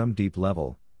 at some deep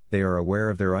level, they are aware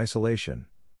of their isolation.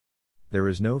 There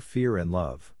is no fear in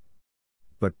love.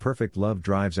 But perfect love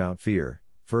drives out fear,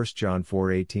 1 John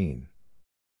 4:18.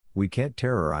 We can't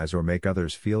terrorize or make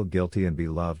others feel guilty and be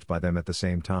loved by them at the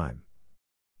same time.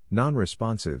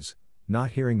 Non-responsives,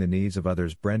 not hearing the needs of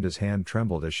others. Brenda's hand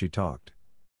trembled as she talked.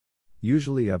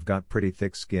 Usually I've got pretty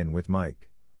thick skin with Mike.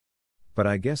 But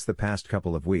I guess the past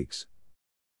couple of weeks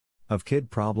of kid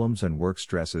problems and work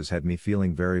stresses had me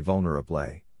feeling very vulnerable.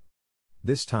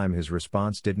 This time his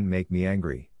response didn't make me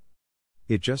angry.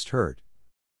 It just hurt.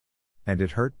 And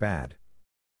it hurt bad.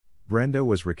 Brenda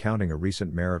was recounting a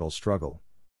recent marital struggle.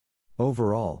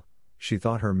 Overall, she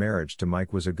thought her marriage to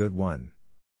Mike was a good one.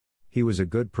 He was a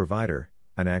good provider,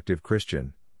 an active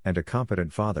Christian, and a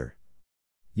competent father.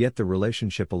 Yet the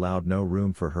relationship allowed no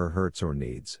room for her hurts or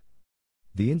needs.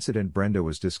 The incident Brenda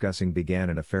was discussing began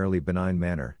in a fairly benign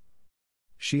manner.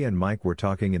 She and Mike were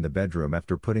talking in the bedroom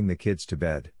after putting the kids to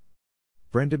bed.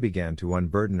 Brenda began to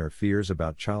unburden her fears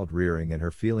about child rearing and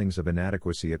her feelings of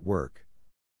inadequacy at work.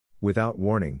 Without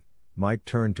warning, Mike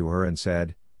turned to her and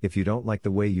said, "If you don't like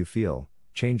the way you feel,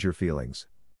 change your feelings.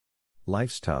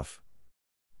 Life's tough.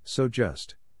 So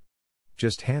just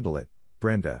handle it,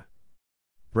 Brenda."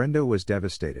 Brenda was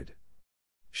devastated.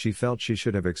 She felt she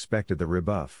should have expected the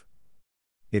rebuff.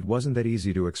 It wasn't that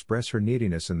easy to express her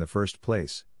neediness in the first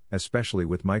place, especially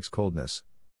with Mike's coldness.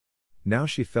 Now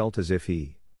she felt as if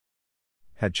he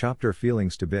had chopped her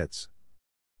feelings to bits.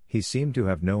 He seemed to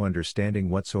have no understanding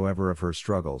whatsoever of her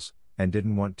struggles, and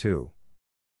didn't want to.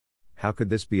 How could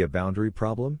this be a boundary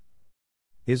problem?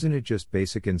 Isn't it just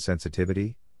basic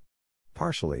insensitivity?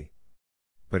 Partially.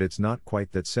 But it's not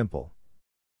quite that simple.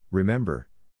 Remember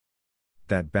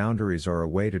that boundaries are a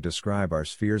way to describe our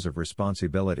spheres of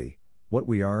responsibility, what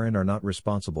we are and are not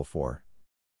responsible for.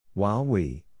 While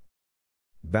we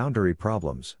boundary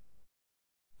problems.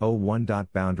 01.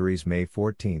 Boundaries, May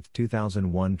 14,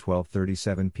 2001,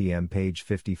 12:37 p.m. Page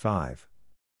 55.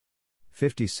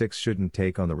 56. Shouldn't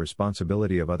take on the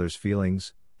responsibility of others'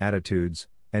 feelings, attitudes,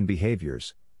 and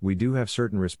behaviors, we do have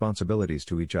certain responsibilities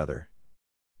to each other.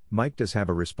 Mike does have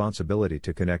a responsibility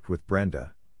to connect with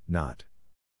Brenda, not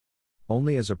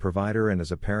only as a provider and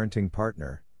as a parenting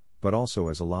partner, but also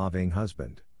as a loving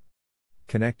husband.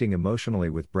 Connecting emotionally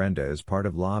with Brenda is part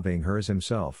of loving her as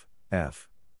himself, f.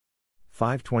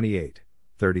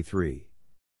 5:28-33.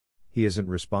 He isn't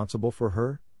responsible for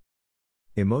her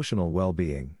emotional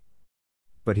well-being,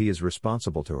 but he is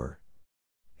responsible to her.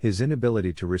 His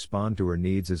inability to respond to her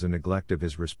needs is a neglect of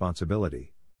his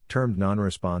responsibility, termed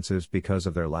non-responsives because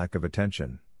of their lack of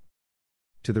attention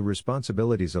to the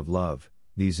responsibilities of love.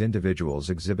 These individuals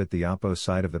exhibit the opposite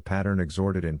side of the pattern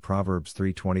exhorted in Proverbs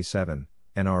 3:27,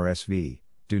 NRSV,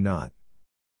 do not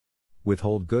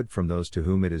withhold good from those to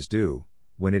whom it is due,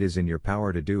 when it is in your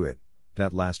power to do it.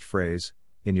 That last phrase,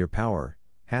 in your power,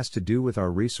 has to do with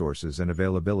our resources and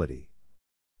availability.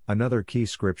 Another key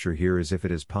scripture here is if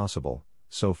it is possible,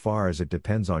 so far as it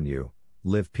depends on you,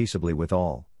 live peaceably with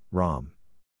all, Rom.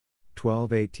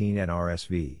 12:18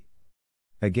 NRSV.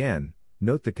 Again,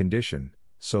 note the condition,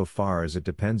 so far as it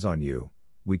depends on you.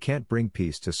 We can't bring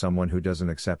peace to someone who doesn't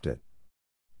accept it.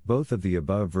 Both of the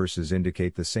above verses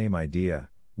indicate the same idea: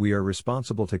 we are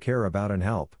responsible to care about and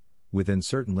help, within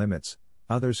certain limits,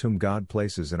 others whom God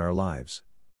places in our lives.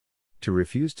 To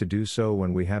refuse to do so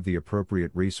when we have the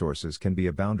appropriate resources can be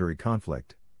a boundary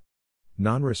conflict.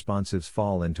 Non-responsives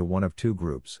fall into one of two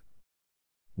groups.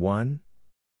 1.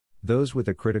 Those with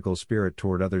a critical spirit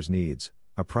toward others' needs,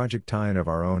 a projectile of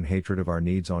our own hatred of our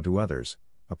needs onto others,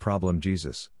 a problem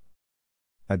Jesus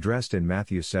addressed in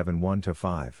Matthew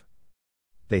 7:1-5.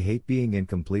 They hate being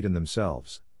incomplete in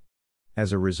themselves.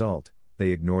 As a result,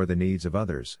 they ignore the needs of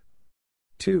others.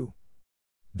 2.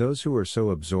 Those who are so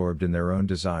absorbed in their own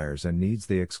desires and needs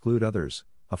they exclude others,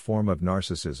 a form of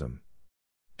narcissism.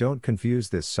 Don't confuse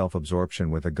this self-absorption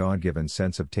with a God-given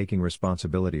sense of taking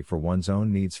responsibility for one's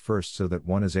own needs first so that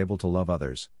one is able to love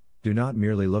others. Do not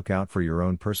merely look out for your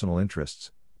own personal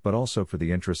interests, but also for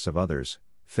the interests of others.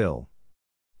 Phil.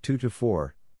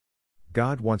 2-4.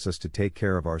 God wants us to take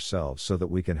care of ourselves so that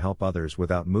we can help others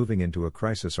without moving into a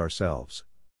crisis ourselves.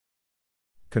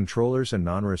 Controllers and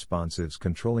non-responsives.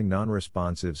 Controlling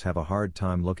non-responsives have a hard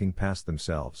time looking past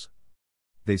themselves.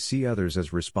 They see others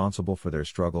as responsible for their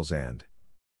struggles and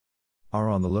are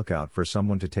on the lookout for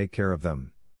someone to take care of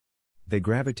them. They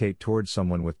gravitate towards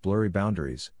someone with blurry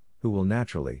boundaries, who will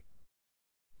naturally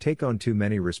take on too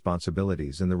many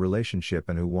responsibilities in the relationship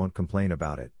and who won't complain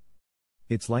about it.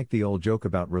 It's like the old joke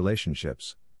about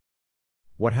relationships.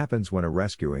 What happens when a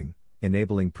rescuing,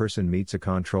 enabling person meets a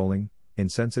controlling,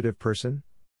 insensitive person?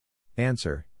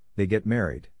 Answer: they get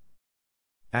married.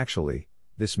 Actually,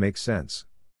 this makes sense.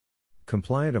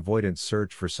 Compliant avoidants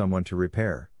search for someone to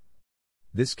repair.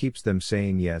 This keeps them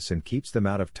saying yes and keeps them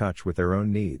out of touch with their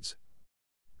own needs.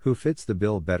 Who fits the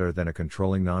bill better than a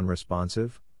controlling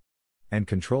non-responsive? And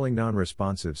controlling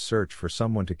non-responsives search for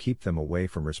someone to keep them away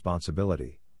from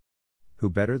responsibility. Who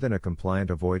better than a compliant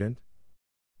avoidant?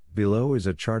 Below is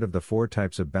a chart of the 4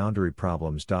 types of boundary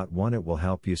problems. 1. It will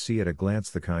help you see at a glance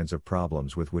the kinds of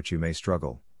problems with which you may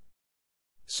struggle.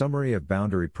 Summary of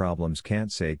boundary problems: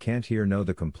 can't say, can't hear, no.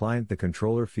 The compliant, the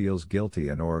controller, feels guilty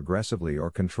and or aggressively or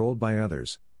controlled by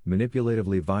others,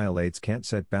 manipulatively violates, can't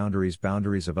set boundaries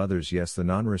of others. Yes. The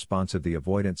non-responsive, the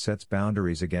avoidant, sets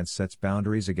boundaries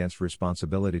against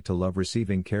responsibility to love,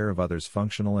 receiving care of others.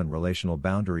 Functional and relational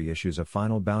boundary issues. A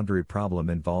final boundary problem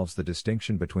involves the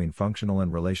distinction between functional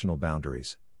and relational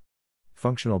boundaries.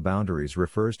 Functional boundaries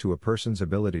refers to a person's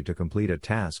ability to complete a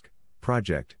task,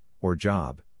 project, or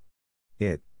job.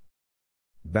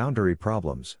 Boundary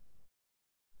problems.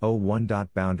 01.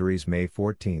 Boundaries, May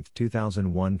 14,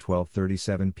 2001,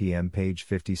 12:37 p.m. Page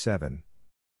 57.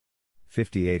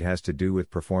 58 has to do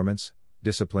with performance,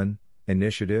 discipline,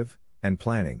 initiative, and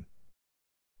planning.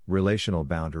 Relational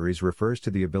boundaries refers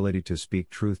to the ability to speak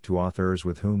truth to authors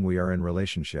with whom we are in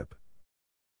relationship.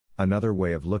 Another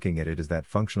way of looking at it is that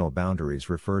functional boundaries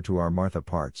refer to our Martha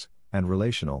parts, and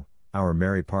relational, our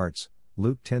Mary parts.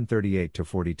 Luke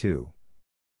 10:38-42.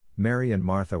 Mary and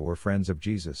Martha were friends of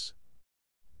Jesus.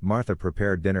 Martha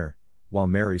prepared dinner, while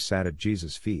Mary sat at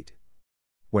Jesus' feet.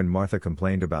 When Martha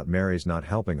complained about Mary's not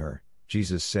helping her,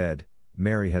 Jesus said,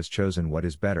 "Mary has chosen what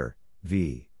is better."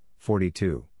 v.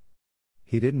 42.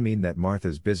 He didn't mean that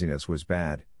Martha's busyness was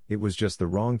bad, it was just the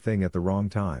wrong thing at the wrong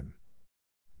time.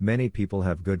 Many people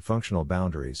have good functional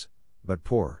boundaries, but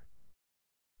poor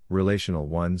relational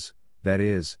ones. That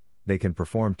is, they can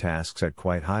perform tasks at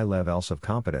quite high levels of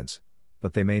competence,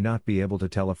 but they may not be able to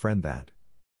tell a friend that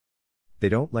they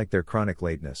don't like their chronic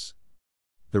lateness.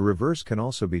 The reverse can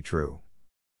also be true.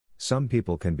 Some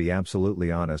people can be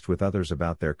absolutely honest with others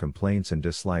about their complaints and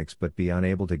dislikes but be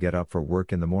unable to get up for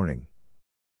work in the morning.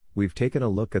 We've taken a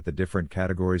look at the different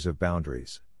categories of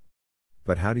boundaries.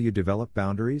 But how do you develop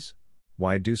boundaries?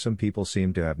 Why do some people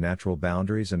seem to have natural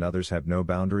boundaries and others have no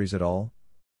boundaries at all?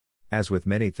 As with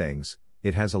many things,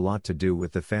 it has a lot to do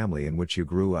with the family in which you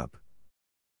grew up.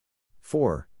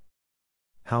 4.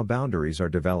 How boundaries are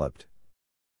developed.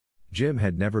 Jim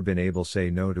had never been able to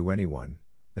say no to anyone,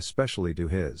 especially to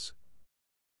his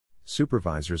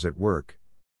supervisors at work.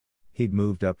 He'd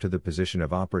moved up to the position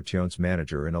of operations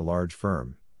manager in a large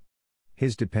firm.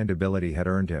 His dependability had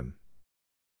earned him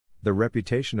the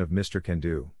reputation of Mr.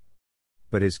 Can-Do.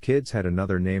 But his kids had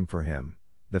another name for him,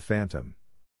 the Phantom.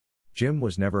 Jim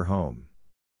was never home.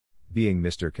 Being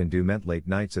Mr. Can-Do meant late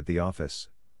nights at the office.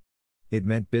 It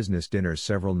meant business dinners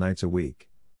several nights a week.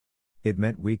 It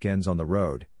meant weekends on the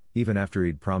road, even after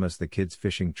he'd promised the kids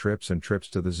fishing trips and trips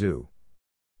to the zoo.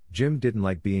 Jim didn't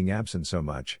like being absent so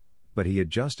much, but he had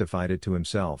justified it to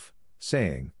himself,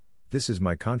 saying, "This is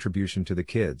my contribution to the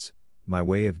kids, my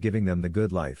way of giving them the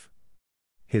good life."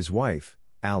 His wife,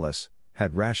 Alice,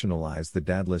 had rationalized the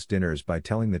dadless dinners by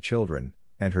telling the children,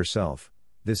 and herself,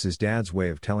 "This is Dad's way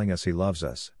of telling us he loves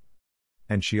us."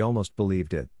 And she almost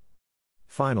believed it.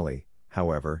 Finally,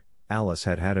 however, Alice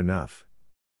had had enough.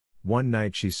 One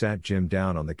night she sat Jim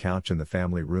down on the couch in the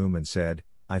family room and said,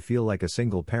 "I feel like a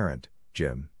single parent,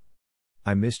 Jim.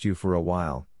 I missed you for a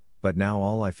while, but now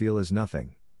all I feel is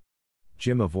nothing."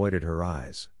 Jim avoided her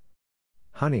eyes.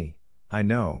 "Honey, I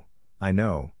know,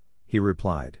 he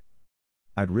replied.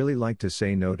 "I'd really like to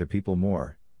say no to people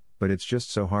more, but it's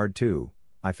just so hard to.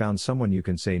 I found someone you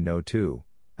can say no to,"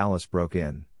 Alice broke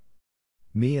in.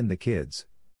 "Me and the kids."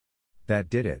 That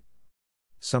did it.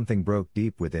 Something broke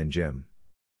deep within Jim.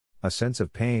 A sense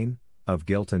of pain, of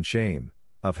guilt and shame,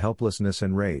 of helplessness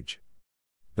and rage.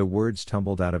 The words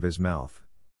tumbled out of his mouth.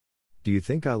 "Do you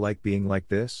think I like being like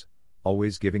this,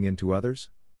 always giving in to others?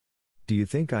 Do you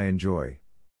think I enjoy?"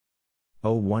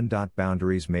 01.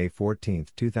 Boundaries, May 14,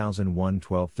 2001,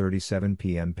 12:37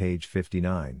 p.m. Page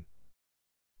 59.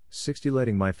 60.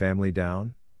 Letting my family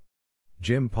down?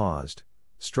 Jim paused,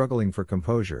 struggling for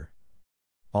composure.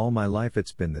 "All my life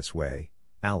it's been this way,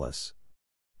 Alice.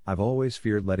 I've always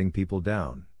feared letting people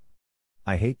down.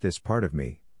 I hate this part of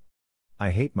me.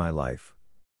 I hate my life.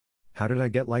 How did I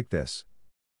get like this?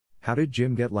 How did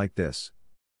Jim get like this?"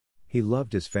 He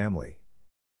loved his family.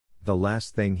 The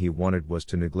last thing he wanted was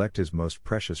to neglect his most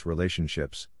precious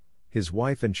relationships, his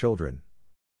wife and children.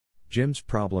 Jim's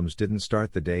problems didn't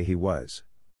start the day he was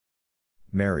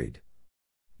married.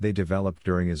 They developed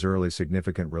during his early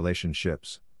significant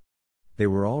relationships. They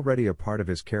were already a part of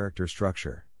his character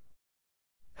structure.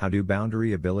 How do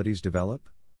boundary abilities develop?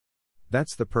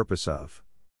 That's the purpose of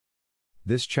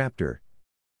this chapter.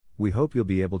 We hope you'll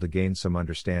be able to gain some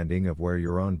understanding of where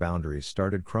your own boundaries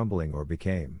started crumbling or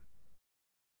became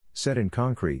set in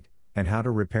concrete, and how to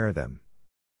repair them.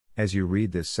 As you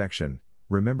read this section,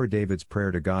 remember David's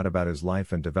prayer to God about his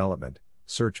life and development: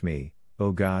 "Search me,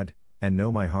 O God, and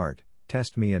know my heart,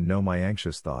 test me and know my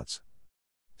anxious thoughts.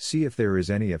 See if there is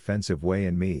any offensive way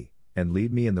in me, and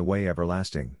lead me in the way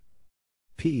everlasting."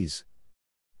 Ps.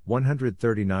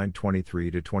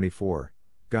 139:23-24.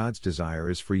 God's desire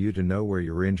is for you to know where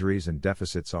your injuries and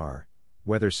deficits are,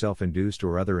 whether self-induced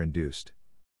or other-induced.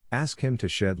 Ask Him to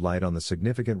shed light on the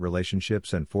significant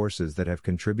relationships and forces that have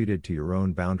contributed to your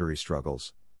own boundary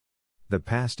struggles. The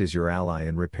past is your ally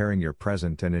in repairing your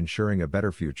present and ensuring a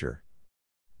better future.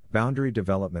 Boundary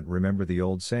development. Remember the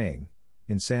old saying,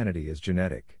 insanity is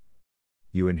genetic.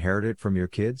 You inherit it from your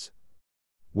kids?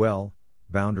 Well,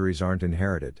 boundaries aren't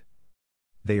inherited.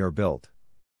 They are built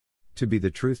to be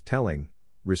the truth-telling,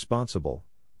 responsible,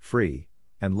 free,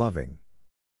 and loving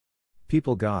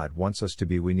people God wants us to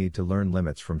be. We need to learn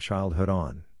limits from childhood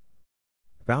on.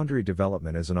 Boundary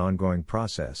development is an ongoing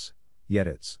process, yet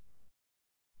its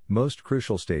most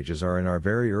crucial stages are in our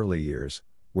very early years,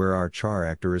 where our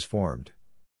character is formed.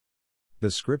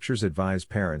 The scriptures advise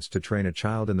parents to train a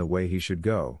child in the way he should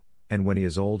go, and when he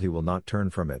is old he will not turn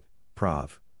from it.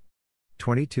 Prov.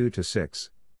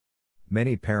 22-6.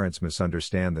 Many parents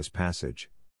misunderstand this passage.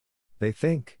 They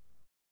think